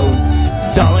blow.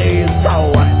 Dolly's a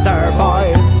wester,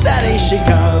 boys, steady she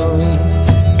goes.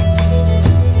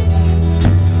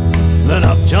 Then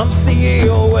up jumps the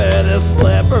eel with his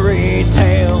slippery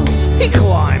tail. He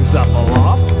climbs up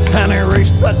aloft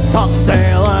top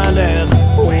sail and it's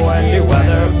windy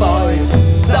weather, boys,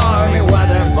 stormy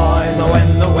weather, boys.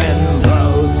 When the wind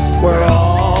blows, we're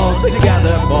all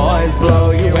together, boys.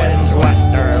 Blow you winds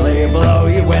westerly, blow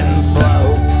you winds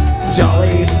blow.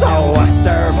 Jolly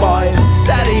sou'wester, boys,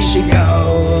 steady she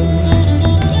goes.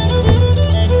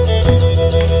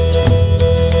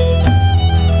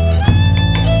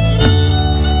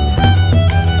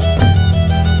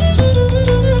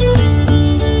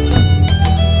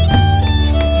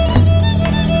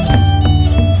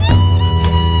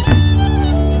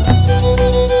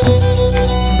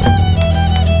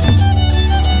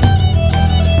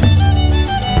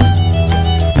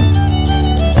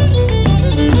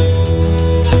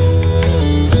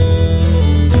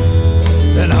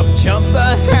 Jump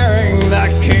the herring, the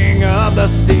king of the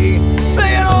sea,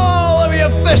 saying all of you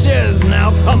fishes,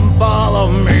 now come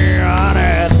follow me. And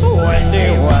it's windy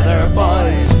weather,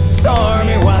 boys,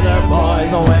 stormy weather,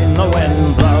 boys. When the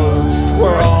wind blows,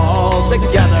 we're all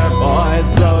together, boys.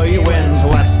 Blow you winds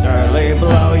westerly,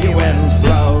 blow you winds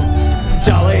blow.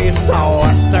 Jolly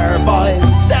sou'wester, boys,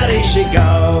 steady she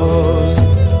goes.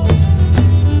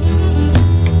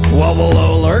 Well,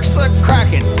 below lurks the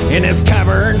kraken in his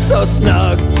cavern so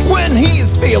snug. When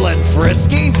he's feeling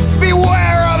frisky,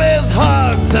 beware of his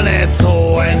hugs. And it's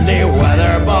windy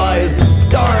weather, boys,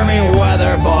 stormy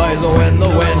weather, boys. When the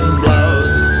wind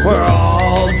blows, we're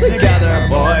all together,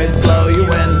 boys. Blow you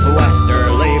winds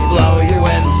westerly, blow you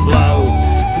winds blow.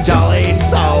 Jolly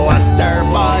sou'wester,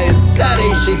 boys,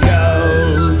 steady she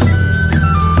goes.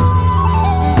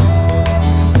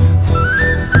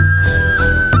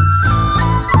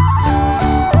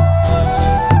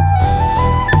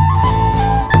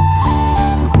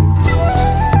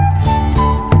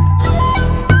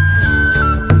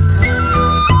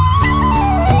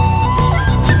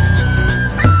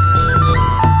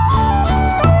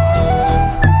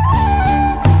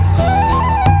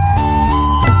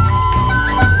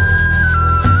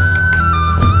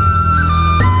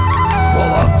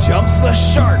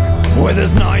 With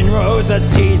his 9 rows of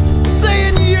teeth,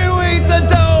 saying you eat the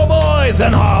dough, boys,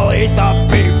 and I'll eat the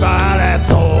beef. And it's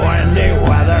windy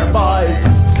weather, boys,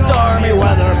 stormy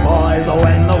weather, boys.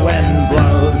 When the wind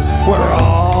blows, we're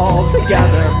all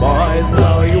together, boys.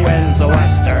 Blow you winds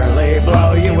westerly,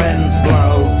 blow you winds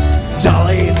blow.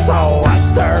 Jolly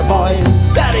sou'wester, boys,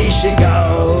 steady she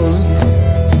goes.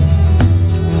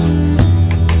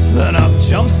 Then up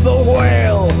jumps the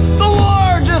whale, the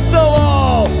largest of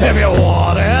all. If you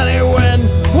want any wind,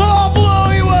 well, I'll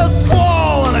blow you a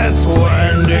squall. And it's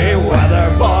windy weather,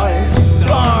 boys,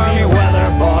 stormy weather,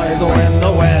 boys. When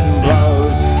the wind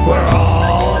blows, we're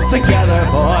all together,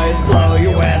 boys. Blow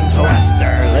you winds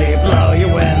westerly, blow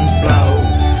you winds blow.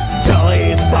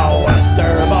 Jolly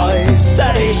sou'wester, boys,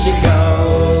 steady she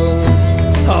goes.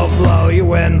 Oh, blow you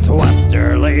winds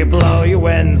westerly, blow you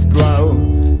winds blow.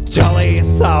 Jolly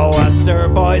sou'wester,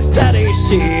 boys, steady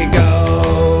she goes.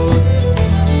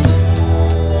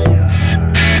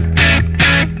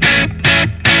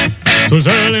 'Twas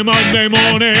early Monday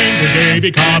morning, the day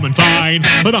becoming fine,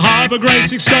 for the Harbour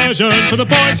Grace excursion, for the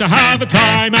boys to have a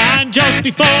time. And just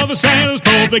before the sailors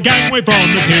pulled the gangway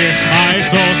from the pier, I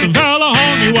saw some fella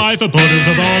on me wife a put as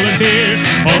a volunteer.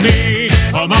 Oh me,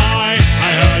 oh my,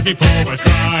 I heard me poor wife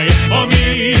cry. Oh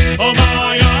me, oh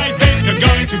my, I think I'm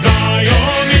going to die.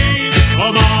 Oh me,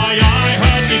 oh my, I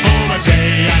heard me poor wife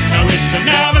say, and I wish I'd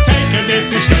never taken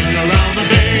this excursion around the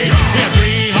bay.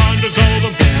 We had 300 souls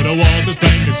on board, a was a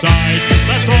splendid sight.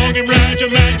 Less strong in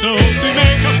regimentals to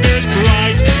make our spirits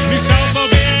bright. Myself are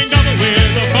being double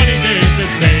with the funny things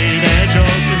that say they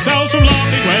choke themselves from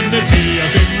laughing when they see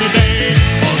us in the day.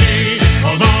 Oh me,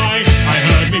 oh my, I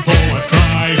heard me poor wife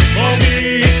cry. Oh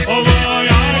me, oh my,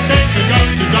 I think I'm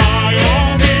going to die.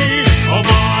 Oh me, oh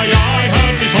my, I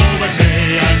heard me poor wife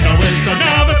say, and I wish I'd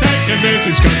never taken this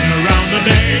excursion around the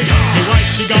day. My wife,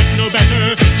 she got no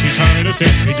better, she turned us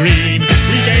sickly green.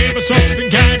 We gave her soap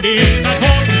and candy, that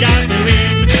was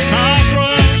gasoline.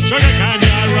 Casserole, sugar candy,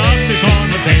 I rubbed it on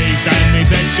her face, and they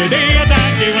said she'll be a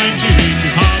dandy when she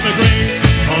reaches Harbour Grace.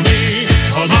 Oh me,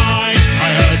 oh my, I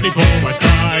heard me poor wife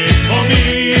cry. Oh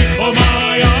me, oh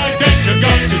my, I think I'm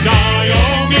going to die.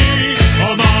 Oh me,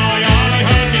 oh my, I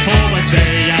heard me poor wife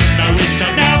say, and I wish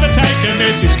I'd never taken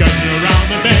this excursion around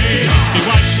the bay. Me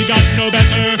wife, she got no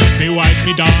better, me wife,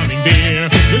 me darling dear.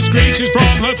 The screeches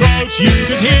from her throat, you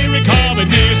could hear it coming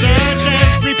near. Searched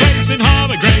every place in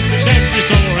Harbour Grace, searched every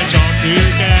store and shop to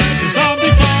get to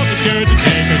something for secure to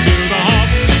take her to the hop.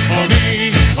 Oh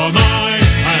me, oh my,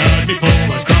 I heard me poor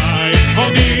wife cry. Oh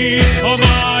me, oh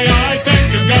my, I think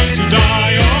I'm going to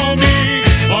die. Oh me,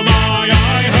 oh my,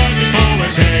 I heard me poor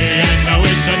wife say, and I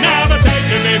wish I'd never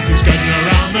taken this excursion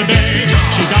around the bay.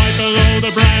 She She died below the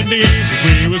Brandies as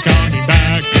we was coming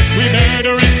back. We buried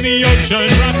her in the ocean,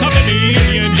 wrapped up in the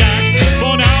Union Jack.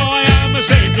 For now I am a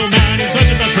single man in search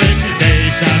of a pretty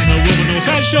face, and the woman who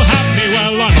says she'll have me,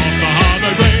 well, I'm off the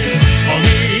Harbour Grace. Oh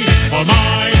me, oh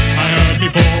my, I heard me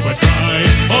poor but cry.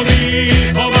 Oh me,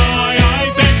 oh my, I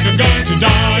think I'm going to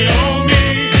die. Oh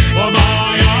me, oh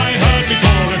my, I heard me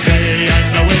poor and say, and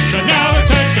the winter now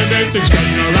taken this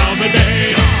excursion around the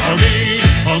bay. Oh me,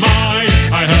 oh my,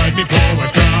 I heard me poor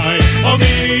but cry. Oh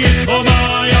me, oh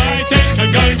my, I think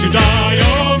I'm going to die.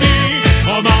 Oh me,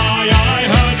 oh my, I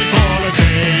heard me poor and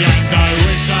say, and I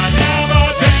wish I'd never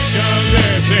taken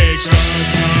this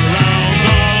excursion around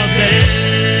the bay.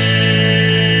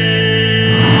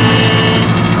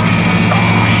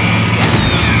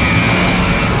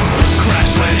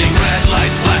 Crash landing, red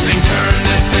lights flashing, turn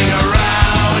this thing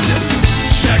around.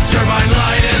 Check turbine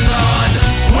light is on,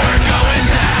 we're going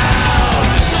down.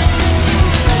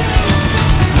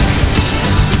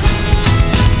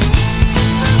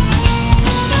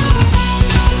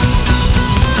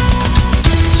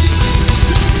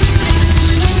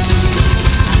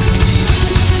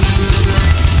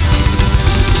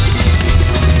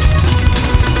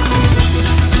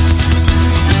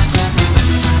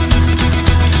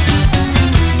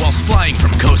 Whilst flying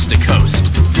from coast to coast,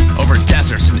 over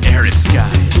deserts and arid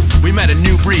skies, we met a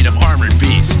new breed of armored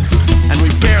beast, and we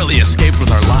barely escaped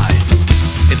with our lives.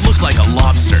 It looked like a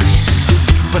lobster,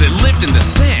 but it lived in the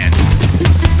sand,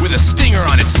 with a stinger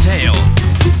on its tail,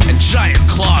 and giant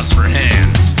claws for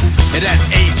hands. It had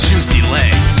 8 juicy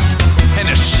legs, and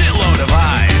a shitload of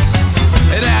eyes.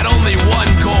 It had only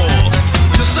one goal,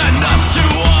 to send us to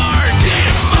our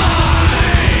demise.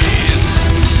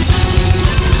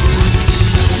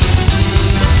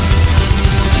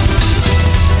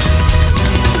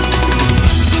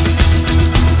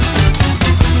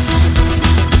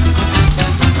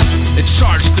 It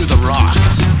charged through the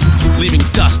rocks, leaving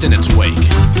dust in its wake.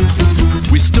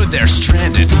 We stood there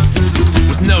stranded,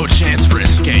 with no chance for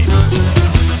escape.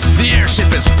 The airship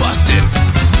is busted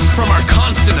from our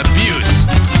constant abuse.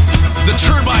 The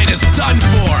turbine is done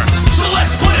for, so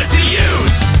let's put it to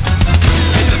use.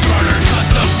 Hit the starter, cut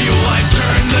the fuel lines,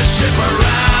 turn the ship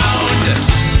around.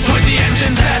 Point the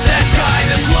engines at that guy,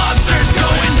 this lobster's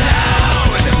going down.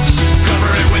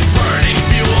 Cover it with burning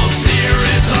fuel, sear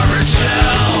its armored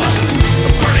shell.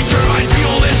 Burning turbine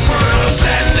fuel inferno,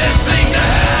 send this thing to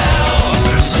hell.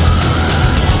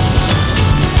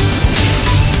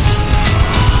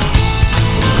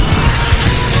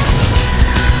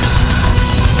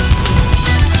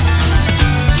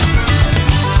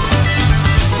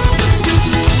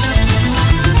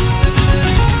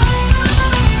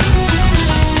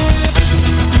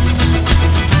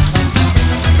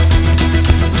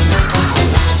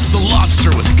 The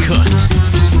lobster was cooked.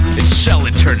 Its shell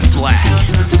had turned black.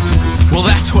 Well,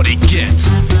 that's what he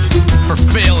gets for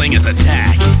failing his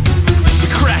attack. We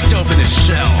cracked open his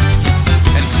shell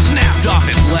and snapped off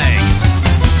his legs.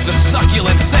 The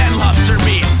succulent sand lobster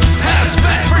meat has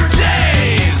fed for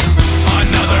days.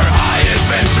 Another high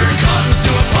adventure comes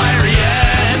to a fiery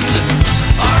end.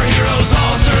 Our heroes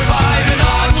all survive and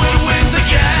Onwood wins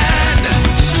again.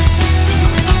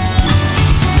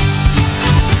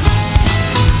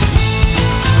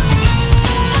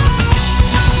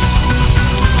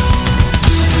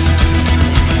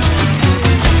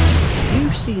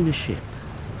 You've seen a ship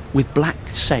with black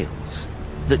sails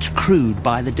that's crewed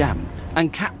by the damned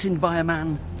and captained by a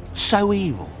man so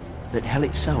evil that hell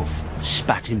itself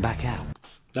spat him back out.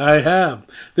 I have.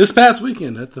 This past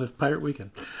weekend at the Pirate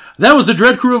Weekend. That was the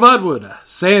Dread Crew of Oddwood,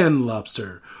 Sand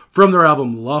Lobster, from their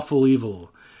album Lawful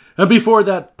Evil. And before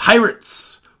that,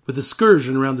 Pirates, with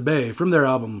Excursion Around the Bay, from their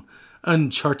album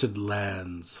Uncharted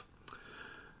Lands.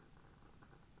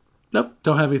 Nope,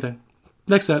 don't have anything.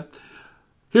 Next set.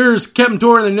 Here's Captain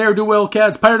Tor and the Ne'er-Do-Well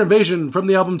Cats, Pirate Invasion, from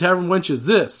the album Tavern Wenches.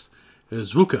 This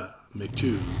is Wooka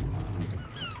McTwo.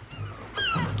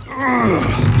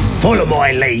 Follow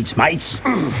my leads, mates.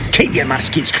 Keep your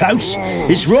muskets close.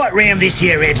 It's right round this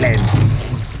here headland.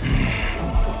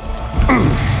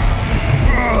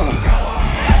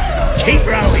 Keep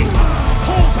rowing.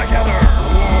 Pull together.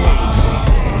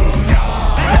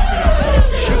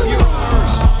 Shoot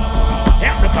yours.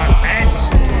 Out the boat, lads.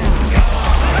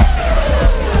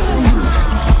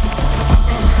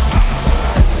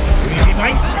 Easy,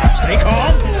 mates. Stay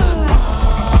calm.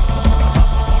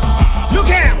 Look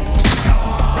out!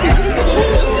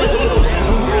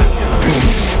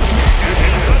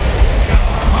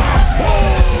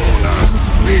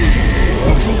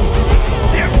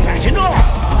 They're backing off!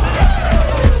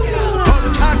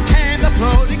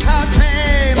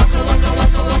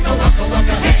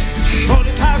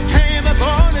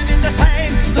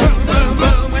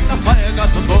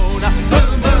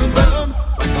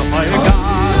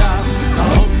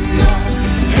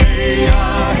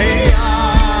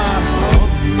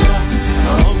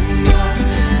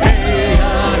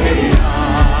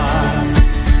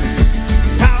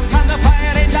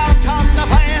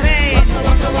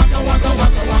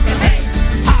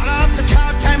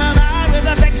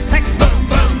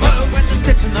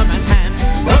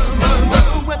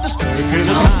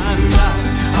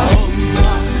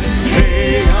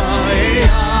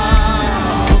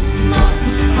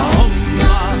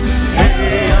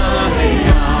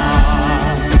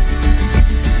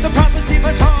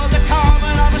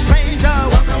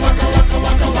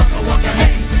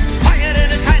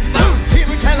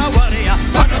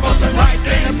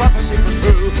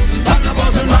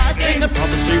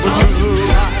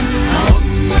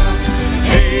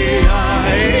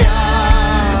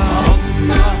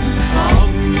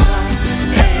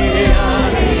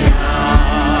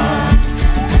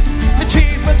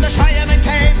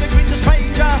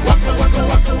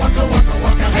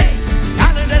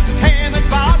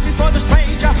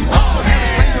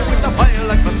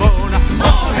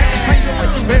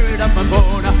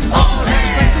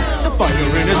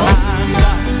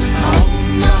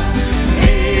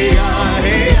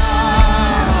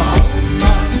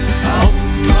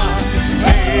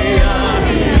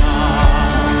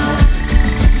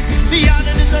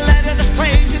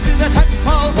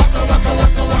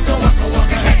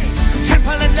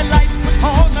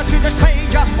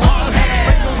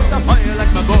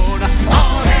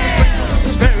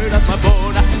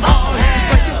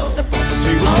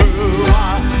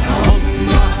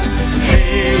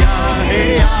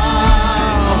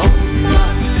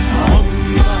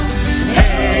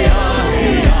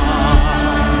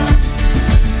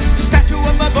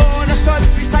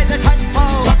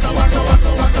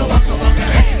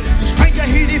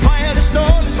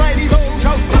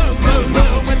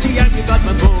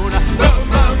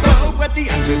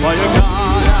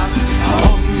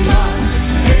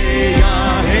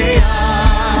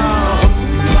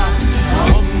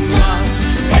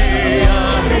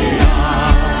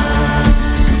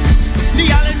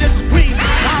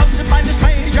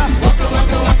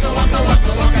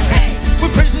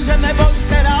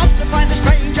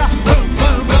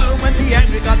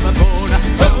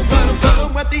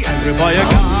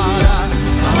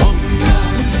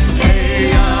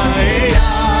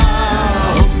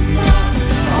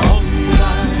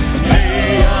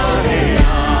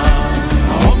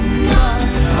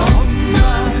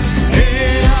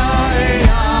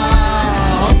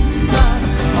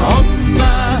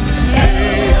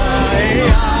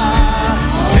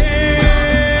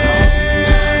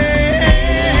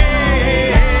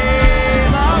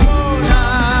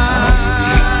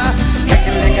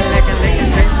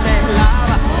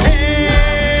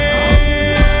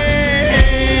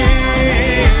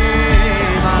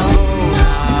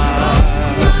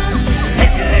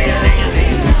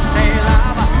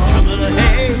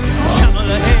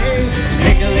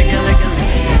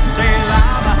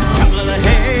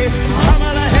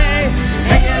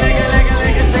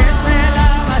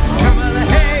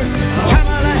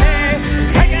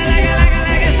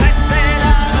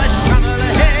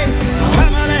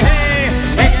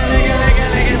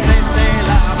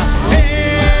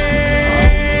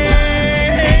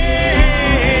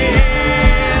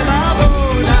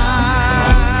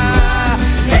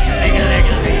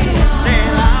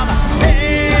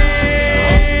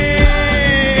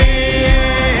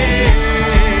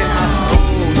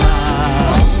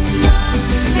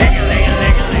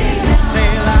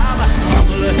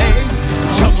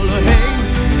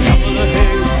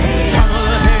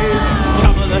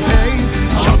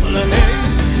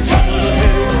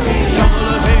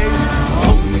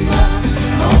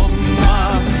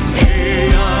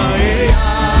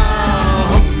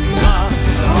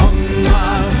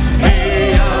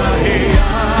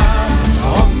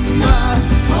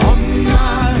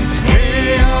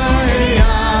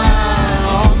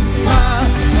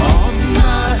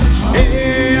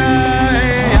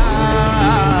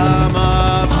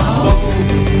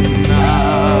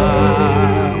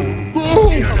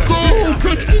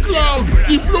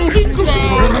 Floating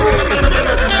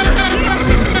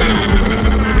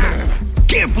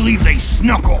Can't believe they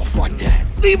snuck off like that,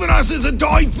 leaving us as a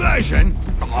diversion.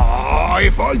 Oh,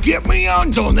 if I get me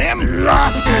hands on them,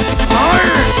 lost it.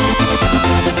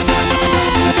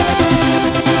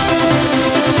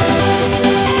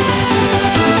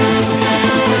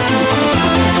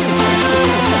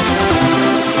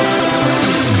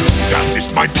 Das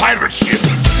ist mein Pirate Ship.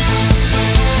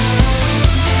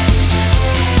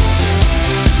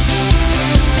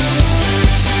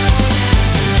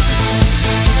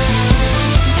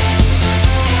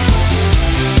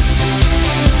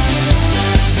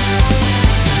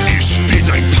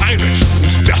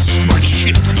 Das ist mein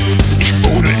Schiff. Ich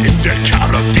wohne in der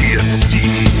Caribbean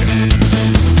Sea.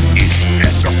 Ich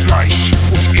esse Fleisch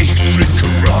und ich trinke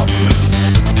Rum.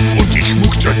 Und ich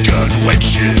mochte gern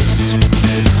Wedges.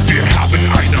 Wir haben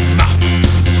eine Map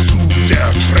zu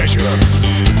der Treasure.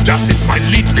 Das ist mein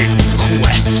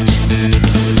Lieblingsquest.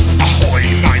 Ahoi,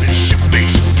 meinen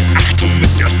Shipmate. Achtung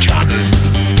mit der Kanne.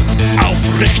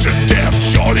 Aufrichten der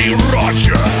Jolly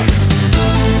Roger.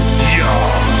 Ja.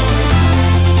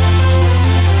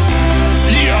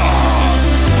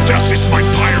 Das ist mein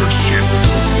Pirate Ship.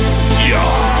 Ja.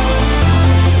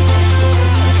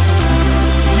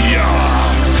 Ja.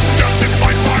 Das ist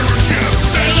mein Pirate Ship.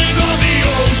 Sailing on the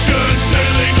ocean,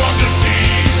 sailing on the sea.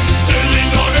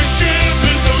 Sailing on a ship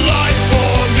is the life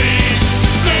for me.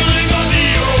 Sailing on the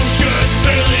ocean,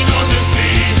 sailing on the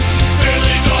sea.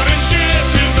 Sailing on a ship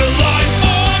is the life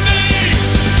for me.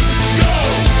 Go,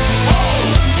 ho,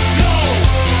 go,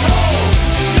 ho,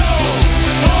 go,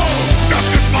 ho. Das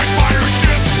ist mein Pirate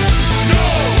Ship.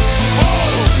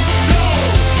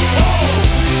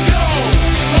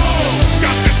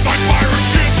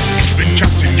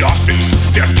 Yarfix,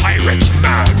 der Pirate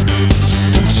Man.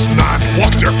 Bootsman,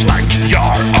 walk der Plank,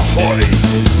 Yar, ahoy.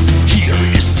 Hier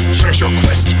ist Treasure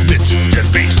Quest mit der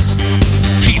Bass.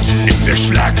 Pete ist der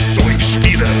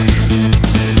Schlagzeugspieler.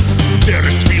 Der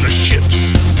ist viele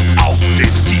Chips auf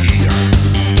dem See.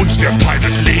 Und der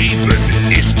Pirate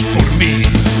Leben ist für mich.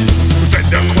 Wenn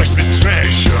der Quest mit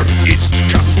Treasure ist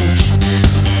kaputt,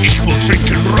 ich will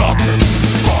trinken Rum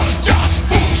von das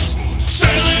Boot.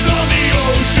 Sailing on the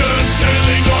ocean,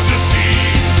 sailing on the sea.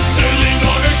 Sailing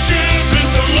on a ship is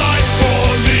the life for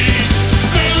me.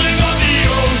 Sailing on the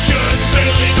ocean,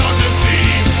 sailing on the sea.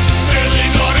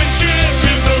 Sailing on a ship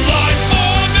is the life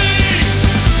for me.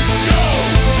 Go,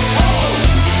 ho,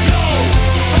 go,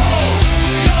 ho,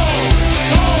 go,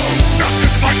 ho. Das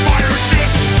ist mein Pirate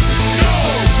Ship. Go,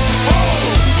 ho,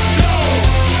 go,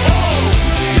 ho,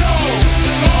 go,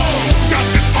 ho. Das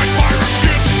ist mein Pirate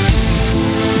Ship.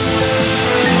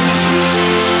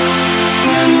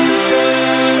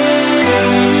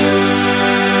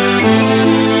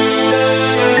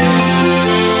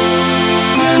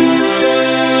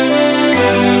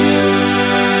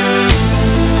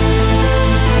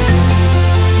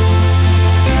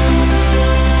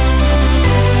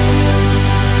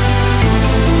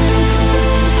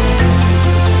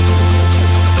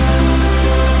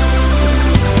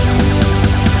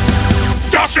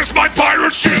 Das ist mein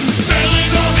Pirate Ship.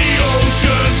 Sailing on the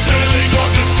ocean, sailing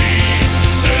on the sea.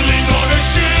 Sailing on a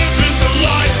ship is the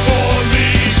life for me.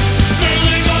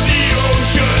 Sailing on the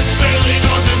ocean, sailing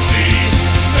on the sea.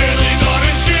 Sailing on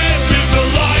a ship is the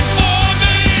life for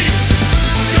me.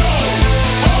 Go,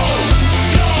 ho,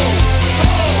 go,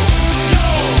 ho,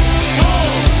 go, ho.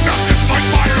 Das ist mein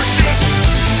Pirate Ship.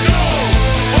 Go,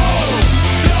 ho,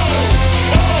 go,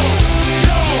 ho,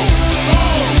 go, ho.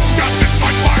 Das ist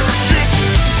mein Pirate Ship.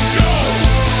 Go,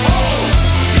 ho,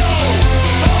 go,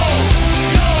 ho,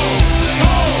 go,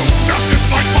 ho. Das ist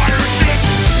mein Pirate Ship.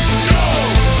 Go,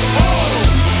 ho,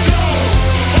 go,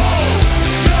 ho,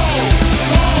 go,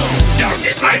 ho. Das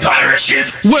ist mein Pirate Ship.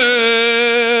 Well,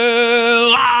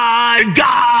 I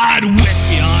got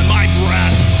whiskey on my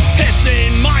breath, piss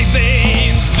in my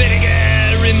veins,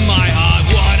 vinegar in my heart.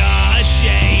 What a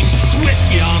shame.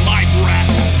 Whiskey on my breath,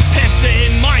 piss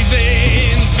in my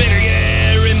veins,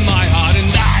 vinegar in my heart,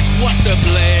 and that's what's to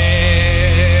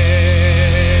blame.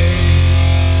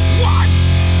 1,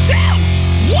 2,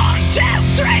 1, 2,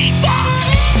 3, 4.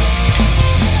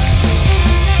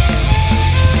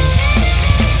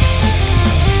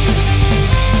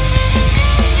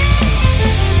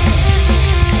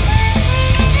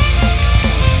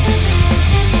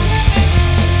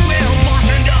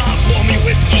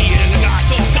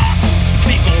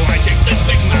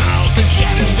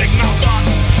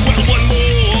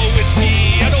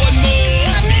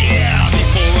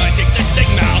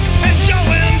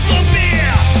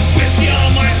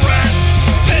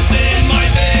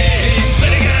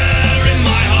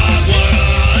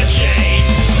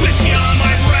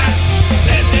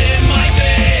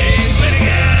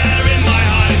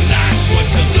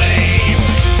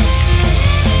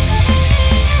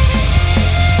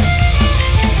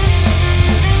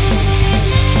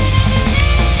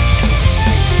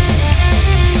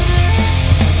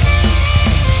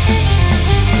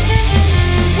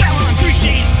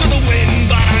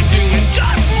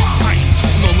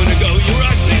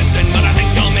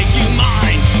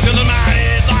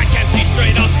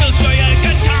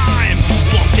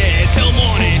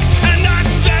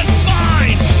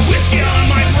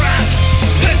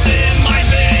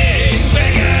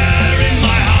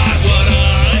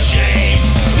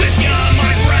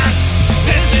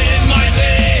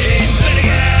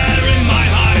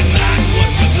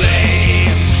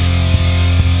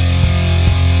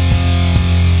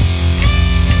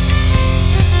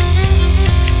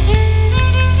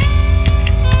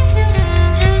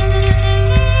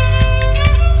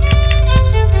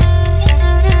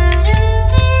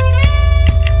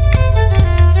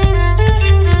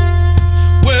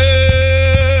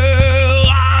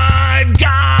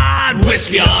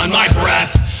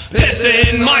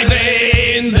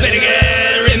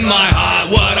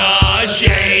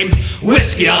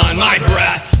 whiskey on my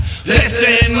breath, this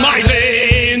in my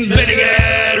veins,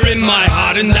 vinegar in my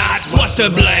heart, and that's what's to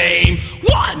blame.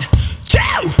 1, 2,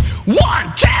 1,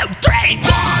 2, 3, 1.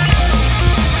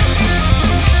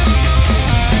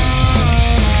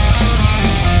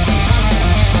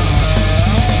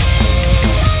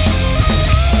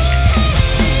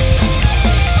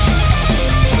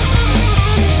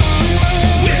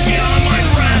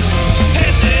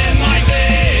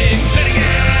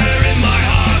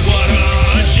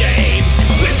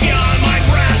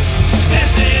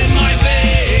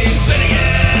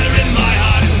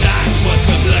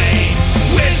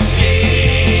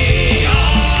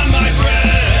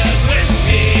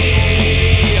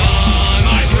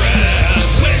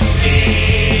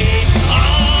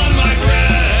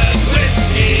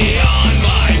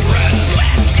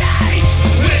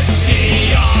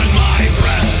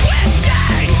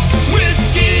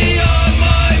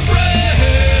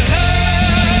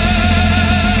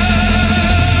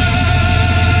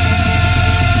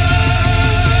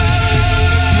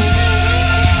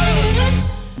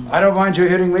 I don't mind you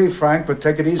hitting me, Frank, but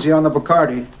take it easy on the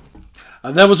Bacardi.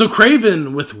 That was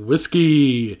O'Craven with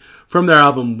Whiskey from their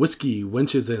album Whiskey,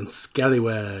 Wenches and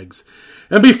Scallywags.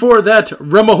 And before that,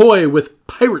 Remahoy with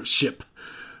Pirate Ship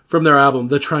from their album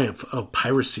The Triumph of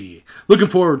Piracy. Looking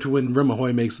forward to when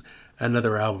Remahoy makes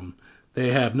another album.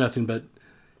 They have nothing but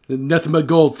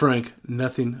gold, Frank.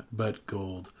 Nothing but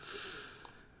gold.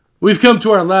 We've come to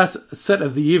our last set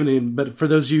of the evening, but for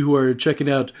those of you who are checking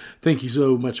out, thank you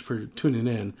so much for tuning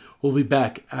in. We'll be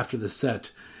back after the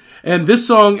set. And this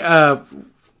song,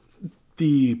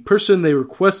 the person they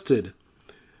requested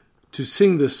to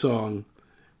sing this song,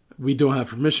 we don't have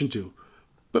permission to.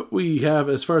 But we have,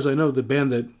 as far as I know, the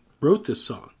band that wrote this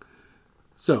song.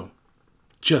 So,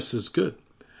 just as good.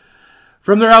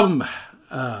 From their album,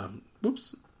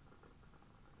 whoops.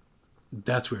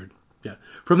 That's weird. Yeah.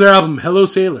 From their album, Hello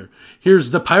Sailor,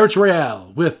 here's the Pirates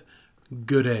Royale with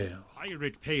Good Ale.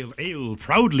 Pirate Pale Ale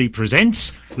proudly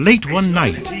presents Late One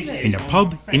Night in a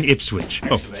pub in Ipswich.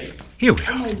 Oh, here we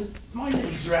are. My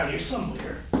leg's around here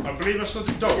somewhere. I believe I saw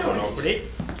the dog run over it.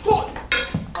 What?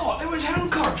 Oh, there was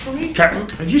handcart for me. Captain,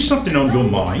 have you something on your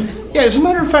mind? Yeah, as a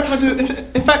matter of fact, I do. In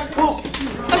fact, well,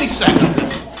 let me say.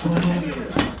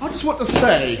 I just want to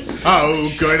say,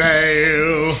 oh, good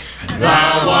ale,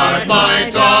 thou art my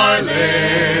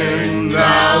darling,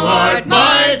 thou art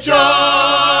my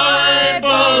joy,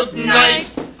 both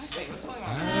night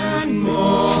and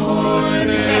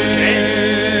morning.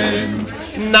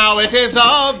 Now it is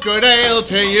of good ale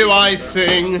to you I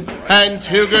sing, and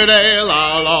to good ale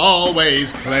I'll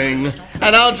always cling.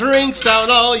 And I'll drink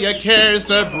down all your cares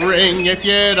to bring, if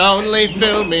you'd only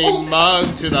fill me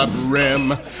mug to the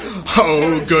brim.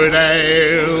 Oh, good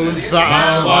ale,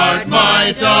 thou art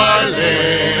my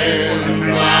darling,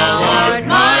 thou art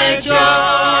my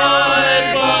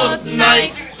joy, both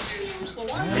night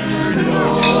and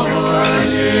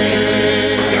morning.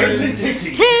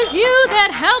 'Tis you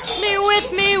that helps me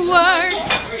with me work,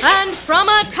 and from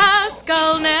a task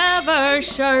I'll never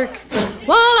shirk.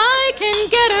 While I can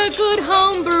get a good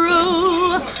home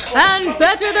brew, and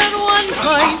better than one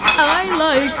pint I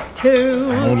likes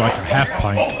two. More like a half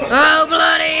pint. Oh,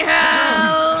 bloody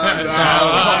hell!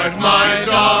 Thou art my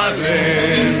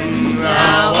darling,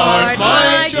 thou art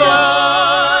my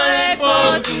joy,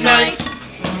 both night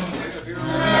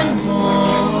and morning.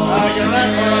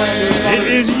 It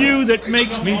is you that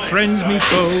makes me friends, me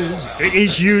foes. It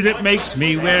is you that makes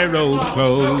me wear old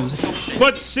clothes.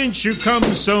 But since you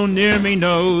come so near me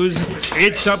nose,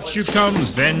 it's up you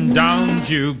comes, then down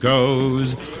you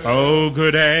goes. Oh,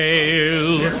 good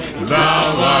ale,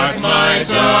 thou art my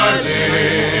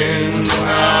darling,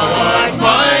 thou art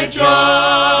my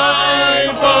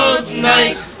joy, both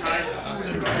night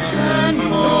and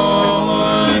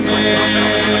morning.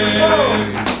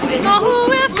 Oh,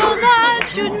 if all that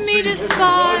should me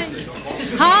despise,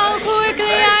 how quickly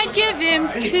I'd give him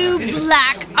 2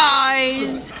 black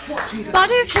eyes. But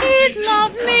if he'd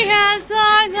love me as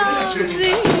I love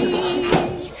thee,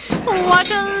 what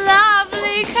a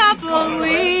lovely couple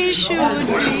we should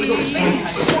be.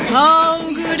 Oh,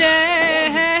 good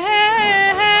ale,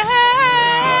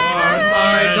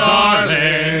 my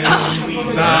darling,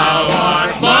 thou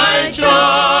art my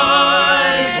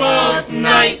joy, both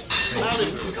night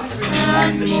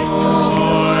and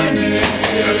morning.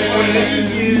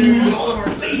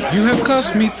 You have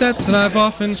cost me debts, and I've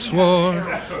often swore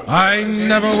I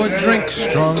never would drink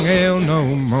strong ale no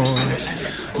more.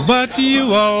 But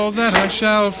you all that I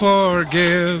shall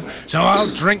forgive, so I'll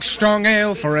drink strong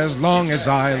ale for as long as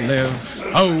I live.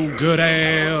 Oh, good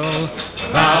ale,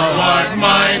 thou art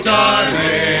my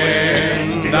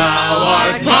darling, thou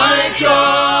art my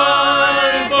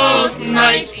joy, both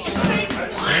night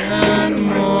and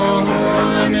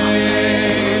morning.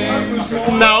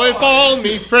 Now if all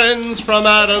me friends from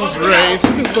Adam's race,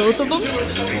 both of them,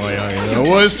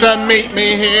 was to meet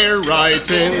me here right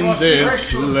in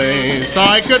this place,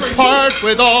 I could part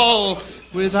with all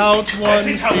without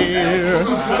one fear,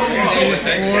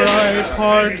 before I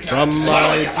part from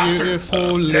my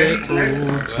beautiful little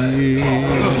dear.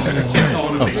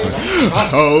 Oh, sorry.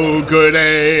 Oh, good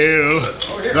ale,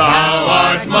 thou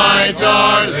art my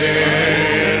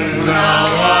darling, thou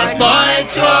art my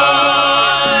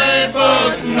joy,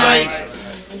 both night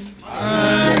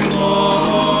and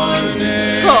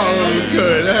morning. Oh,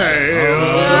 good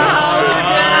ale.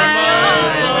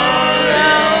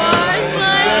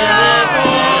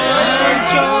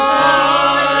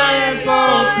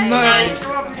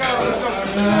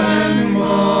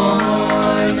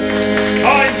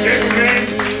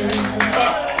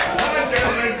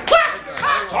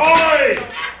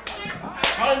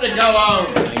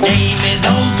 My name is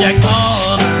Old Jack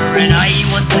Palmer, and I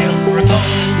once sailed for a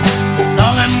gold. The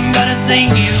song I'm gonna sing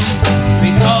you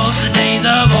recalls the days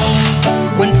of old,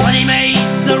 when plenty mates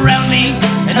surround me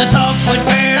and the talk would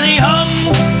fairly hum.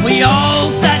 We all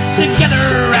sat together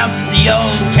around the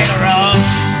old keg of rum,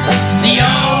 the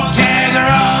old keg of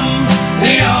rum,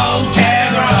 the old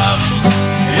keg of rum.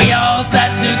 We all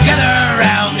sat together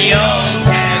around the old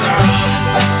keg of rum.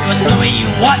 It was Louis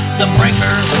Watt the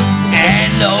Breaker,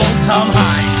 and old Tom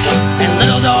Hines, and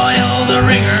Little Doyle the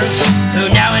Ringer, who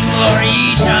now in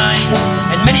glory shines,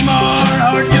 and many more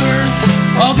hard doers,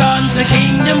 all gone to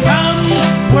kingdom come.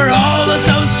 We're all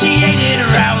associated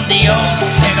around the old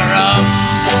keg of rum,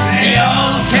 the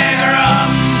old keg of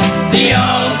rum, the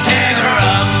old keg of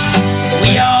rum.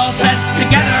 We all sat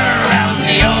together around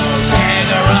the old keg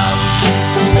of rum.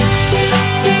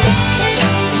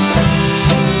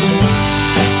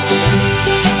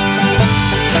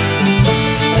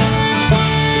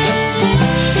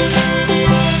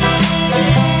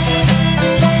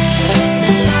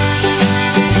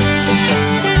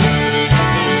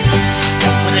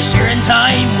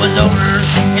 Time was over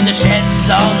in the sheds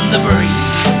on the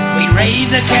breeze. We'd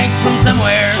raise a keg from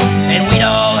somewhere and we'd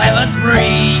all have a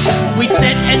spree. We'd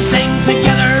sit and sing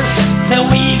together till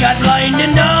we got blind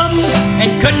and dumb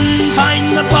and couldn't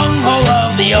find the bunghole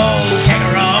of the old keg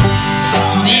of rum,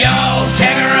 the old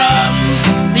keg of rum,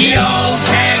 the old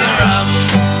keg of rum.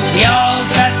 We all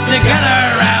sat together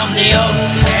around the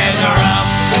old keg of rum.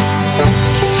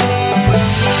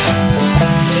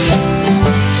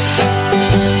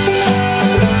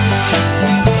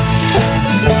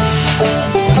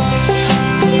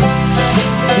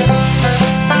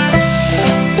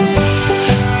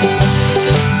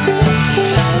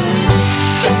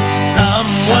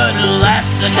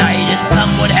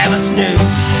 Some would have a snooze.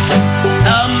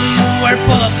 Some were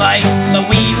full of fight, but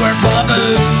we were full of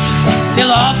booze. Till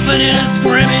often in a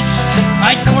scrimmage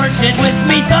I courted with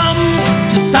me thumb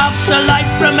to stop the light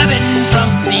from ebbing from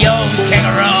the old keg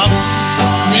of rum,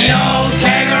 the old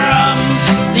keg of rum,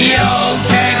 the old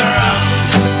keg of rum.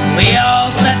 We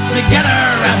all sat together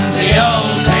around the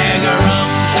old keg of rum.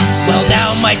 Well,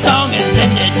 now my song is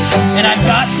ended and I've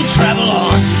got to travel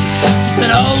on. Just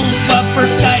an old bub for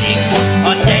skiting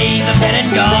on days of dead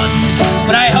and gone.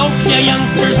 But I hope you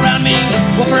youngsters round me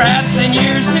will perhaps in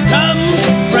years to come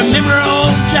remember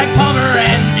old Jack Palmer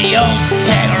and the old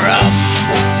keg of rum,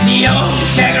 the old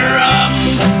keg of rum,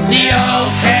 the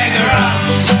old keg of rum.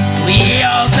 We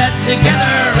all sat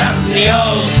together around the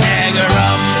old keg of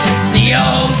rum, the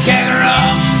old keg of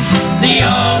rum, the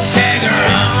old keg of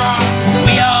rum.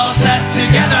 We all sat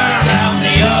together around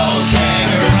the old keg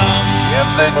of rum. If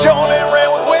the joint ran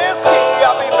with whiskey,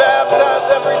 I'd be baptized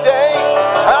every day.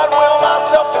 I'd will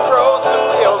myself to grow some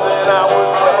hills and I would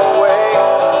swim away.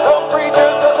 The preacher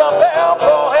says I'm bound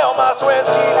for hell, my sweat's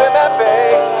keeping that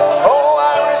bay. Oh,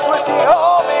 Irish whiskey,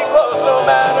 hold me close no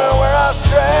matter where I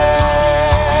stray.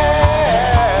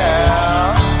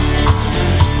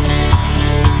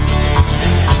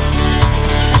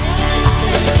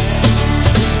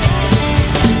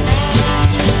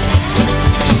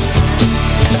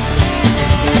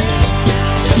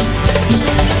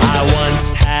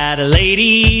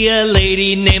 A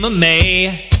lady named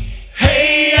May.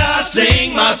 Hey, I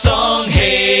sing my song,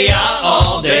 hey, I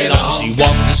all day long. She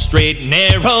walked the straight and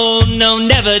narrow, no,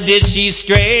 never did she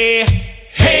stray.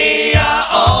 Hey, I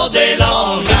all all day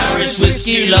long. Irish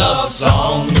whiskey love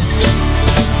song.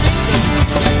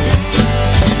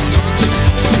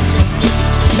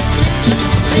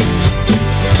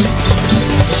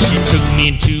 She took me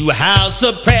into a house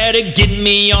of prayer to get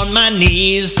me on my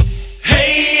knees.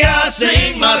 Hey, I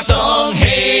sing my song,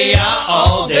 hey, I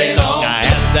all day long. I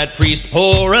asked that priest,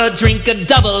 pour a drink, a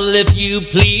double if you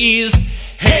please.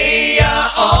 Hey,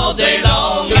 I all day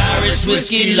long, Irish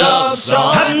whiskey love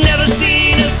song. I've never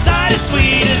seen a sight as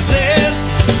sweet as this.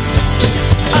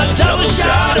 A double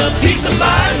shot of peace of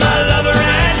mind, my lover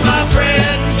and my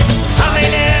friend. I may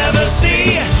never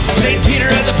see St. Peter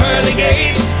at the pearly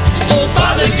gates. Oh,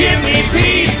 Father, give me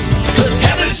peace, 'cause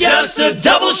heaven's just a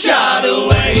double shot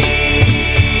away.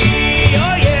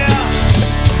 Oh, yeah.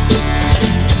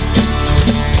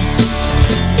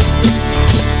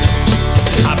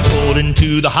 I pulled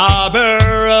into the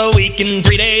harbor a week and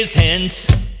 3 days hence.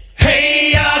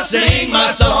 Hey, I sing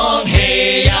my song,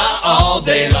 hey, I all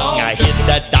day long. I hit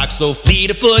that dock so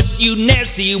fleet of foot, you'd never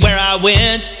see where I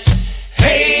went.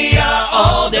 Hey,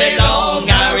 all day long,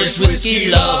 Irish whiskey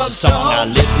love song. I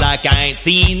live like I ain't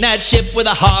seen that ship with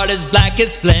a heart as black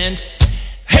as flint.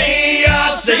 Hey,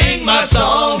 I sing my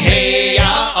song, hey,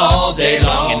 all day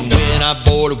long. And when I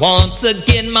board once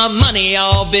again, my money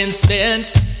all been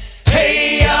spent.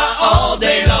 Hey, all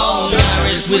day long,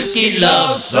 Irish whiskey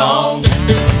love song.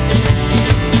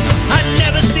 I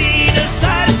never seen a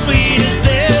sight as sweet as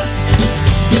this.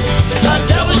 A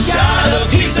double shot of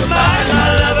peace of mind,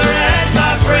 my lover and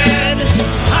my friend.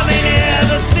 I may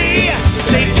never see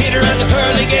St. Peter at the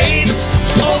pearly gates.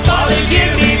 Oh, Father,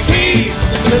 give me peace,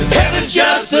 'cause heaven's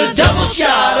just a double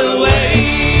shot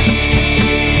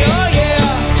away. Oh, yeah.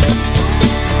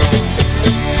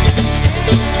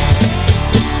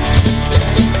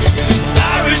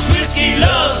 Irish whiskey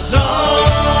love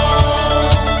song.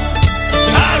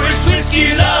 Irish whiskey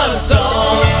love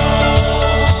song.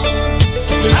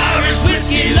 Irish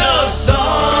whiskey love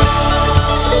song.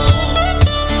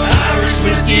 Irish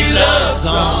whiskey love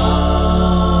song.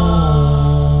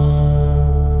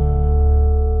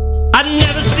 I've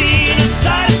never seen a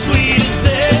sight as sweet as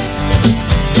this.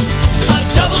 A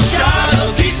double shot of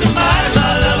peace of mind,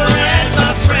 my lover and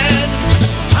my friend.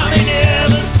 I may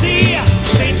never see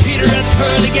St. Peter at the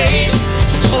pearly gates.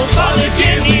 Oh, Father,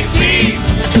 give me peace,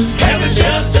 'cause heaven's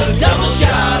just a double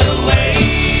shot away.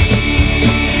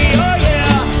 Oh,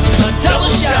 yeah, a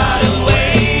double shot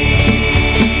away.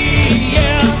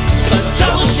 Yeah, a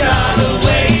double shot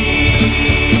away.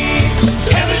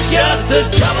 Heaven's just a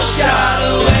double shot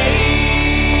away.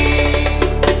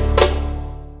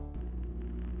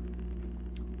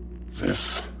 This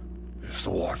is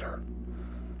the water,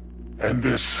 and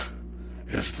this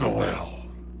is the well.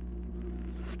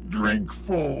 Drink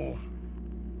full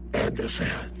and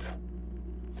ascend.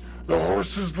 The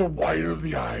horse is the white of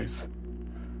the eyes,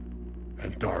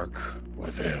 and dark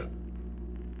within.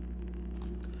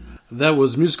 That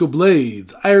was Musical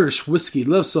Blades, Irish Whiskey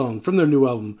Love Song from their new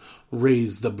album,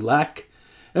 Raise the Black.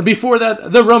 And before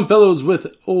that, the Rum Fellows with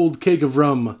Old Cake of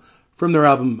Rum from their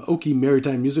album, Okie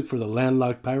Maritime Music for the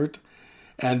Landlocked Pirate.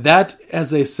 And that,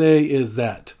 as they say, is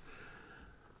that.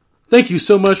 Thank you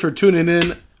so much for tuning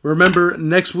in. Remember,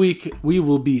 next week we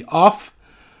will be off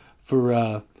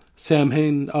for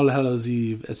Samhain, All Hallows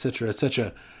Eve, etc.,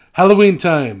 etc. Halloween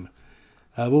time.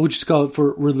 What would you call it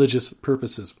for religious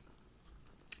purposes?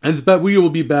 But we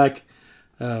will be back.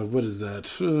 What is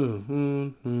that?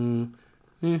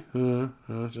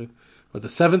 What, the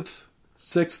 7th,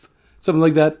 6th, something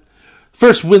like that.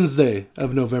 First Wednesday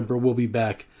of November, we'll be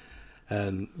back.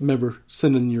 And remember,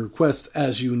 send in your requests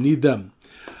as you need them.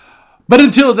 But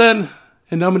until then,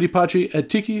 in nomine Patri et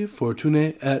Tiki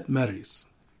Fortunae et Maris.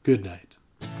 Good night.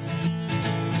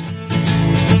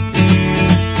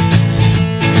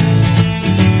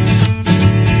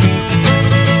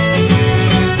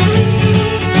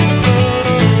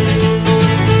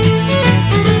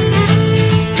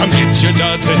 Your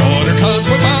duds in order, 'cause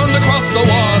we're bound to cross the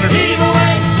water. Heave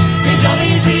away, me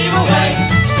jollies, heave away.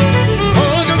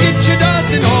 Oh, go get your duds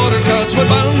in order, 'cause we're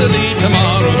bound to leave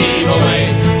tomorrow. Heave away,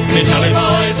 me jolly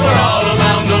boys, we're all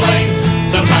bound away.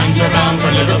 Sometimes we're bound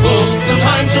for Liverpool,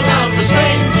 sometimes we're bound for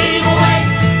Spain. Heave away,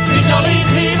 me jollies,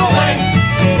 heave away.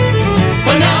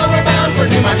 But now we're bound for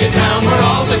Newmarket Town, where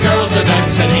all the girls are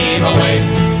dancing. Heave away,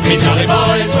 me jolly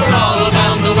boys, we're all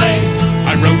bound away.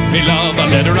 I wrote me love a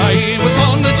letter, I was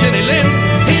on the Jenny Lynn.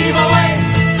 Heave away,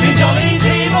 me jollies,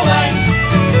 heave away.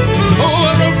 Oh,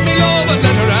 I wrote me love a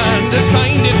letter and I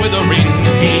signed it with a ring.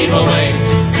 Heave away,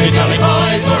 me jolly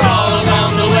boys, we're all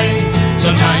bound away.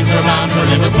 Sometimes we're bound for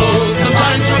Liverpool,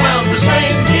 sometimes we're bound for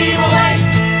Spain. Heave away,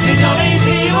 me jollies,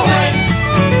 heave away.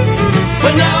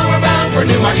 But now we're bound for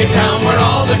Newmarket.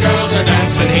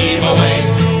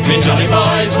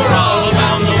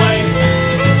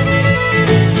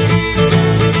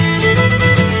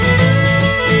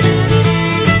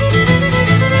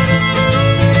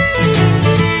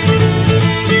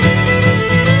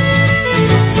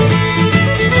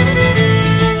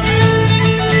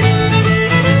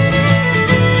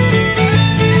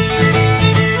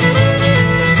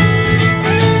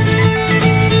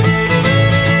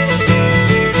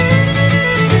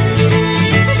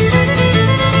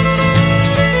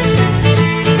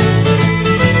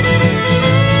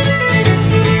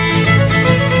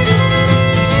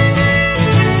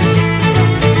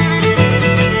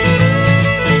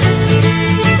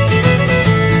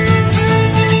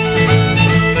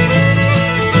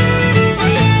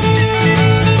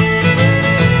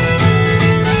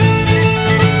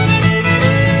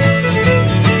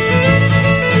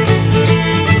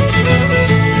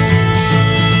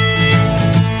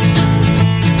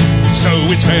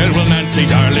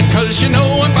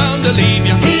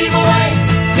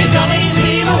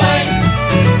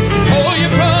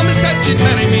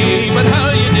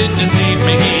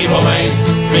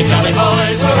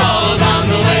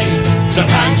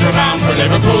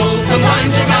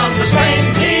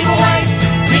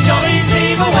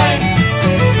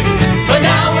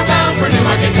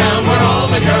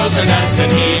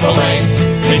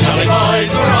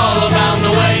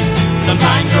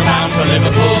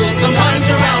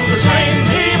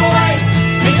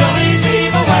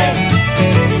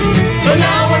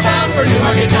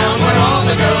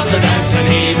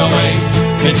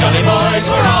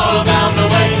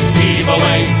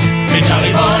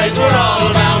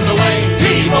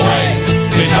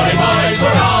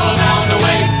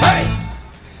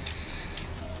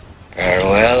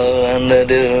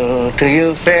 to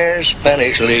you fair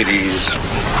Spanish ladies.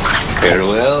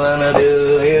 Farewell and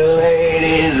adieu, you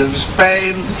ladies of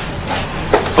Spain.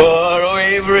 For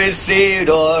we've received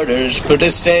orders for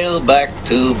to sail back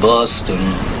to Boston.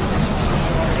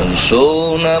 And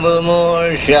so never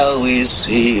more shall we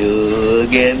see you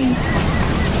again.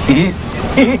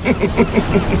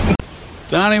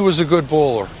 Donnie was a good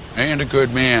bowler and a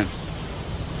good man.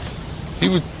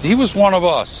 He was one of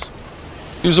us.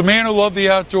 He was a man who loved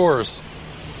the outdoors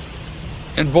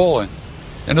and bowling.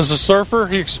 And as a surfer,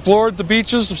 he explored the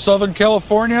beaches of Southern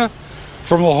California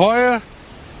from La Jolla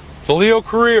to Leo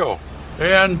Carrillo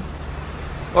and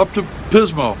up to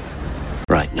Pismo.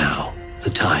 Right now, the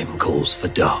time calls for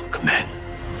dark men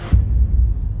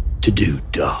to do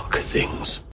dark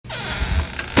things.